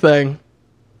anything.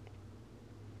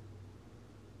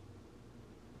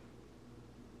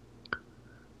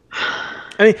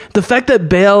 I mean, the fact that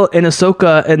Bail and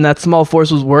Ahsoka and that small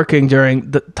force was working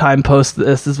during the time post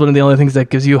this is one of the only things that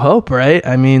gives you hope, right?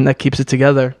 I mean, that keeps it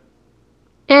together.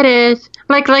 It is.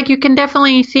 Like you can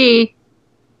definitely see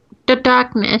the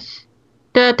darkness.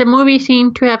 The movie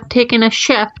seemed to have taken a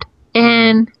shift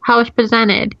in how it's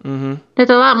presented. Mm-hmm. There's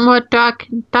a lot more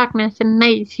darkness in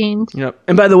night scenes. Yep.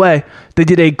 And by the way, they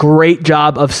did a great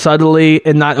job of subtly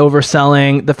and not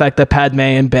overselling the fact that Padme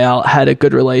and Bail had a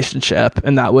good relationship,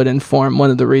 and that would inform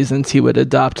one of the reasons he would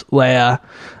adopt Leia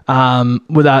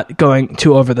without going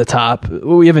too over the top.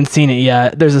 We haven't seen it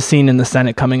yet. There's a scene in the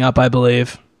Senate coming up, I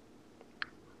believe.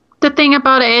 The thing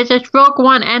about it is Rogue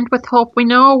One ends with hope. We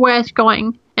know where it's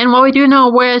going. And while we do know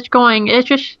where it's going, it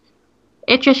just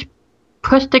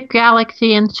puts the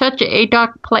galaxy in such a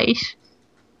dark place.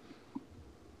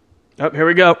 Oh, here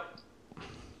we go.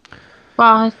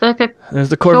 Wow, it's there's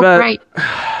the Corvette. So bright.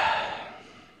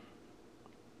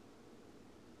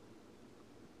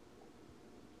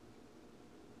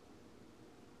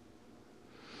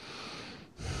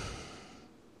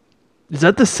 Is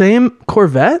that the same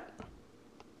Corvette?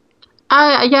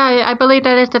 Yeah, I believe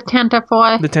that is the Tantive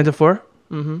 4. The Tantive 4?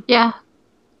 Mm-hmm. Yeah.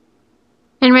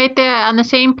 And right there, on the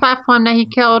same platform that he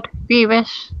killed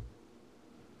Grievous.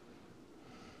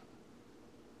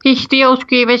 He steals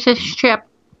Grievous' ship,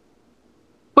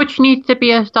 which needs to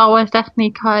be a Star Wars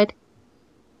Destiny card.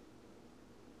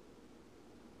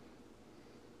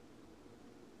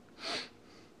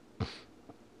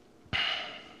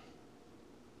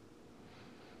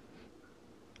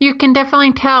 You can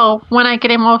definitely tell when I get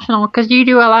emotional because you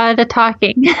do a lot of the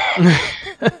talking.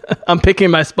 I'm picking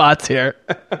my spots here.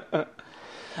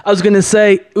 I was going to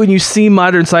say, when you see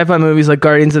modern sci-fi movies like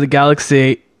Guardians of the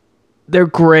Galaxy, they're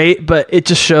great, but it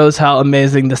just shows how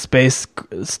amazing the space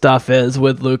stuff is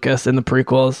with Lucas in the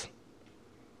prequels.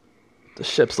 The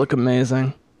ships look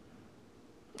amazing.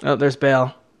 Oh, there's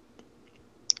Bail.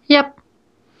 Yep.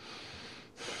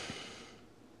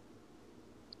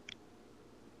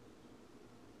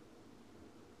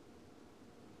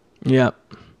 Yep.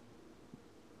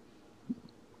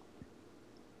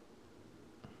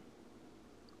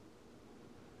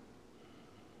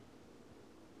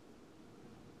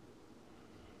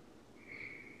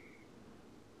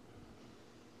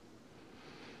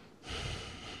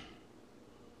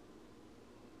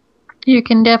 You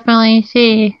can definitely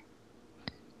see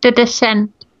the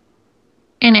descent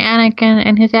in Anakin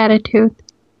and his attitude.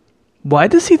 Why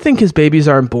does he think his babies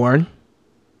aren't born?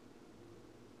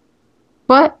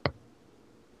 What?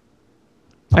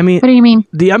 I mean, what do you mean?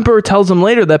 The Emperor tells him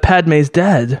later that Padme's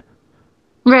dead.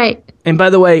 Right. And by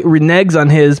the way, reneges on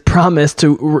his promise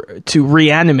to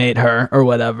reanimate her or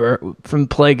whatever from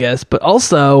Plagueis. But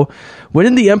also,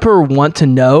 wouldn't the Emperor want to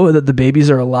know that the babies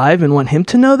are alive and want him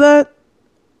to know that?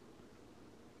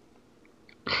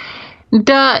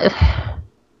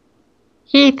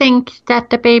 He thinks that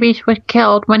the babies were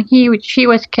killed when she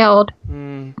was killed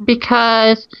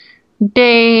because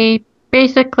they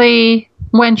basically,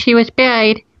 when she was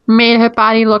buried, made her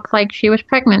body look like she was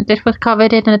pregnant. This was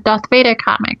covered in a Darth Vader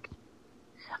comic.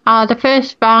 The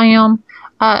first volume,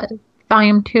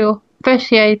 volume 2, first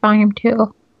series, volume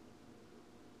 2.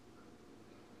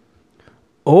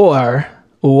 Or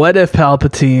what if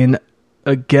Palpatine,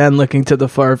 again looking to the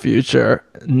far future,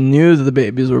 knew that the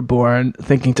babies were born,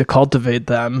 thinking to cultivate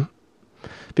them?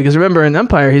 Because remember, in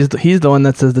Empire, he's the one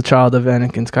that says the child of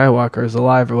Anakin Skywalker is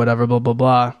alive or whatever, blah, blah,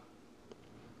 blah.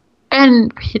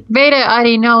 And Vader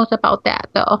already knows about that,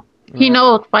 though. He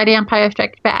knows why the Empire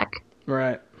Strikes Back.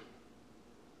 Right.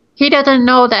 He doesn't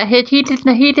know that he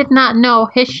did not know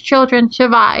his children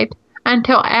survived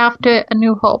until after A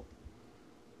New Hope.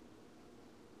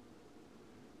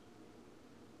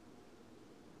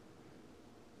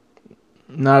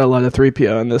 Not a lot of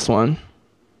 3PO in this one.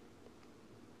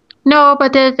 No,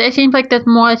 but it seems like there's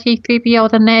more C-3PO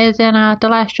than there is in The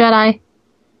Last Jedi.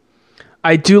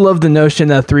 I do love the notion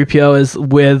that 3PO is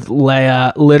with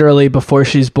Leia literally before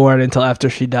she's born until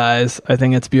after she dies. I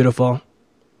think it's beautiful.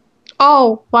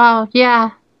 Oh, wow,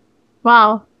 yeah.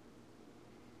 Wow.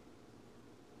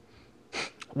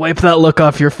 Wipe that look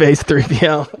off your face,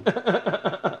 3PO.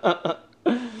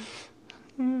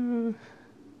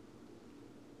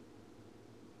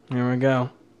 Here we go.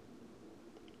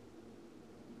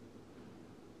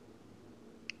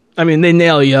 I mean, they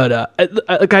nail Yoda.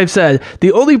 Like I've said,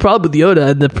 the only problem with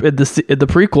Yoda in the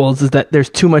prequels is that there's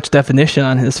too much definition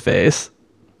on his face.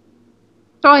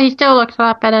 Oh, he still looks a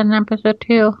lot better in Episode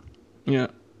 2. Yeah.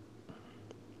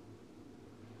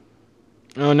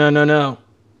 Oh, no.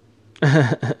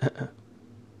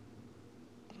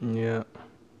 Yeah.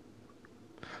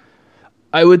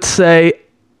 I would say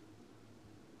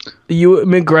Ewan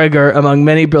McGregor, among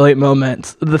many brilliant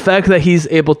moments, the fact that he's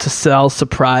able to sell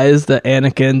surprise that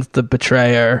Anakin's the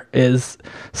betrayer is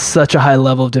such a high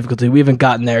level of difficulty. We haven't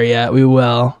gotten there yet. We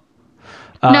will.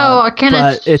 No,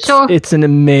 but it's an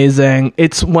amazing.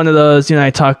 It's one of those.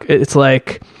 It's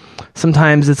like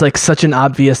sometimes it's like such an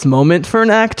obvious moment for an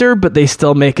actor, but they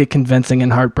still make it convincing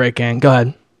and heartbreaking. Go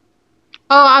ahead.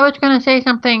 Oh, I was gonna say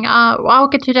something. I'll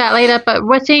get to that later. But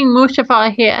we're seeing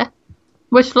Mustafar here,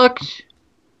 which looks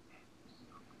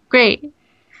great.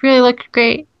 Really looks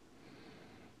great.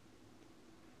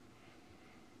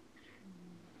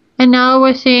 And now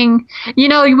we're seeing, we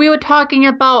were talking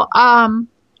about,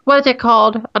 what is it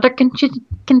called? The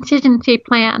consistency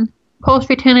plan. Post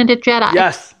Return of the Jedi.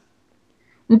 Yes.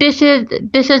 This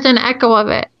is an echo of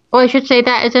it. Or I should say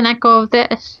that is an echo of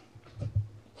this.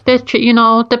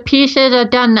 The pieces are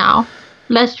done now.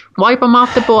 Let's wipe them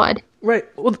off the board. Right.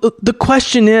 Well, the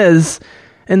question is,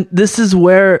 and this is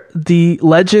where the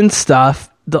legend stuff,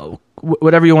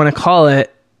 whatever you want to call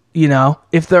it,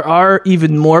 if there are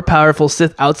even more powerful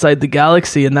Sith outside the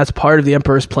galaxy, and that's part of the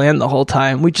Emperor's plan the whole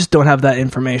time, we just don't have that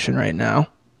information right now.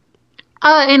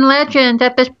 In Legends,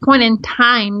 at this point in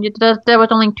time, there was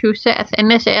only 2 Sith in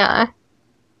this era.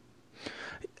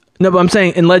 No, but I'm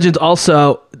saying in Legends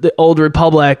also, the Old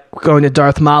Republic going to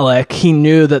Darth Malak, he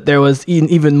knew that there was an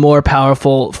even more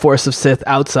powerful force of Sith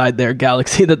outside their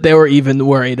galaxy that they were even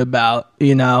worried about,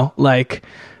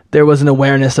 there was an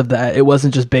awareness of that. It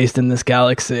wasn't just based in this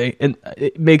galaxy. And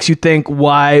it makes you think,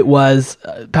 why was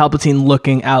Palpatine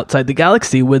looking outside the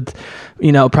galaxy with,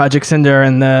 Project Cinder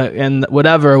and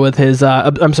whatever with his,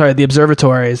 the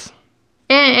observatories?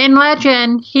 In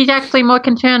Legend, he's actually more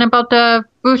concerned about the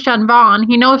Wusan Vaughn.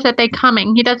 He knows that they're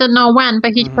coming. He doesn't know when,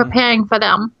 but he's preparing for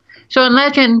them. So in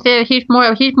Legend, he's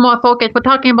more focused. We're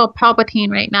talking about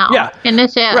Palpatine right now. Yeah. In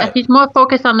this era, right. He's more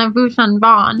focused on the Wusan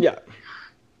Vaughn. Yeah.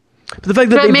 But the fact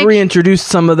that they've reintroduced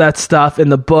some of that stuff in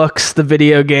the books, the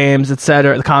video games,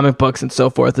 etc., the comic books, and so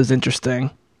forth is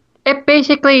interesting. It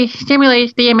basically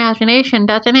stimulates the imagination,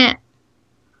 doesn't it?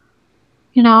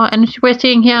 And we're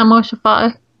seeing here on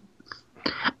Mustafar.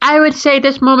 I would say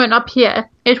this moment up here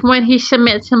is when he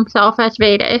submits himself as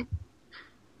Vader.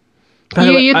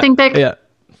 You think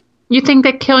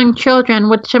that killing children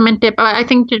would cement it, but I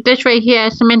think this right here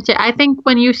cements it. I think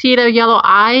when you see the yellow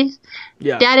eyes,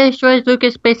 that is George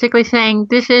Lucas basically saying,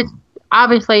 this is,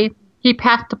 obviously, he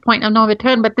passed the point of no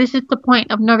return, but this is the point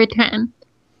of no return.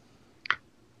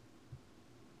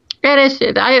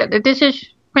 This is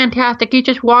fantastic. He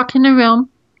just walks in the room,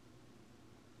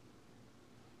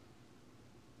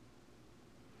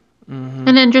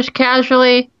 and then just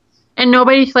casually, and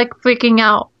nobody's like freaking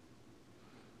out.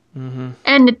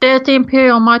 And there's the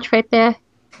Imperial March right there.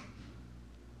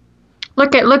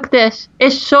 Look this.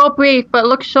 It's so brief, but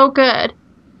looks so good.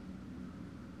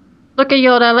 Look at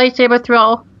Yoda, lightsaber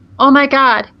throw. Oh my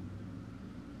god.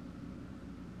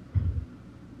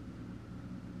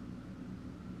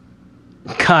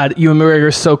 God, Ewan McGregor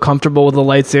is so comfortable with the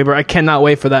lightsaber. I cannot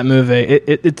wait for that movie.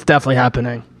 It's definitely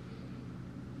happening.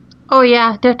 Oh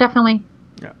yeah, definitely.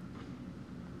 Yeah.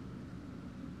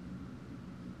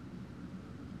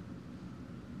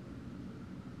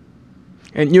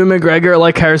 And Ewan McGregor,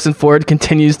 like Harrison Ford,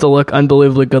 continues to look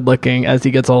unbelievably good looking as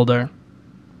he gets older.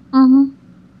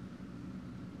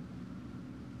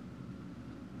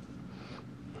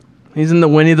 He's in the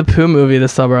Winnie the Pooh movie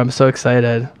this summer. I'm so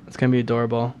excited. It's going to be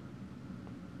adorable.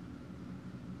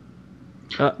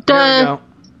 There we go.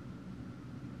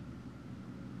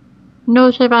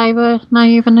 No survivors, not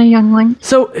even a youngling.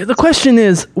 So the question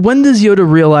is, when does Yoda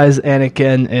realize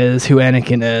Anakin is who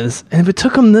Anakin is? And if it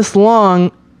took him this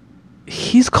long,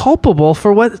 he's culpable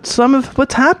for some of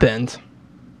what's happened.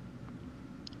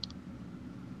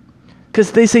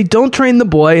 Because they say don't train the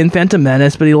boy in Phantom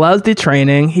Menace, but he allows the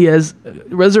training. He has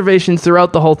reservations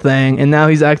throughout the whole thing, and now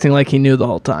he's acting like he knew the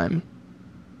whole time.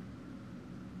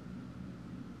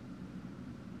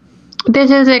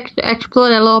 This is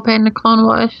explored a little bit in the Clone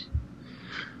Wars.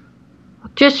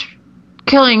 Just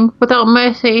killing without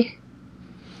mercy.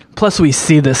 Plus, we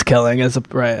see this killing as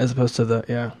opposed to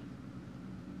the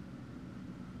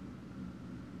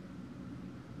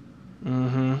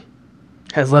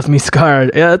has left me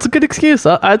scarred. Yeah, that's a good excuse.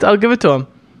 I'll give it to him.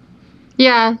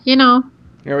 Yeah, you know.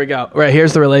 Here we go. Right,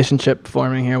 here's the relationship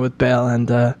forming here with Bail and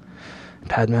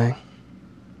Padme.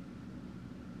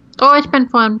 Oh, it's been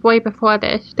formed way before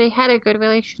this. They had a good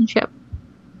relationship.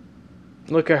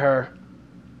 Look at her.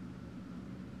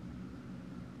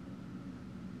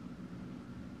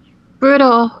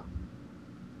 Brutal.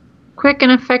 Quick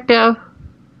and effective.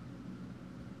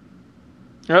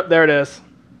 Oh, there it is.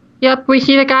 Yep, we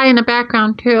see the guy in the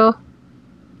background too.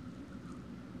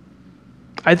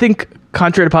 I think,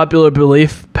 contrary to popular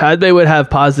belief, Padme would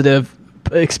have positive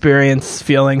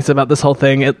feelings about this whole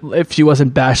thing if she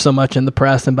wasn't bashed so much in the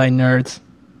press and by nerds.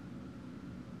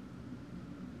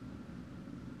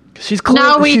 She's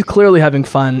clearly having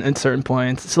fun at certain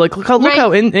points. So, like, look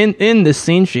how in this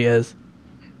scene she is.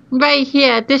 Right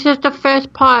here, this is the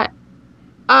first part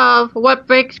of what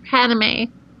breaks Padme.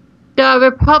 The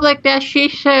republic that she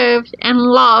serves and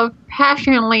loves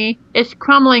passionately is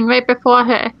crumbling right before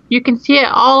her. You can see it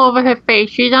all over her face.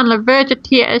 She's on the verge of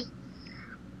tears.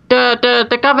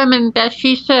 The government that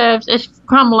she serves is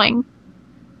crumbling.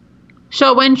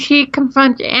 So when she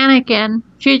confronts Anakin,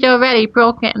 she's already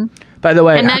broken. By the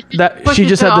way, she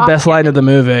just had the best line of the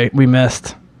movie we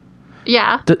missed.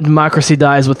 Yeah. Democracy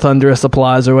dies with thunderous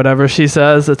applause, or whatever she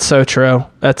says. It's so true.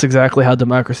 That's exactly how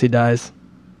democracy dies.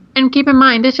 And keep in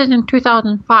mind, this is in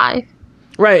 2005.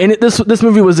 Right, and this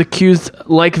movie was accused,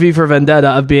 like V for Vendetta,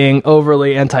 of being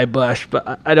overly anti-Bush,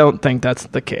 but I don't think that's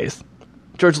the case.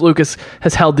 George Lucas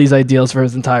has held these ideals for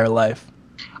his entire life.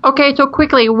 Okay, so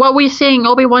quickly, what we're seeing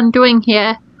Obi-Wan doing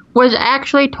here was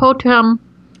actually told to him,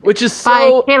 which is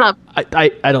by Caleb.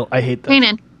 I hate this.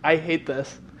 Kanan. I hate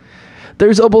this.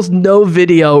 There's almost no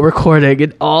video recording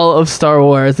in all of Star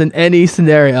Wars in any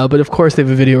scenario, but of course they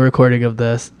have a video recording of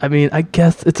this. I mean, I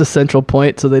guess it's a central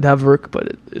point, so they'd have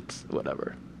but it's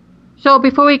whatever. So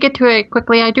before we get to it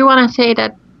quickly, I do want to say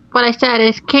that what I said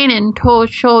is Kanan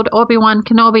showed Obi-Wan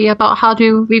Kenobi about how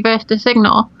to reverse the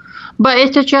signal. But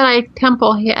it's a Jedi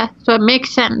temple here, so it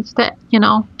makes sense that,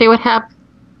 they would have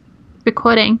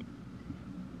recording.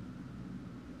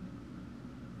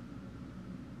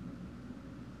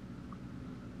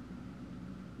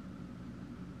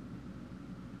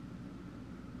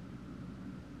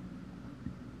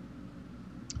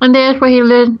 And there's where he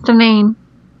learns the name,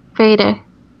 Vader.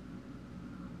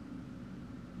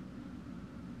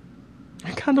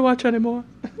 I can't watch anymore.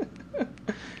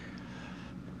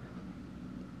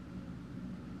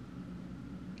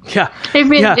 Yeah,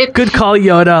 good call,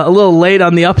 Yoda. A little late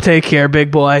on the uptake here,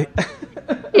 big boy.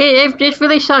 It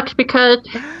really sucks because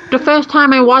the first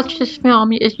time I watched this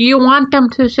film is you want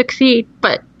them to succeed,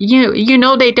 but you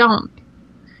know they don't.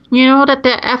 You know that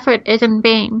their effort is in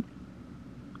vain.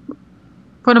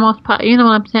 For the most part, you know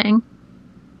what I'm saying?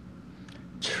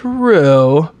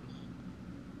 True.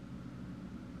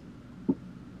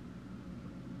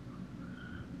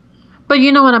 But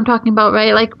you know what I'm talking about,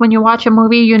 right? Like when you watch a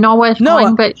movie, you know where it's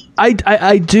going. But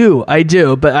I do.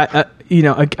 But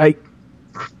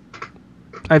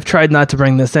I've tried not to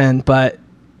bring this in, but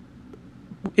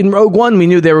in Rogue One, we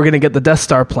knew they were going to get the Death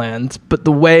Star plans, but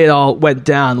the way it all went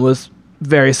down was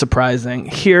very surprising.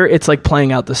 Here, it's like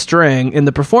playing out the string, and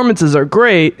the performances are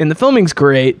great, and the filming's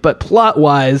great, but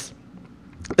plot-wise,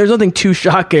 there's nothing too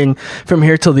shocking from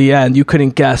here till the end. You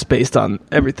couldn't guess based on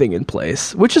everything in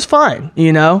place, which is fine,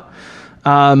 Yeah,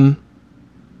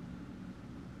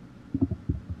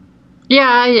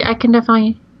 I can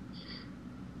definitely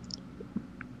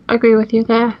agree with you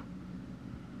there.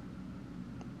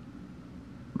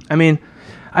 I mean,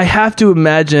 I have to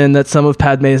imagine that some of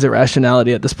Padme's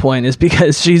irrationality at this point is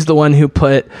because she's the one who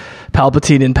put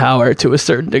Palpatine in power to a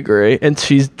certain degree, and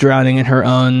she's drowning in her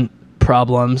own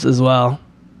problems as well.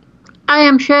 I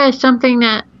am sure it's something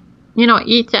that,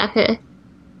 eats at her.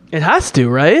 It has to,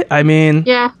 right? I mean...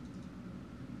 Yeah.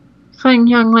 Some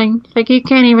youngling. Like, you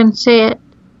can't even say it.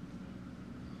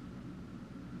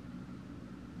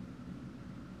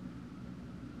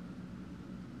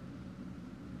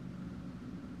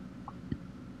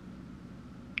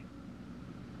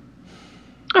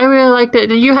 like that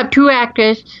you have two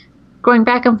actors going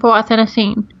back and forth in a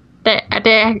scene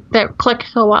that click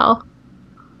so well.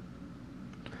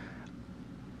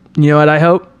 You know what I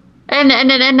hope? And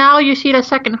now you see the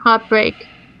second heartbreak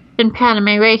in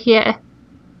Padme right here.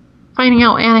 Finding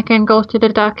out Anakin goes to the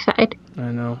dark side.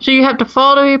 I know. So you have to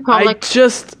follow the Republic.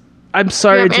 I'm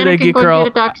sorry, Jedi Geek going Girl. to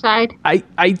the dark side.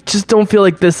 I just don't feel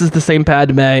like this is the same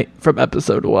Padme from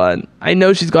episode 1. I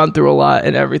know she's gone through a lot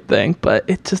and everything, but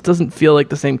it just doesn't feel like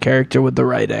the same character with the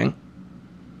writing.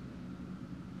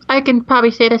 I can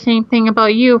probably say the same thing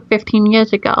about you 15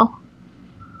 years ago.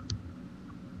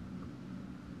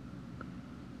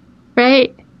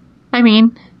 Right? I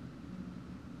mean...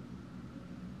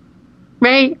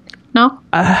 Right? No?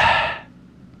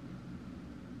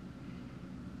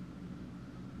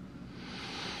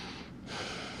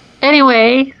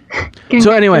 Anyway.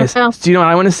 So anyways, do you know what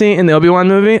I want to see in the Obi-Wan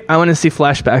movie? I want to see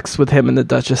flashbacks with him and the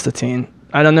Duchess Satine.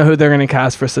 I don't know who they're going to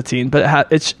cast for Satine,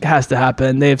 but it has to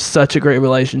happen. They have such a great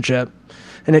relationship,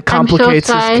 and it complicates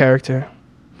his character.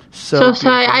 So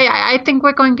sorry. I think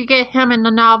we're going to get him in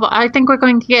the novel. I think we're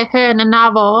going to get her in the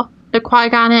novel, the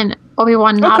Qui-Gon and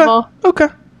Obi-Wan novel. Okay.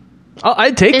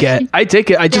 I'd take it. I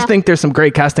just think there's some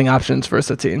great casting options for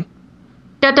Satine.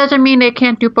 That doesn't mean they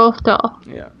can't do both, though.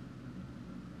 Yeah.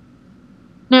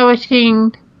 No, we're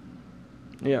seeing...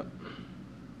 Yeah.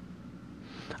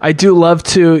 I do love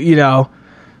to,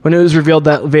 when it was revealed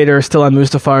that Vader is still on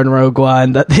Mustafar in Rogue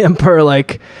One, that the Emperor,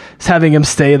 is having him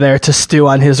stay there to stew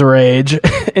on his rage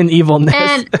and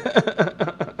evilness.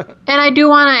 And I do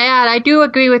want to add, I do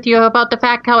agree with you about the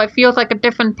fact how it feels like a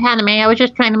different Padme. I was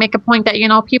just trying to make a point that,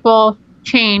 people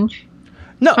change.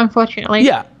 No. Unfortunately.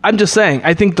 Yeah, I'm just saying,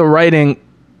 I think the writing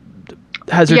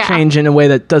has her change in a way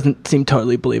that doesn't seem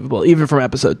totally believable, even from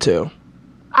episode 2.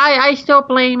 I still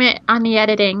blame it on the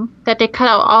editing, that they cut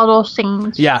out all those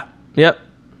scenes. Yeah. Yep.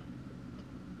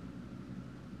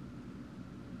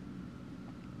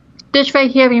 This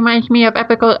right here reminds me of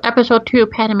episode 2,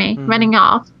 Padme, running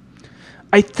off.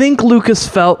 I think Lucas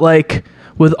felt like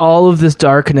with all of this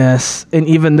darkness and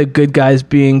even the good guys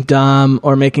being dumb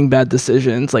or making bad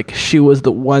decisions, she was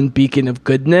the one beacon of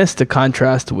goodness to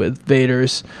contrast with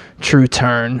Vader's true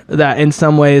turn. That in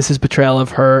some ways his betrayal of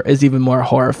her is even more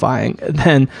horrifying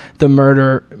than the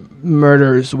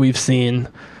murders we've seen,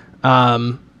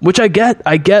 which I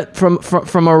get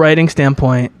from a writing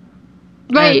standpoint.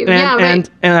 Right, and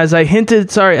as I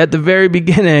hinted, at the very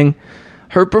beginning,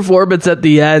 her performance at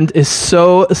the end is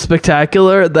so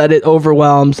spectacular that it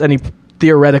overwhelms any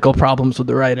theoretical problems with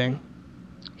the writing.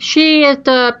 She is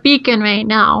the beacon right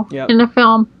now in the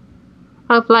film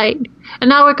of light. And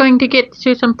now we're going to get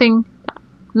to something.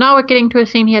 Now we're getting to a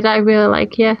scene here that I really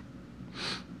like here.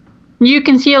 You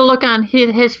can see a look on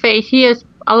his face. He is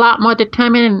a lot more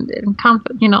determined and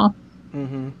confident,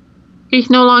 Mm-hmm. He's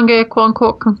no longer, quote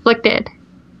unquote, conflicted.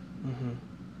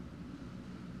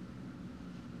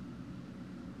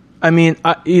 I mean,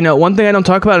 one thing I don't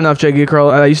talk about enough, Jaggy Curl,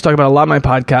 I used to talk about a lot in my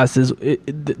podcast, is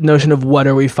the notion of what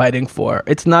are we fighting for?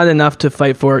 It's not enough to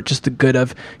fight for just the good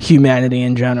of humanity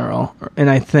in general. And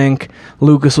I think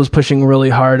Lucas was pushing really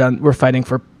hard on we're fighting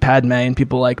for Padme and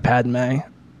people like Padme.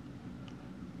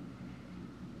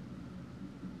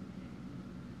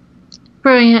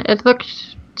 Brilliant. It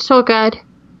looks so good,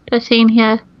 the scene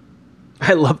here.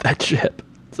 I love that ship.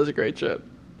 It's such a great ship.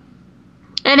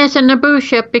 And it's a Naboo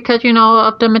ship because,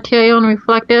 of the material and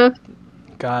reflective.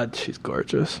 God, she's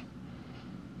gorgeous.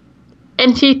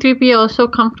 And C-3PO is so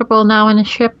comfortable now in the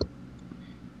ship.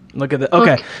 Look at that.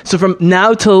 Okay, so from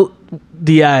now till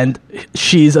the end,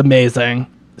 she's amazing.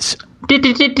 Did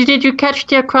you catch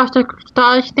the Across the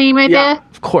Stars theme right there?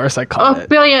 Of course I caught it. Oh,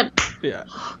 brilliant. Yeah.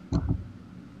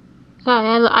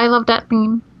 Sorry, I love that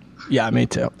theme. Yeah, me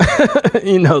too.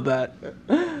 You know that.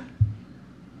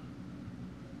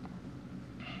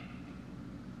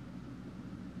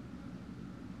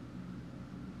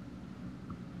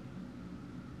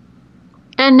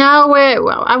 And now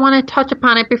I want to touch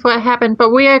upon it before it happens, but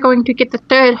we are going to get the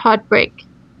third heartbreak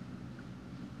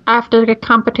after the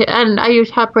competition. And I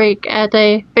use heartbreak as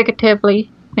a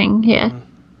figuratively thing here.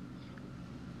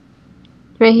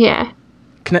 Right here.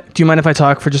 Do you mind if I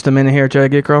talk for just a minute here,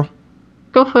 Jaggy Girl?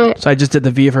 Go for it. So I just did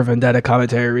the V for Vendetta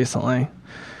commentary recently.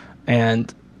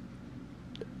 And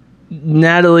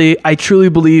Natalie, I truly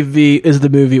believe V is the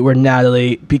movie where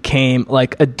Natalie became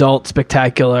adult,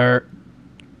 spectacular,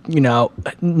 no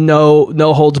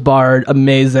holds barred,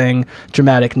 amazing,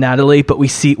 dramatic Natalie, but we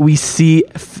see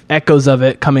echoes of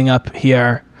it coming up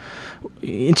here.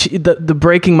 The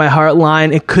breaking my heart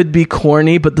line, it could be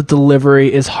corny, but the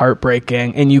delivery is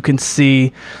heartbreaking, and you can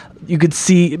see you could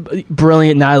see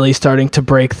brilliant Natalie starting to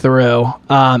break through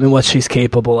in what she's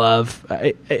capable of.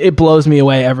 It blows me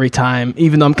away every time.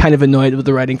 Even though I'm kind of annoyed with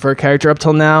the writing for a character up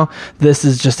till now, this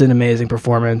is just an amazing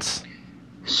performance.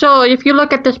 So if you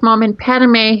look at this moment,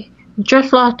 Padme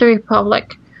just lost the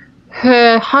Republic.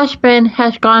 Her husband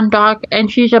has gone dark,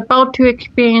 and she's about to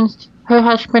experience her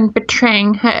husband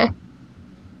betraying her.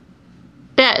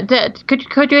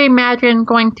 Could you imagine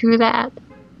going through that?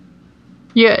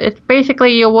 It's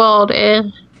basically your world is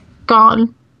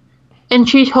gone, and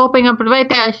she's hoping up right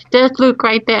there. There's Luke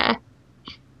right there.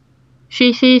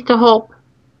 She sees the hope.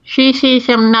 She sees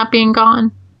him not being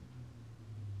gone.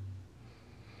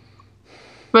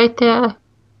 Right there.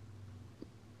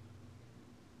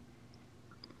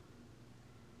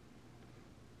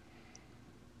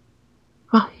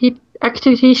 Well,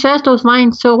 he says those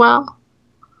lines so well.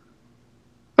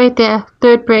 Right there,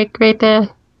 third break, right there.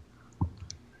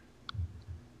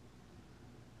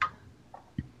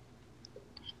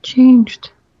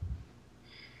 Changed.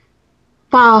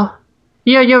 Wow,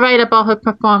 you're right about her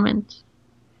performance.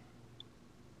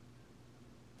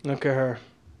 Look at her.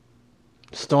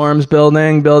 Storms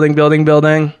building.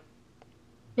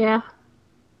 Yeah.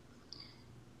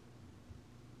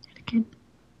 Again.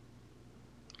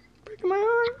 Breaking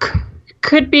my arm.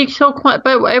 Could be so quiet,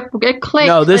 but it clicks.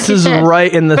 No, this like is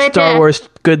right in the right Star there. Wars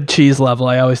good cheese level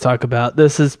I always talk about.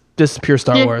 This is pure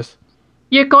Star Wars.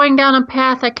 You're going down a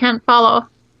path I can't follow.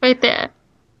 Right there.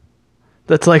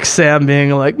 That's like Sam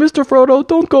being like, Mr. Frodo,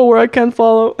 don't go where I can't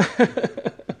follow.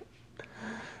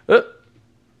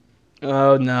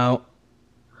 Oh, no.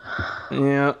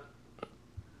 Yeah.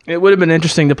 It would have been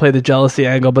interesting to play the jealousy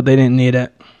angle, but they didn't need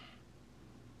it.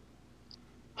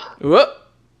 Whoop.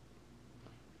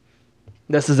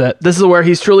 This is it. This is where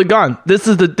he's truly gone. This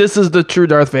is the true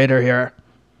Darth Vader here.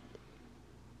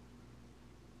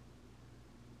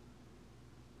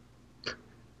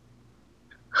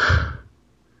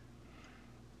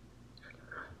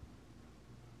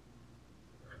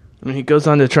 And he goes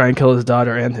on to try and kill his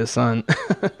daughter and his son.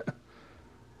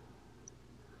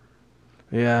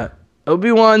 Yeah.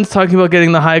 Obi-Wan's talking about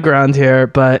getting the high ground here,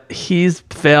 but he's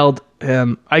failed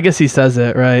him. I guess he says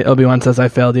it, right? Obi-Wan says, I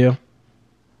failed you.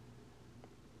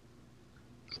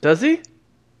 Does he?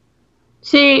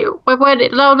 See,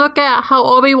 look at how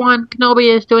Obi-Wan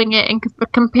Kenobi is doing it and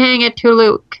comparing it to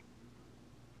Luke.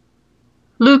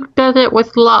 Luke does it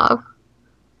with love.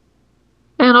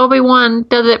 And Obi-Wan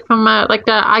does it from I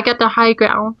got the high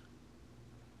ground.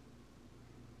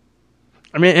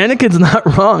 I mean, Anakin's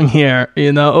not wrong here.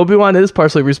 You know, Obi-Wan is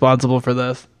partially responsible for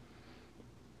this.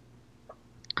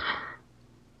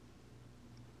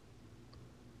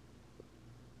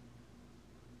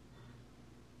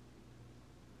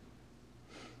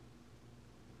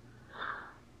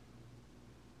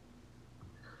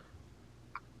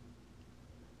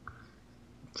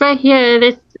 Right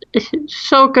here, it's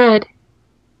so good.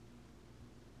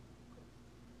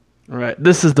 Right.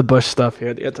 This is the Bush stuff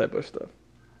here, the anti-Bush stuff.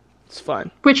 It's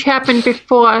fine. Which happened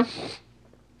before.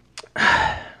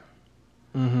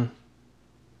 Mm-hmm.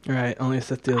 Right. Only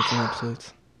Sith deals in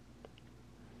episodes.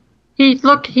 He's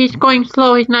going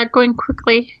slow. He's not going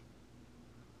quickly.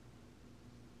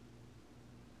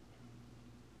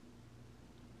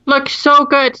 Looks so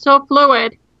good, so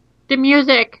fluid. The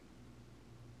music.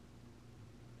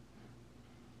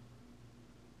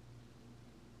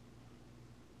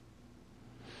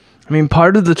 I mean,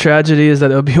 part of the tragedy is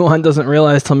that Obi-Wan doesn't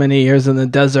realize till many years in the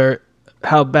desert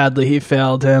how badly he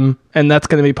failed him. And that's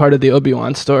going to be part of the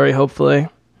Obi-Wan story, hopefully.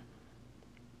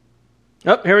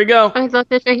 Oh, here we go. I love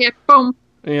this right here. Boom.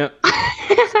 Yeah.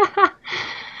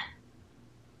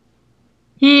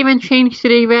 He even changed to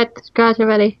the red scars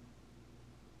already.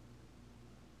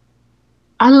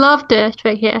 I love this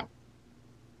right here.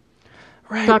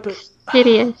 Right. Dark But,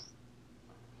 Sidious.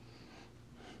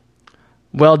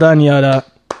 well done, Yoda.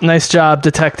 Nice job,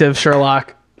 Detective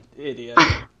Sherlock. Idiot.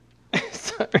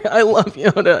 Sorry, I love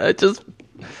Yoda.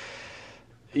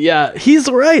 Yeah, he's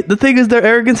right. The thing is, their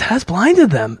arrogance has blinded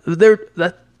them.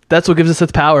 That's what gives us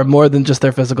its power more than just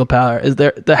their physical power. Is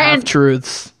the half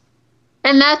truths.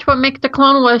 And that's what makes the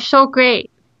Clone Wars so great.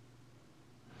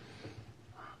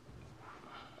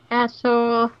 Yeah,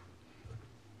 so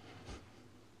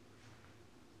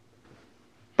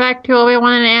back to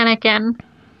Obi-Wan and Anakin.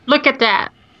 Look at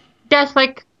that. That's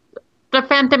like the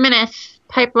Phantom Menace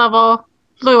type level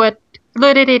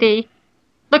fluidity.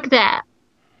 Look at that.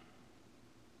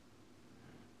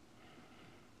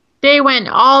 They went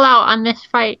all out on this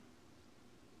fight.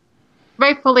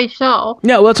 Rightfully so.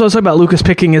 Yeah, well, that's what I was talking about. Lucas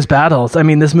picking his battles. I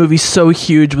mean, this movie's so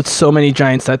huge with so many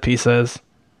giant set pieces.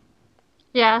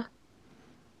 Yeah.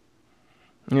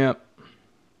 Yep.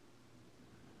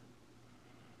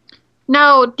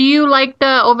 Now, do you like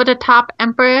the over-the-top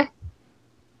Emperor?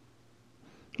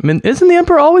 I mean, isn't the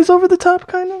Emperor always over the top,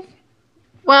 kind of?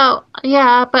 Well,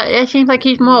 yeah, but it seems like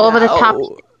he's more over the top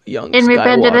Young in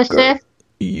Revenge of the Skywalker, Sith.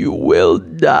 you will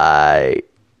die.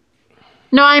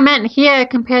 No, I meant here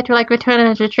compared to like Return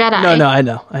of the Jedi.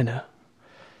 No, I know.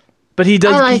 But he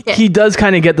does. I like it. He does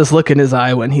kind of get this look in his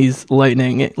eye when he's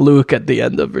lightning Luke at the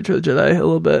end of Return of the Jedi a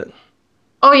little bit.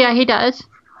 Oh yeah, he does.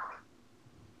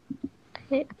 I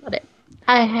hate about it.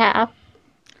 I have.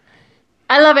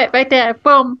 I love it right there.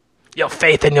 Boom. Your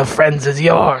faith in your friends is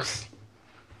yours.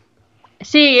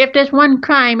 See, if there's one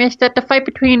crime, it's that the fight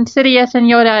between Sidious and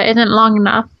Yoda isn't long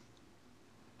enough.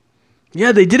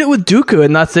 Yeah, they did it with Dooku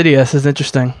and not Sidious. Is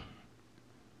interesting.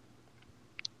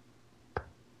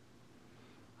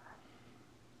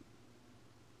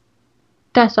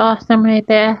 That's awesome right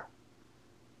there.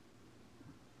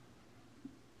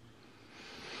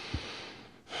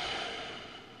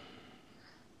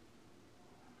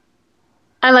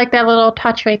 I like that little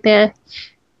touch right there.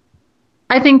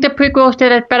 I think the prequels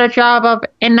did a better job of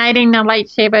igniting the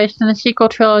lightsabers than the sequel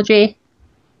trilogy.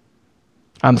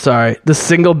 I'm sorry. The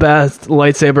single best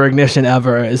lightsaber ignition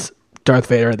ever is Darth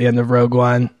Vader at the end of Rogue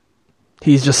One.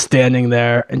 He's just standing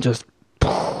there and just...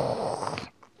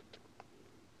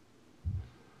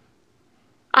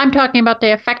 I'm talking about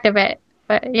the effect of it,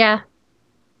 but yeah.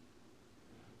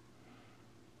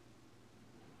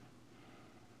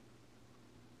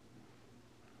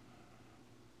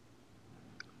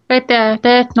 Right there,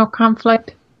 there's no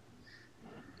conflict.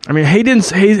 I mean,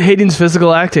 Hayden's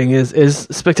physical acting is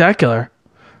spectacular.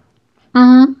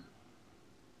 Mm-hmm.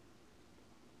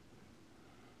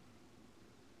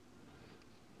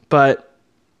 But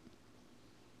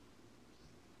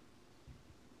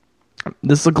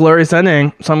this is a glorious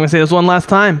ending, so I'm going to say this one last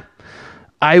time.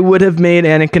 I would have made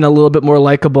Anakin a little bit more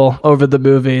likable over the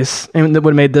movies, and that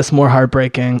would have made this more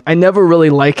heartbreaking. I never really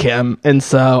like him, and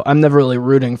so I'm never really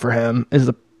rooting for him.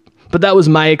 But that was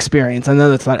my experience. I know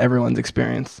that's not everyone's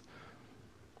experience.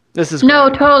 This is great. No,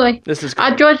 totally. This is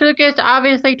great. George Lucas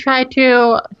obviously tried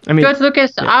to... George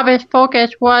Lucas' obvious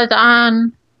focus was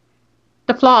on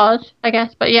the flaws, I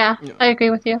guess. But yeah, I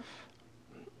agree with you.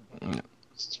 Yeah.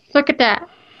 Look at that.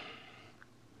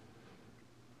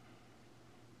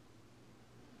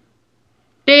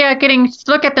 They are getting...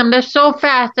 Look at them. They're so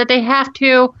fast that they have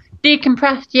to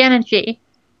decompress the energy.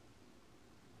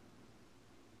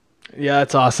 Yeah,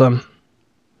 it's awesome.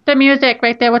 The music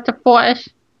right there with the Force.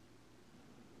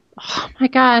 Oh my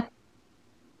god.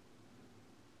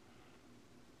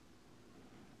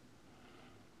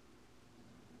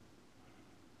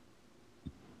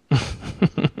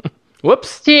 Whoops.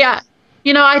 See, I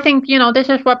think, this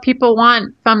is what people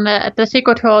want from the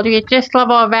sequel trilogy. Just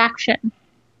level of action.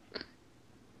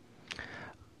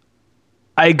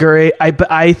 I agree.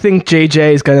 I think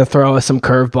JJ is going to throw us some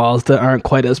curveballs that aren't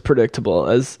quite as predictable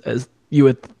as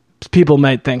people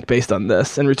might think based on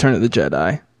this and Return of the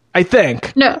Jedi. I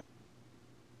think. No.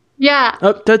 Yeah.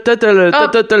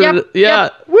 Yeah.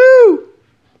 Yep. Woo!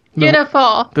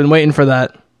 Beautiful. Been waiting for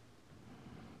that.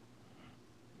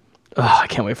 Oh, I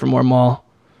can't wait for more Maul.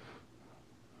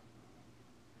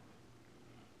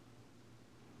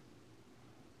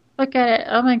 Look at it.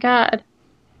 Oh my god.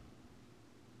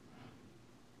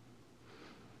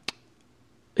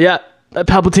 Yeah,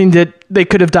 Palpatine they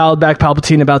could have dialed back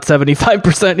Palpatine about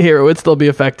 75% here. It would still be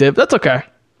effective. That's okay.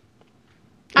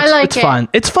 It's fun.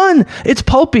 It's fun. It's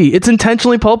pulpy. It's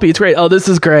intentionally pulpy. It's great. Oh, this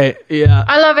is great. Yeah.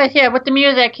 I love it here with the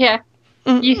music here.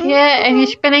 You hear it and you're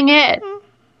spinning it.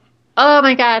 Oh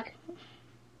my god.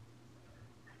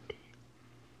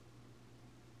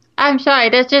 I'm sorry.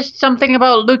 There's just something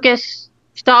about Lucas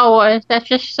Star Wars that's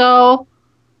just so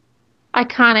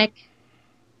iconic.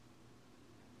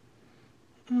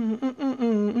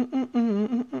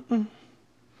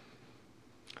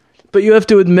 But you have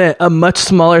to admit, a much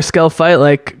smaller scale fight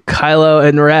like Kylo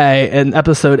and Rey in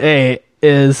Episode 8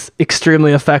 is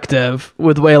extremely effective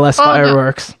with way less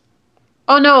fireworks.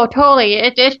 Oh no,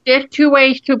 totally. There's two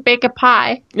ways to bake a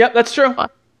pie. Yep, that's true.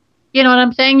 You know what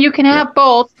I'm saying? You can have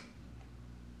both.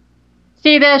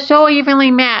 See, they're so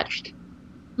evenly matched.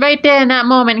 Right there in that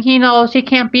moment, he knows he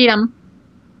can't beat him.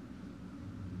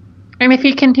 And if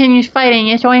he continues fighting,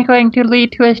 it's only going to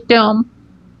lead to his doom.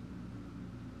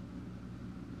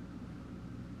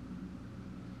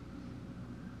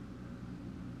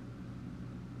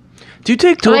 Do you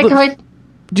take Duel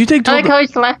how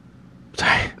he's left.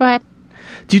 Sorry. Go ahead.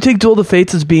 Do you take Duel of the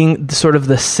Fates as being sort of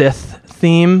the Sith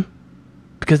theme?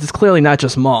 Because it's clearly not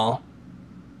just Maul.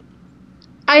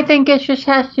 I think it just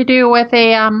has to do with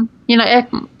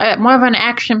more of an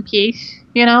action piece,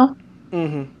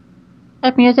 Mm-hmm.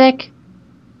 That music.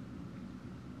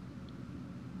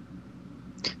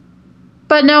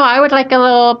 But no, I would like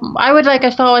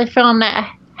a Star Wars film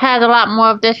that has a lot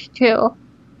more of this too.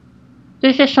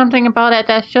 There's just something about it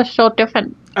that's just so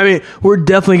different. I mean, we're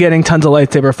definitely getting tons of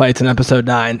lightsaber fights in Episode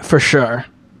 9, for sure.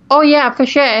 Oh yeah, for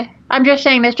sure. I'm just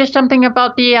saying there's just something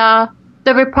about the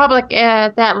Republic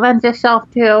that lends itself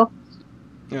to,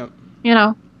 Well,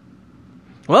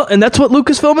 and that's what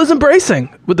Lucasfilm is embracing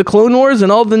with the Clone Wars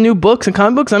and all the new books and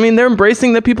comic books. I mean, they're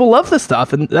embracing that people love this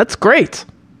stuff, and that's great.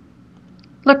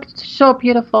 Look, it's so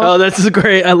beautiful. Oh, this is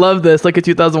great. I love this. Like a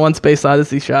 2001 Space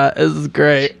Odyssey shot. This is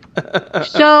great.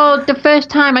 So the first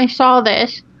time I saw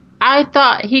this, I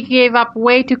thought he gave up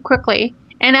way too quickly.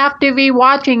 And after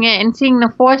rewatching it and seeing the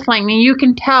Force lightning, you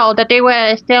can tell that they were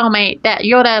at a stalemate. That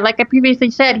Yoda, like I previously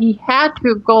said, he had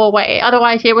to go away.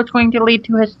 Otherwise, it was going to lead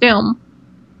to his doom.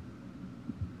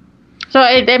 So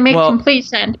it makes complete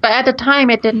sense. But at the time,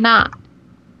 it did not.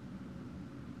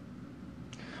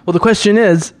 Well, the question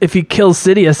is, if he kills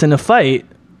Sidious in a fight,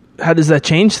 how does that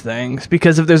change things?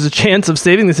 Because if there's a chance of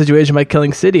saving the situation by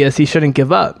killing Sidious, he shouldn't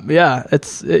give up. Yeah,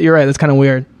 you're right. It's kind of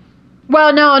weird.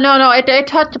 Well, no. It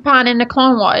touched upon in the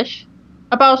Clone Wars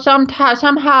about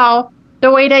somehow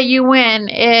the way that you win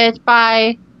is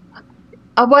by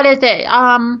what is it?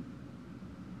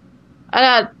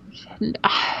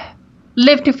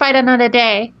 Live to fight another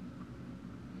day.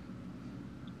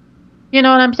 You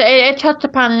know what I'm saying? It touched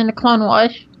upon in the Clone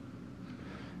Wars.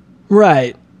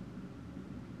 Right.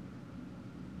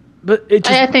 But it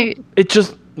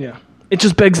just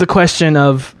begs the question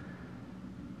of,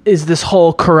 is this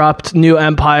whole corrupt new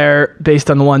empire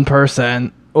based on one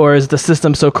person, or is the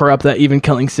system so corrupt that even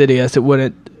killing Sidious, it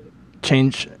wouldn't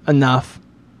change enough?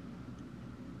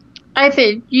 I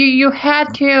think you had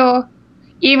to,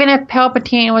 even if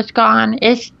Palpatine was gone,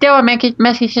 it's still a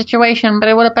messy situation, but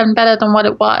it would have been better than what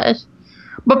it was.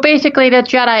 But basically, the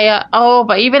Jedi are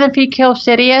over. Even if he kills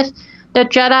Sidious, the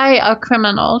Jedi are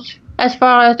criminals as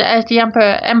far as the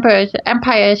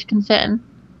empire is concerned.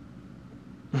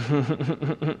 You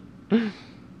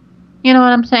know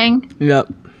what I'm saying?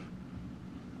 Yep.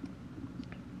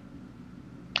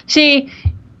 See,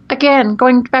 again,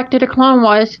 going back to the Clone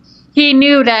Wars, he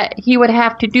knew that he would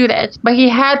have to do this, but he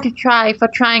had to try for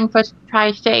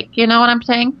try's sake. You know what I'm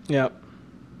saying? Yep.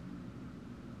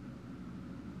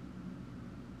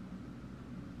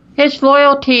 His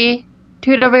loyalty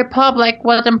to the Republic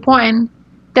was important,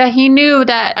 that he knew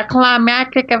that a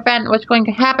climactic event was going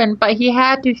to happen, but he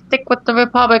had to stick with the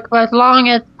Republic for as long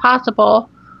as possible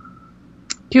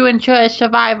to ensure his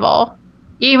survival,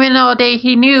 even though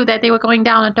he knew that they were going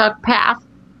down a dark path.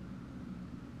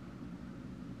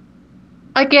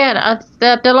 Again,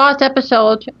 the last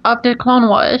episode of the Clone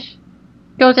Wars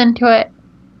goes into it.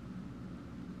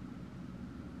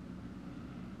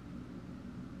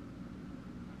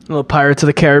 A little Pirates of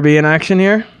the Caribbean action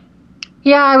here.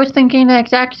 Yeah, I was thinking the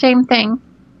exact same thing.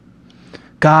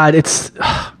 God,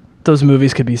 those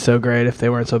movies could be so great if they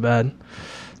weren't so bad.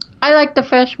 I like the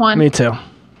first one. Me too.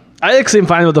 I actually am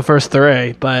fine with the first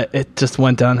 3, but it just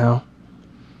went downhill.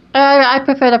 I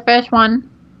prefer the first one.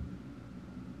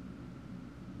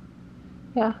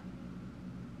 Yeah.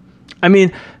 I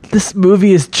mean, this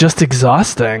movie is just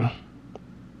exhausting.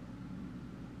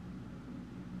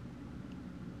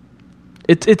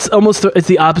 It's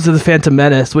the opposite of the Phantom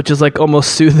Menace, which is like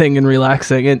almost soothing and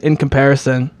relaxing in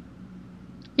comparison.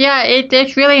 Yeah,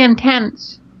 it's really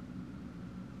intense.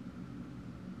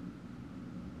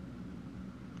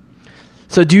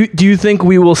 So do you think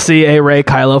we will see a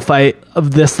Rey-Kylo fight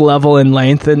of this level in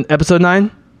length in Episode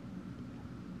 9?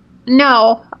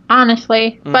 No,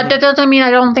 honestly. But that doesn't mean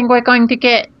I don't think we're going to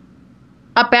get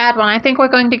a bad one. I think we're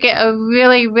going to get a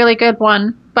really, really good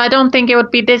one. But I don't think it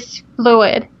would be this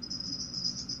fluid.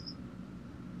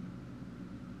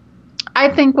 I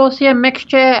think we'll see a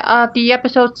mixture of the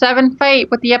Episode 7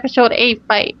 fight with the Episode 8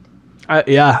 fight.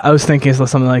 I was thinking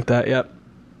something like that, yep.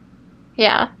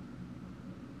 Yeah.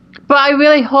 But I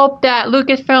really hope that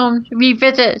Lucasfilm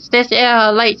revisits this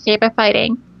lightsaber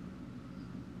fighting.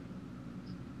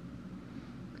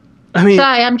 I mean,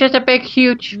 sorry, I'm just a big,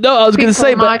 huge... No, I was going to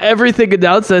say, but everything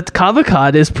announced at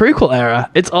Comic-Con is prequel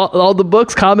era. It's all the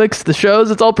books, comics, the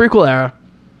shows, it's all prequel era.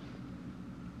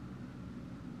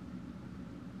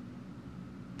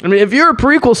 I mean, if you're a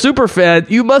prequel super fan,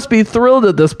 you must be thrilled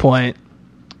at this point.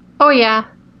 Oh, yeah.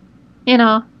 You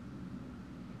know.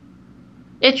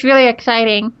 It's really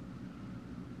exciting.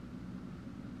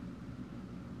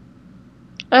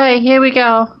 Alright, here we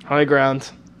go. High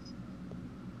ground.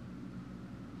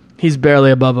 He's barely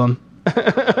above him.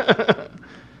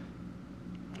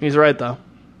 He's right, though.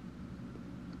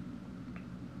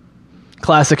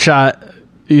 Classic shot.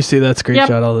 You see that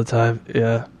screenshot all the time.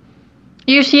 Yeah.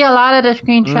 You see a lot of the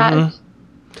screenshots.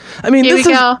 I mean, Here we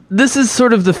go. this is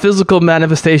sort of the physical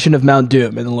manifestation of Mount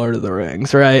Doom in The Lord of the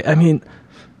Rings, right? I mean,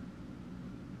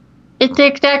 It's the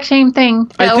exact same thing.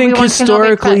 that I think Obi-Wan Kenobi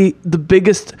historically the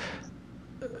biggest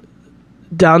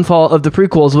downfall of the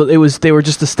prequels was they were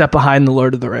just a step behind The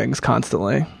Lord of the Rings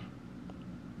constantly,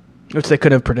 which they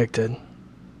couldn't have predicted.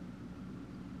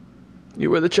 You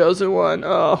were the chosen one.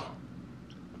 Oh.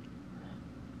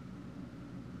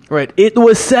 Right. It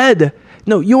was said.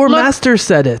 No, your master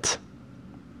said it.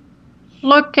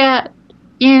 Look at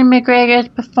Ian McGregor's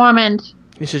performance.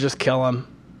 You should just kill him.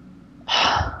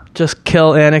 Just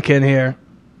kill Anakin here.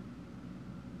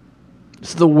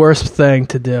 It's the worst thing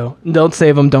to do. Don't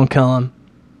save him, don't kill him.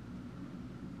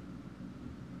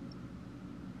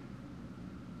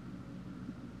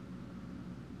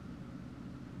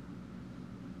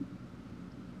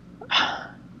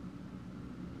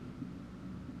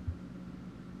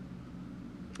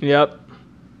 Yep.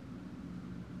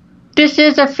 This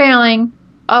is a failing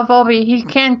of Obi. He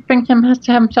can't bring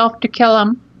himself to kill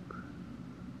him.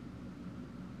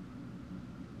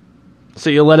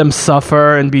 So you let him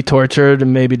suffer and be tortured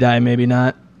and maybe die, maybe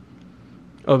not.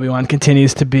 Obi-Wan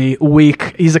continues to be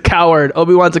weak. He's a coward.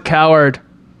 Obi-Wan's a coward.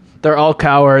 They're all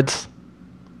cowards.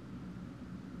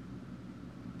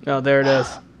 Oh, there it is.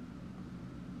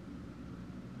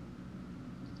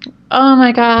 Oh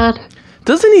my god.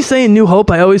 Doesn't he say in New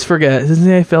Hope? I always forget. Doesn't he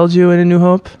say I failed you in A New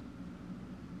Hope?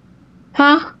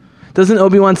 Huh? Doesn't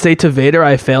Obi-Wan say to Vader,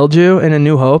 I failed you in A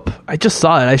New Hope? I just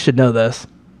saw it. I should know this.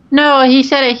 No, he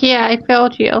said it here. I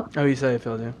failed you. Oh, you said I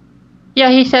failed you. Yeah,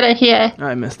 he said it here.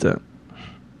 I missed it.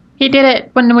 He did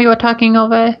it when we were talking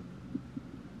over.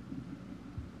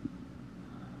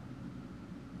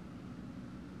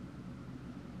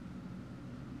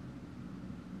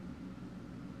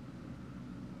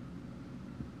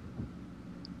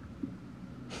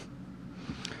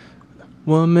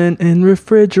 Woman in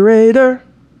refrigerator.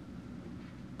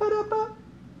 Ba-da-ba.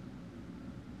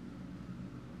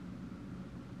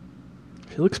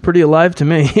 She looks pretty alive to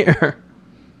me here.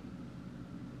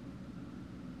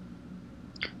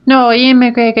 No, Ian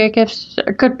McGregor gives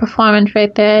a good performance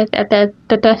right there at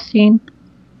the death scene.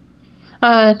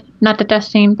 Not the death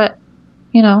scene, but,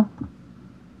 you know.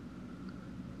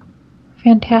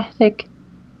 Fantastic.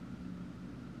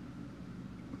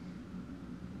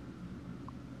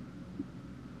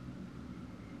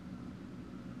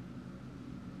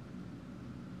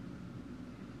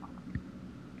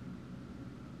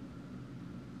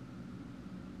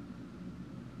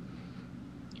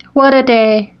 What a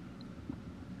day.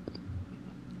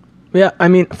 Yeah, I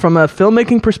mean, from a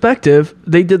filmmaking perspective,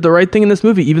 they did the right thing in this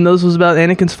movie, even though this was about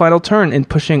Anakin's final turn and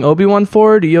pushing Obi-Wan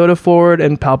forward, Yoda forward,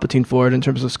 and Palpatine forward in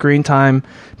terms of screen time,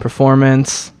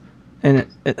 performance, and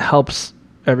it helps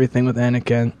everything with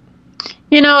Anakin.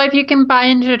 You know, if you can buy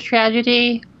into the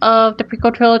tragedy of the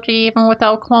prequel trilogy, even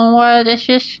without Clone Wars,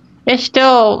 it's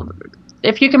still,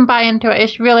 if you can buy into it,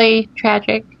 it's really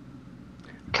tragic.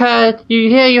 Because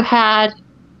you had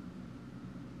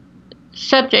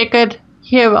such a good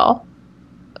hero,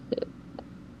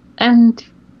 and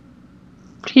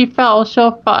he fell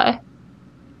so far.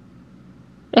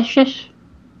 It's just...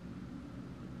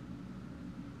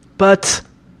 But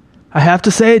I have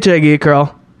to say it, Jaggy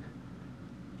Girl.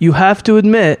 You have to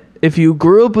admit, if you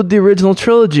grew up with the original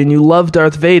trilogy and you love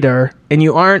Darth Vader, and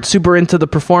you aren't super into the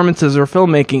performances or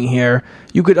filmmaking here,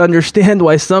 you could understand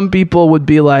why some people would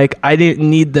be like, I didn't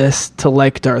need this to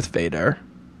like Darth Vader.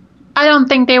 I don't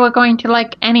think they were going to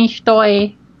like any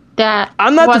story that...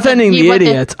 I'm not defending the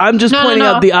idiots. I'm just pointing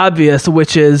out the obvious,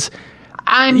 which is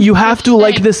you have to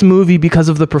like this movie because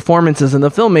of the performances and the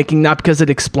filmmaking, not because it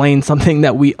explains something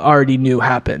that we already knew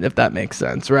happened, if that makes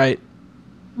sense, right?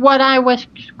 What I was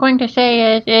going to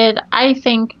say is I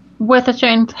think with a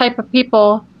certain type of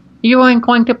people, you weren't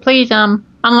going to please him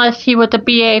unless he was a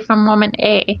BA from Woman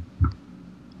A.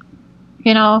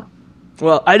 You know?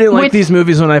 Well, I didn't like these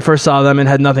movies when I first saw them and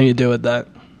had nothing to do with that.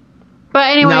 But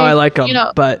anyway, now I like them, you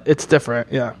know, but it's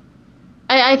different, yeah.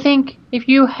 I think if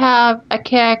you have a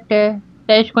character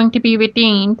that is going to be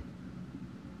redeemed,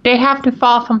 they have to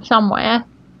fall from somewhere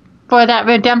for that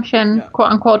redemption,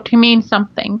 quote unquote, to mean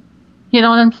something. You know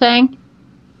what I'm saying?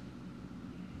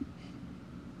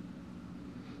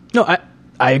 No,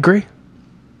 I agree.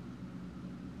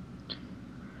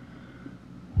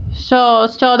 So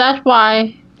that's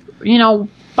why, you know,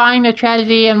 buying the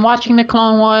tragedy and watching the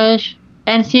Clone Wars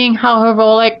and seeing how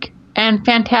heroic and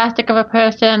fantastic of a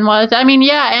person was. I mean,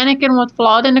 yeah, Anakin was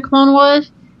flawed in the Clone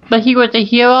Wars, but he was a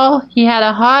hero. He had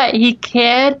a heart. He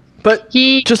cared. But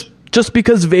just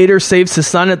because Vader saves his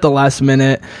son at the last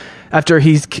minute after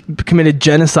he's committed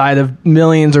genocide of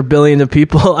millions or billions of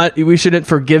people. We shouldn't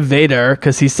forgive Vader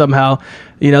because he's somehow,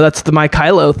 that's my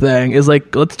Kylo thing, is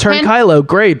like, let's turn Kylo,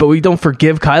 great, but we don't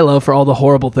forgive Kylo for all the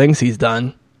horrible things he's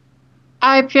done.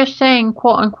 I'm just saying,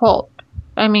 quote unquote.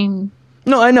 I mean...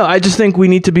 No, I know. I just think we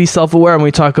need to be self-aware when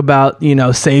we talk about,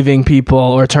 saving people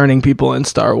or turning people in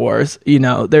Star Wars.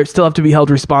 They still have to be held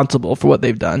responsible for what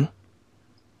they've done.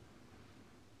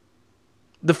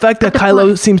 The fact that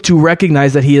Kylo seems to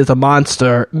recognize that he is a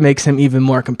monster makes him even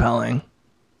more compelling.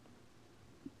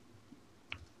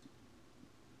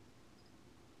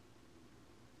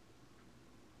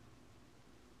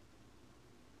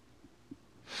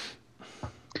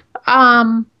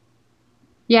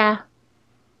 Yeah.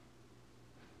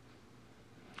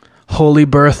 Holy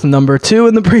Birth number 2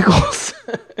 in the prequels.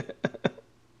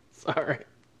 Sorry.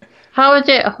 How is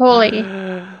it holy?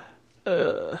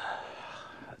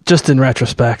 Just in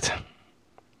retrospect.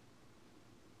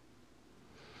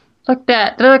 Look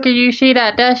at you see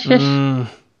that. That's just...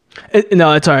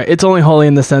 No, it's all right. It's only holy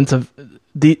in the sense of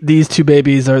these two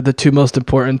babies are the two most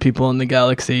important people in the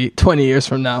galaxy 20 years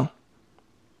from now.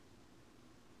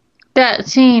 That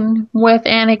scene with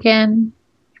Anakin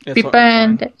be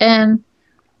burned and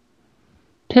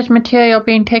his material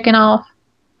being taken off.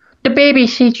 The baby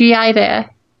CGI there.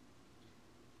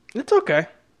 It's okay.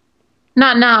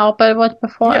 Not now, but it was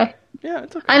before. Yeah,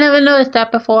 it's okay. I never noticed that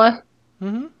before.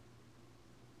 Mm-hmm.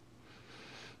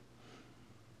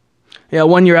 Yeah,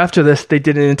 1 year after this, they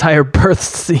did an entire birth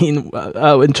scene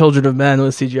in Children of Men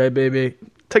with CGI baby.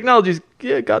 Technology's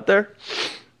got there.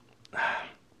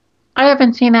 I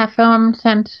haven't seen that film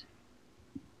since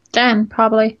then,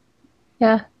 probably.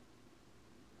 Yeah.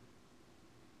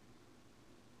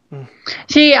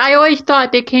 See, I always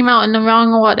thought they came out in the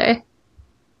wrong order.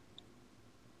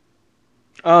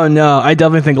 Oh, no. I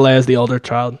definitely think Leia's the older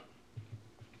child.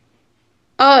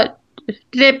 But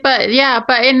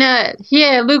in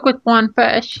here, Luke was born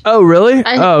first. Oh, really?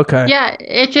 Okay. Yeah,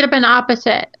 it should have been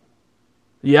opposite.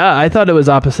 Yeah, I thought it was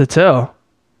opposite, too.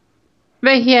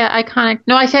 Right here, iconic.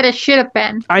 No, I said it should have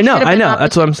been. I know.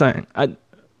 That's what I'm saying.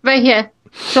 Right here.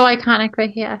 So iconic right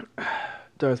here.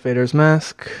 Darth Vader's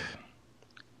mask.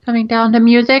 Coming down to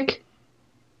music.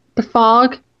 The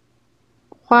fog.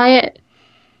 Quiet.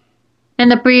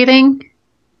 And the breathing.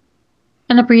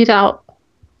 And the breathe out.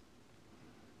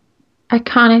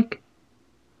 Iconic.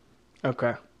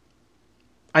 Okay.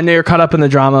 I know you're caught up in the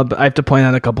drama, but I have to point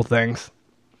out a couple things.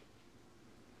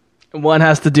 One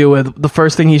has to do with the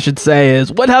first thing he should say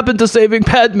is, what happened to saving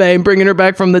Padme and bringing her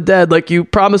back from the dead like you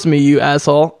promised me, you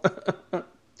asshole?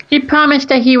 He promised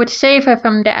that he would save her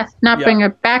from death, not bring her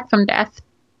back from death.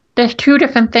 There's two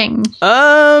different things.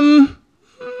 I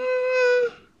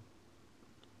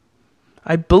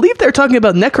believe they were talking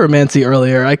about necromancy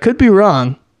earlier. I could be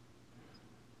wrong.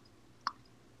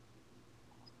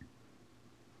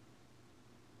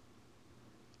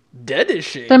 Dead is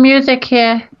she? The music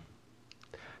here.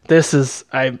 This is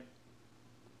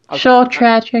so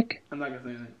tragic. I'm not gonna say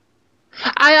anything.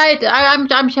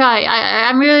 I'm sorry.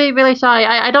 I'm really, really sorry.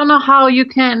 I don't know how you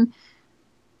can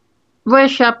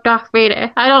worship Darth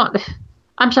Vader.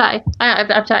 I'm sorry.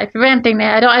 I'm sorry for ranting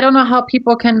there. I don't know how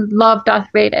people can love Darth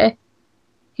Vader.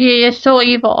 He is so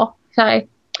evil. Sorry.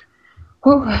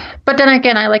 Whew. But then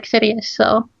again, I like Sidious,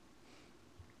 so.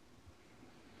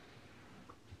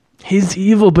 He's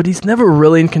evil, but he's never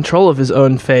really in control of his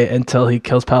own fate until he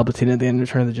kills Palpatine at the end of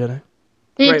Return of the Jedi.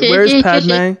 Where's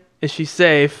Padme? Is she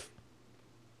safe?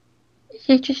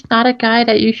 He's just not a guy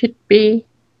that you should be.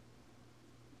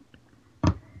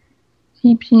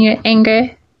 Seems in your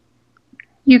anger.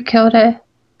 You killed her.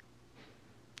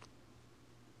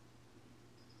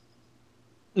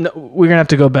 No, we're gonna have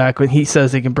to go back when he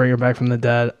says he can bring her back from the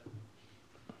dead.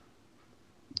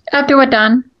 After we're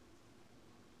done.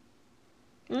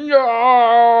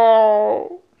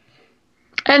 No.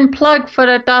 And plug for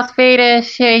the Darth Vader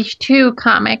Series 2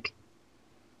 comic.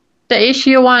 The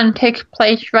issue 1 takes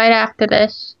place right after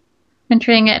this.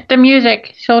 Entering it. The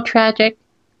music, so tragic.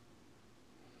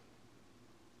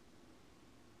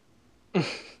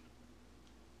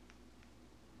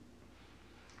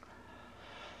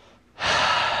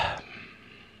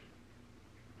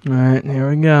 Alright, here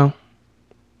we go.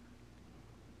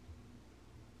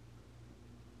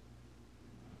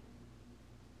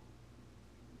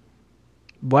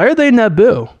 Why are they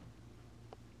Naboo?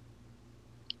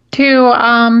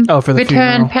 To for the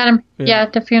return funeral. Padme. Yeah,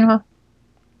 the funeral.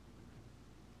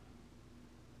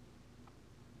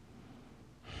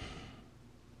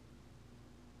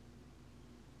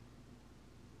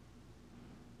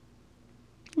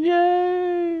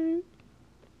 Yay!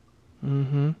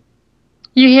 Mm-hmm.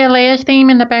 You hear Leia's theme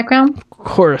in the background? Of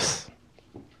course.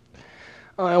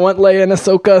 Oh, I want Leia and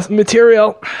Ahsoka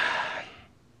material.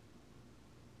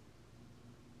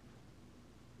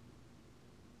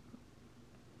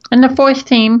 And the Force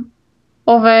theme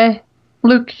over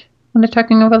Luke, when they're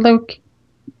talking over Luke.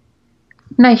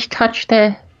 Nice touch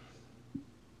there.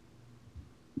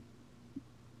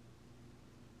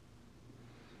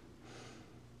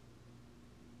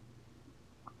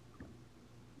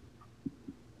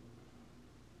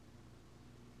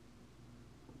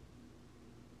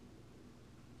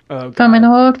 Oh, God. From an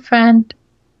old friend.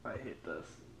 I hate this.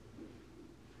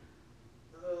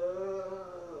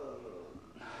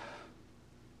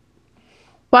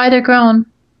 Why they're grown?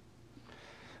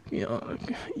 You know,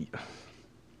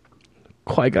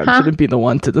 Qui-Gon Huh? shouldn't be the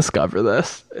one to discover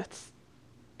this. It's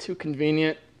too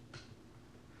convenient.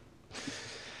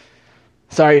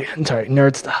 I'm sorry,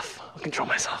 nerd stuff. I'll control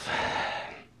myself.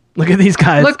 Look at these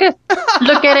guys. Look at it.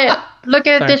 Look at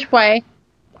it Sorry. this way.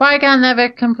 Qui-Gon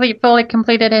never fully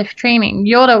completed his training.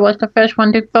 Yoda was the first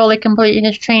one to fully complete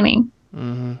his training.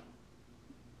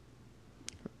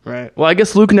 Right. Well, I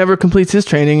guess Luke never completes his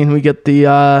training, and we get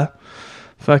the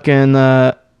fucking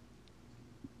Last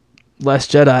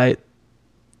Jedi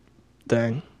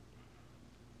thing.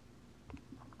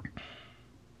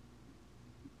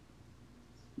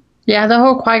 Yeah, the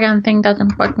whole Qui-Gon thing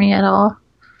doesn't bug me at all.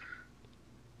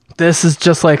 This is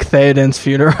just like Theoden's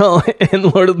funeral in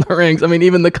Lord of the Rings. I mean,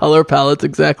 even the color palette's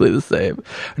exactly the same.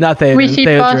 Not Theoden, We see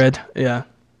Theodred. Yeah.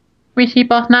 We see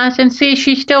both nice and see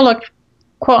she still looks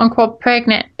quote unquote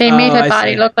pregnant. They made her I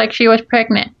body see. look like she was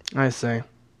pregnant. I see.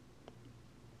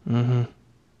 And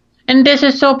this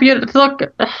is so beautiful. Look,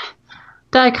 the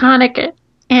iconic,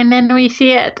 and then we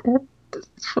see it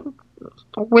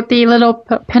with the little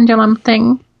pendulum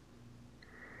thing.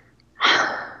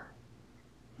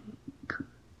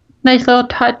 Nice little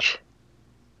touch.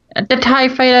 The TIE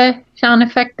fighter sound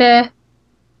effect there.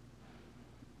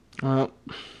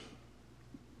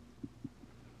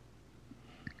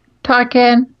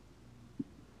 Tarkin.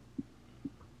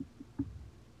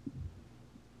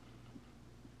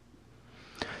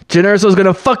 Jyn Erso's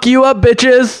gonna fuck you up,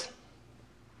 bitches.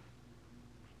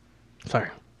 Sorry.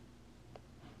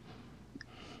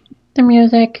 The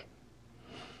music.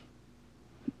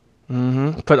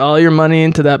 Put all your money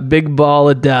into that big ball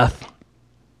of death.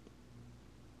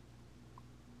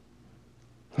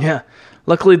 Yeah.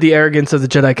 Luckily, the arrogance of the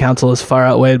Jedi Council is far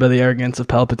outweighed by the arrogance of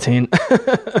Palpatine.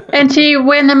 And see,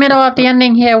 we're in the middle of the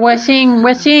ending here. We're seeing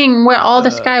where all the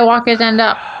Skywalkers end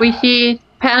up. We see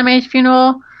Padme's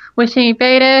funeral. We're seeing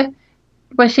Vader.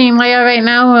 We're seeing Leia right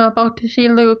now. We're about to see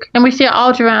Luke. And we see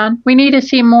Alderaan. We need to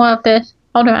see more of this.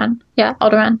 Alderaan. Yeah,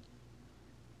 Alderaan.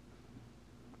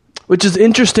 Which is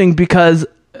interesting because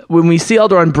when we see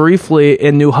Alderaan briefly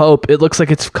in New Hope, it looks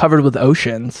like it's covered with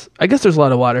oceans. I guess there's a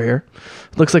lot of water here.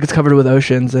 It looks like it's covered with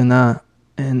oceans in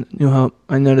New Hope.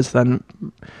 I noticed that in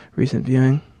recent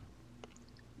viewing.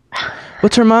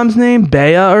 What's her mom's name?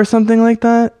 Bea or something like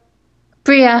that?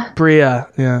 Bria. Bria.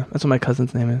 Yeah, that's what my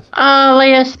cousin's name is.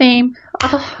 Leia's theme.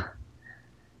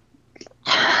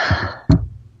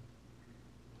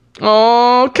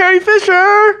 Oh, Carrie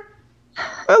Fisher!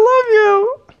 I love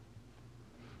you!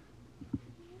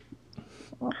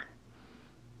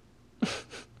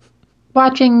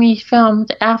 Watching these films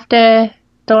after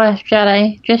The Last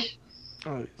Jedi, just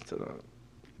Oh,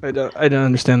 I don't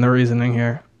understand the reasoning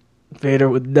here. Vader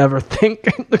would never think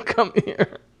to come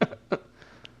here.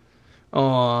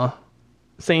 Aw.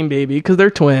 Same baby, because they're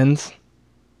twins.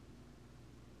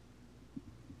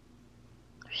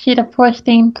 see the Force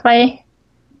theme play.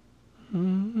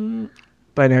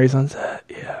 Binary Sunset,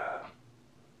 yeah.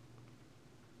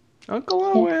 Uncle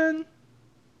Owen.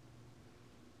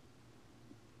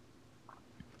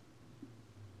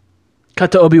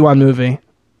 Cut to Obi-Wan movie.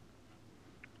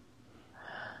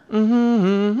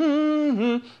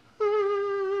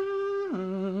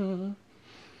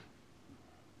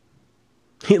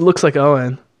 He looks like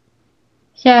Owen.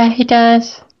 Yeah, he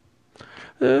does.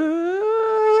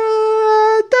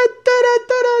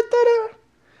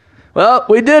 Well,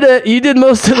 we did it. You did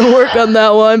most of the work on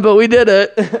that one, but we did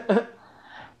it.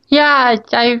 Yeah,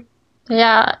 it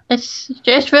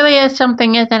really is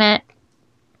something, isn't it?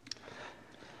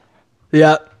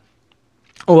 Yeah.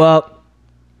 Well,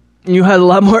 you had a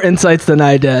lot more insights than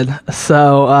I did.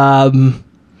 So, I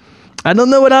don't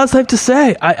know what else I have to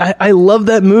say. I love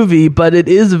that movie, but it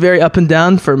is very up and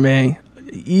down for me.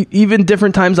 Even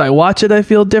different times I watch it, I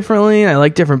feel differently. I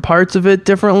like different parts of it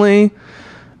differently.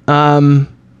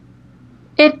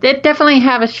 It definitely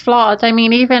has its flaws. I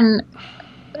mean, even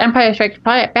Empire Strikes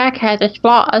Back has its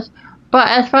flaws. But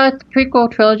as far as the prequel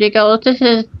trilogy goes, this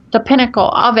is the pinnacle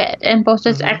of it, and both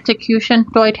its execution,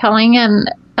 storytelling,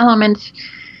 and elements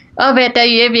of it. That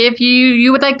if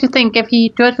you would like to think if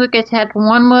George Lucas had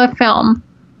one more film,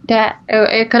 that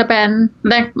it could have been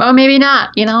like, or maybe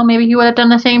not. Maybe he would have done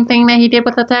the same thing that he did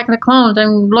with Attack of the Clones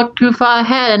and looked too far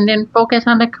ahead and didn't focus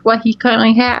on what he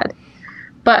currently had.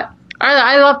 But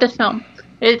I love this film.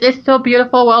 It's so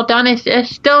beautiful, well done. It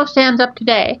still stands up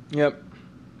today. Yep.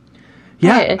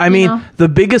 Yeah, I mean, the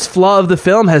biggest flaw of the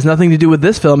film has nothing to do with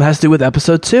this film. It has to do with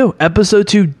Episode 2. Episode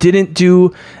 2 didn't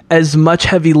do as much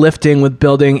heavy lifting with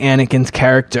building Anakin's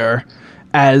character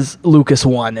as Lucas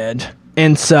wanted.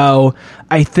 And so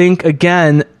I think,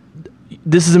 again,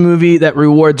 this is a movie that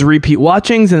rewards repeat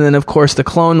watchings, and then, of course, the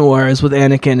Clone Wars with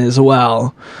Anakin as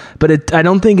well. But I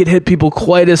don't think it hit people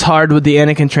quite as hard with the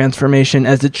Anakin transformation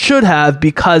as it should have,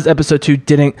 because Episode 2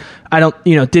 didn't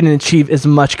achieve as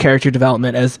much character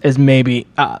development as maybe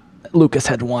Lucas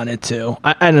had wanted to.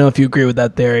 I don't know if you agree with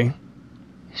that theory.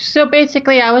 So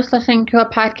basically, I was listening to a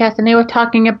podcast, and they were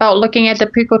talking about looking at the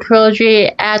prequel trilogy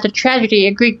as a tragedy,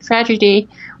 a Greek tragedy,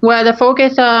 where the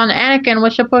focus on Anakin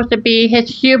was supposed to be his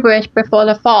hubris before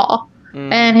the fall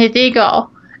and his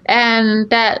ego, and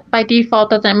that by default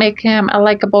doesn't make him a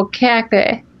likable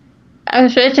character.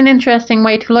 So it's an interesting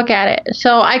way to look at it.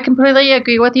 So I completely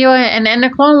agree with you, and the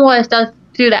Clone Wars does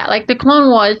do that. Like, the Clone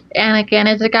Wars,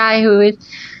 Anakin is a guy who is,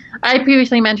 I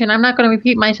previously mentioned, I'm not going to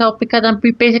repeat myself because I'm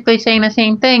basically saying the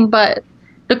same thing, but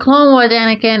the Clone Wars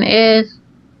Anakin is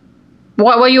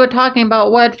what you were talking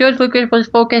about, what George Lucas was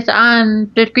focused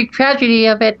on, the Greek tragedy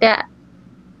of it, that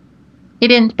he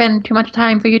didn't spend too much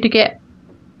time for you to get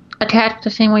attached the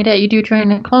same way that you do during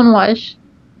the Clone Wars.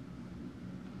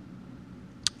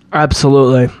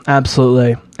 Absolutely.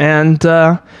 And,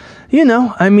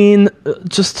 I mean,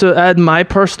 just to add my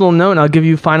personal note, I'll give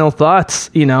you final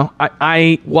thoughts.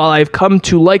 While I've come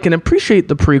to like and appreciate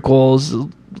the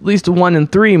prequels, at least 1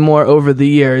 and 3 more over the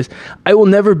years, I will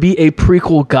never be a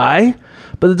prequel guy,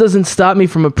 but it doesn't stop me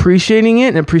from appreciating it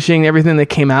and appreciating everything that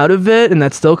came out of it and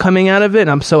that's still coming out of it. And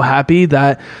I'm so happy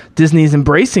that Disney's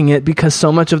embracing it because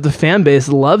so much of the fan base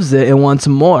loves it and wants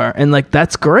more. And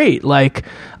that's great.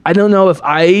 I don't know if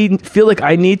I feel like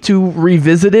I need to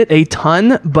revisit it a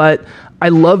ton, but I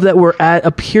love that we're at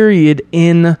a period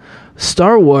in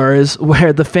Star Wars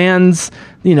where the fans,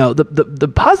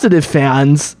 the positive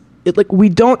fans, we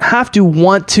don't have to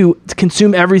want to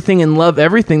consume everything and love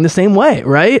everything the same way,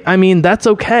 right? I mean, that's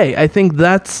okay. I think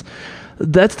that's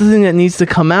the thing that needs to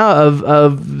come out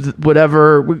of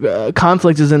whatever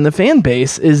conflict is in the fan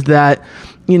base, is that,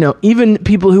 even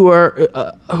people who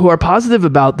are positive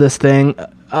about this thing,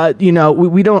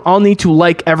 we don't all need to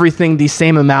like everything the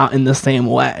same amount in the same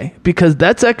way, because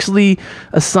that's actually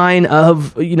a sign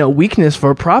of, weakness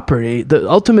for a property. The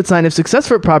ultimate sign of success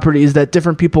for a property is that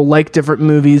different people like different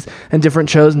movies and different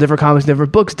shows and different comics,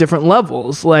 different books, different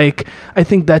levels. I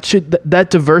think that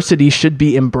diversity should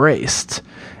be embraced.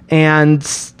 And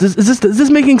is this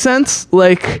making sense?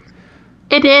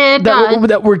 It does.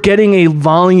 That we're getting a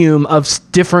volume of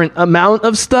different amount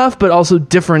of stuff, but also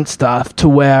different stuff to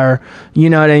where, you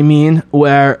know what I mean?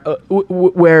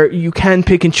 Where you can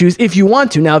pick and choose if you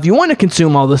want to. Now, if you want to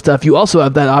consume all the stuff, you also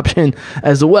have that option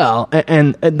as well.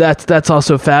 And that's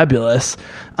also fabulous.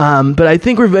 But I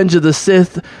think Revenge of the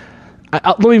Sith,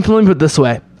 let me put it this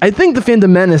way. I think The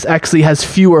Phantom Menace actually has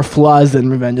fewer flaws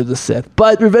than Revenge of the Sith.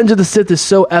 But Revenge of the Sith is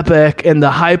so epic and the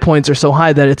high points are so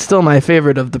high that it's still my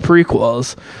favorite of the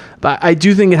prequels. But I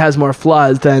do think it has more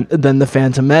flaws than The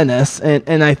Phantom Menace.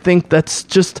 And I think that's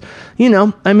just,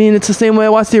 it's the same way I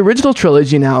watch the original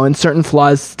trilogy now, and certain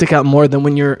flaws stick out more than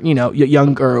when you're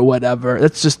younger or whatever.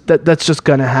 That's just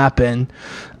going to happen.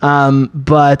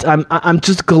 But I'm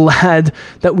just glad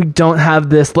that we don't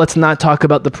have this let's not talk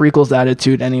about the prequels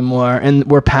attitude anymore, and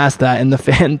we're past that in the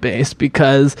fan base,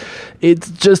 because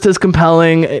it's just as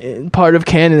compelling part of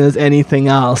canon as anything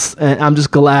else. And I'm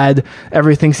just glad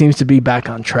everything seems to be back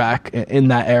on track in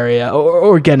that area,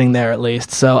 or getting there at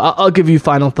least. So I'll give you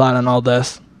final thought on all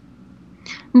this.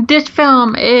 This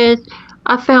film is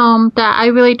a film that I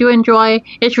really do enjoy.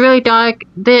 It's really dark.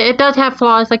 It does have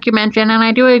flaws, like you mentioned, and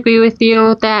I do agree with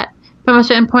you that from a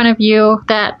certain point of view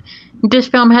that this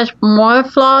film has more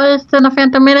flaws than The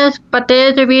Phantom Menace, but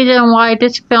there is a reason why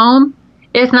this film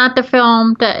is not the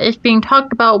film that is being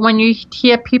talked about when you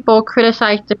hear people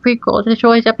criticize the prequels. It's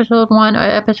always Episode 1 or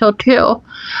Episode 2.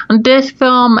 And this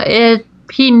film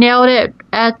he nailed it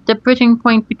at the bridging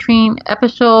point between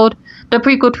the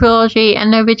prequel trilogy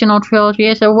and the original trilogy.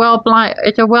 It's a well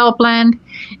blend.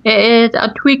 It is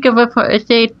a treat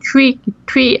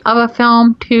of a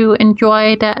film to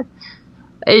enjoy that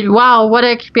wow, what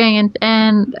an experience.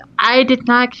 And I did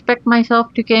not expect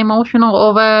myself to get emotional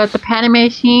over the Padme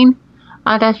scene.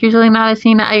 That's usually not a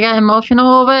scene that I get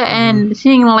emotional over. And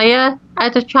seeing Leia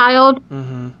as a child,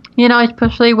 you know,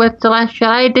 especially with The Last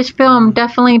Jedi, this film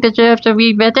definitely deserves a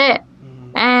revisit.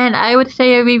 And I would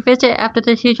say a revisit after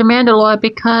the Siege of Mandalore,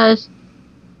 because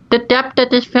the depth that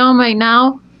this film right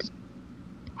now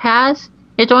has,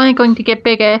 it's only going to get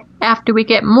bigger after we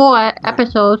get more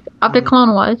episodes of the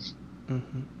Clone Wars.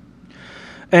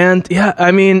 And yeah,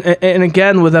 I mean, and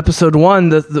again, with episode 1,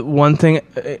 the one thing,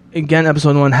 again,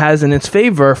 episode 1 has in its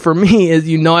favor for me is,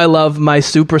 you know, I love my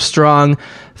super strong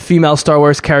female Star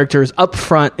Wars characters up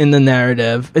front in the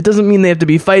narrative. It doesn't mean they have to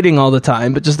be fighting all the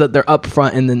time, but just that they're up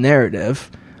front in the narrative.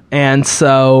 And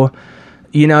so,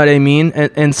 you know what I mean?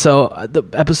 And so the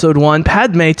episode 1,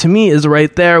 Padme to me is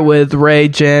right there with Rey,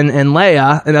 Jyn, and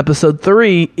Leia. In episode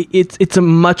 3, it's a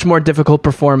much more difficult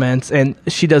performance, and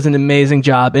she does an amazing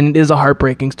job, and it is a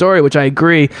heartbreaking story, which I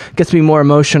agree gets me more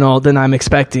emotional than I'm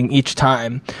expecting each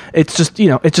time. It's just, you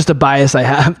know, it's just a bias I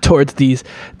have towards these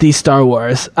Star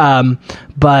Wars.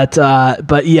 But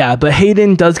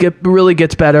Hayden really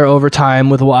gets better over time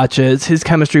with watches. His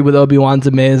chemistry with Obi-Wan's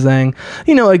amazing.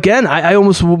 You know, again, I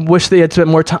almost wish they had spent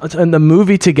more time in the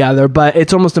movie together, but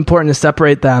it's almost important to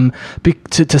separate them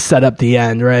to set up the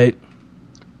end, right?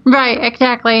 Right,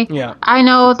 exactly. Yeah. I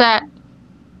know that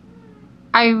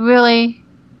I really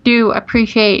do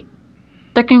appreciate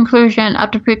the conclusion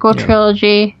of the prequel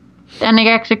trilogy and the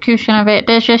execution of it.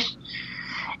 It's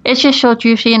just so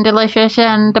juicy and delicious,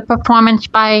 and the performance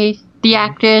by the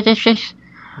actors, it's just,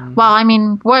 well, I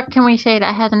mean, what can we say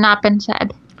that has not been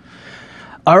said?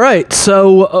 All right,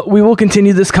 so we will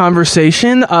continue this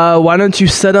conversation. Why don't you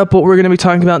set up what we're going to be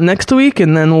talking about next week,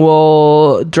 and then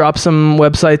we'll drop some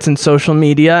websites and social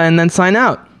media, and then sign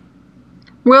out.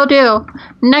 Will do.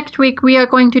 Next week, we are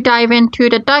going to dive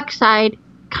into the Dark Side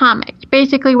comics.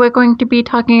 Basically, we're going to be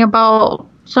talking about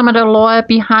some of the lore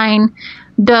behind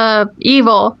the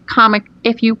evil comic,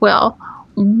 if you will.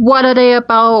 What are they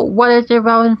about? What is their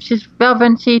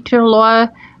relevancy to the lore?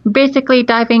 Basically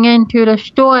diving into the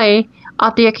story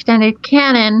of the extended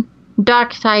canon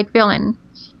Dark Side villains.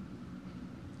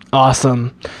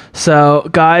 Awesome. So,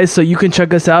 guys, you can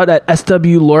check us out at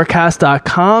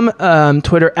swlorecast.com,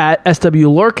 Twitter at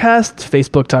swlorecast,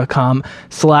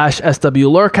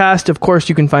 facebook.com/swlorecast. Of course,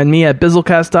 you can find me at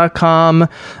bizzlecast.com,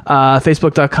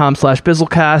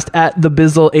 facebook.com/bizzlecast, at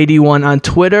thebizzle81 on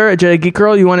Twitter. Jedi Geek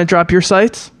Girl, you want to drop your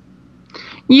sites?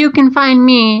 You can find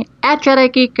me at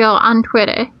Jedi Geek Girl on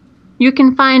Twitter. You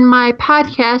can find my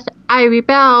podcast, I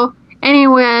Rebel,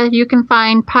 anywhere you can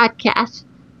find podcasts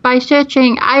by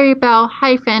searching I Rebel -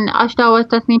 a Star Wars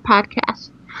Destiny podcast.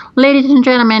 Ladies and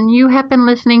gentlemen, you have been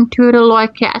listening to the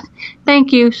Lorecast.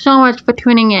 Thank you so much for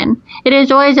tuning in. It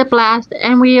is always a blast,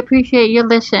 and we appreciate your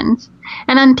listens.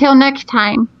 And until next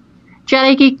time,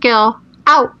 Jedi Geek Girl,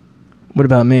 out! What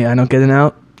about me? I don't get an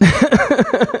out?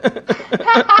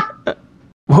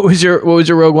 What was your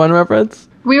Rogue One reference?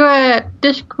 We were on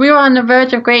the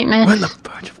verge of greatness. We're on the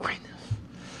verge of greatness.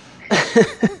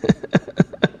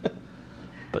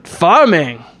 But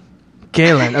farming,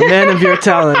 Galen, a man of your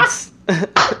talents.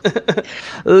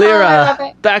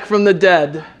 Lyra, back from the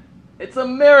dead. It's a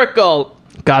miracle.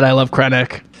 God, I love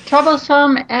Krennic.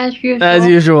 Troublesome as usual. As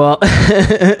usual.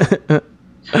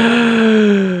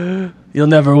 You'll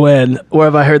never win. Where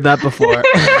have I heard that before?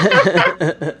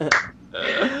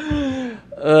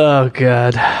 Oh,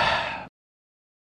 God.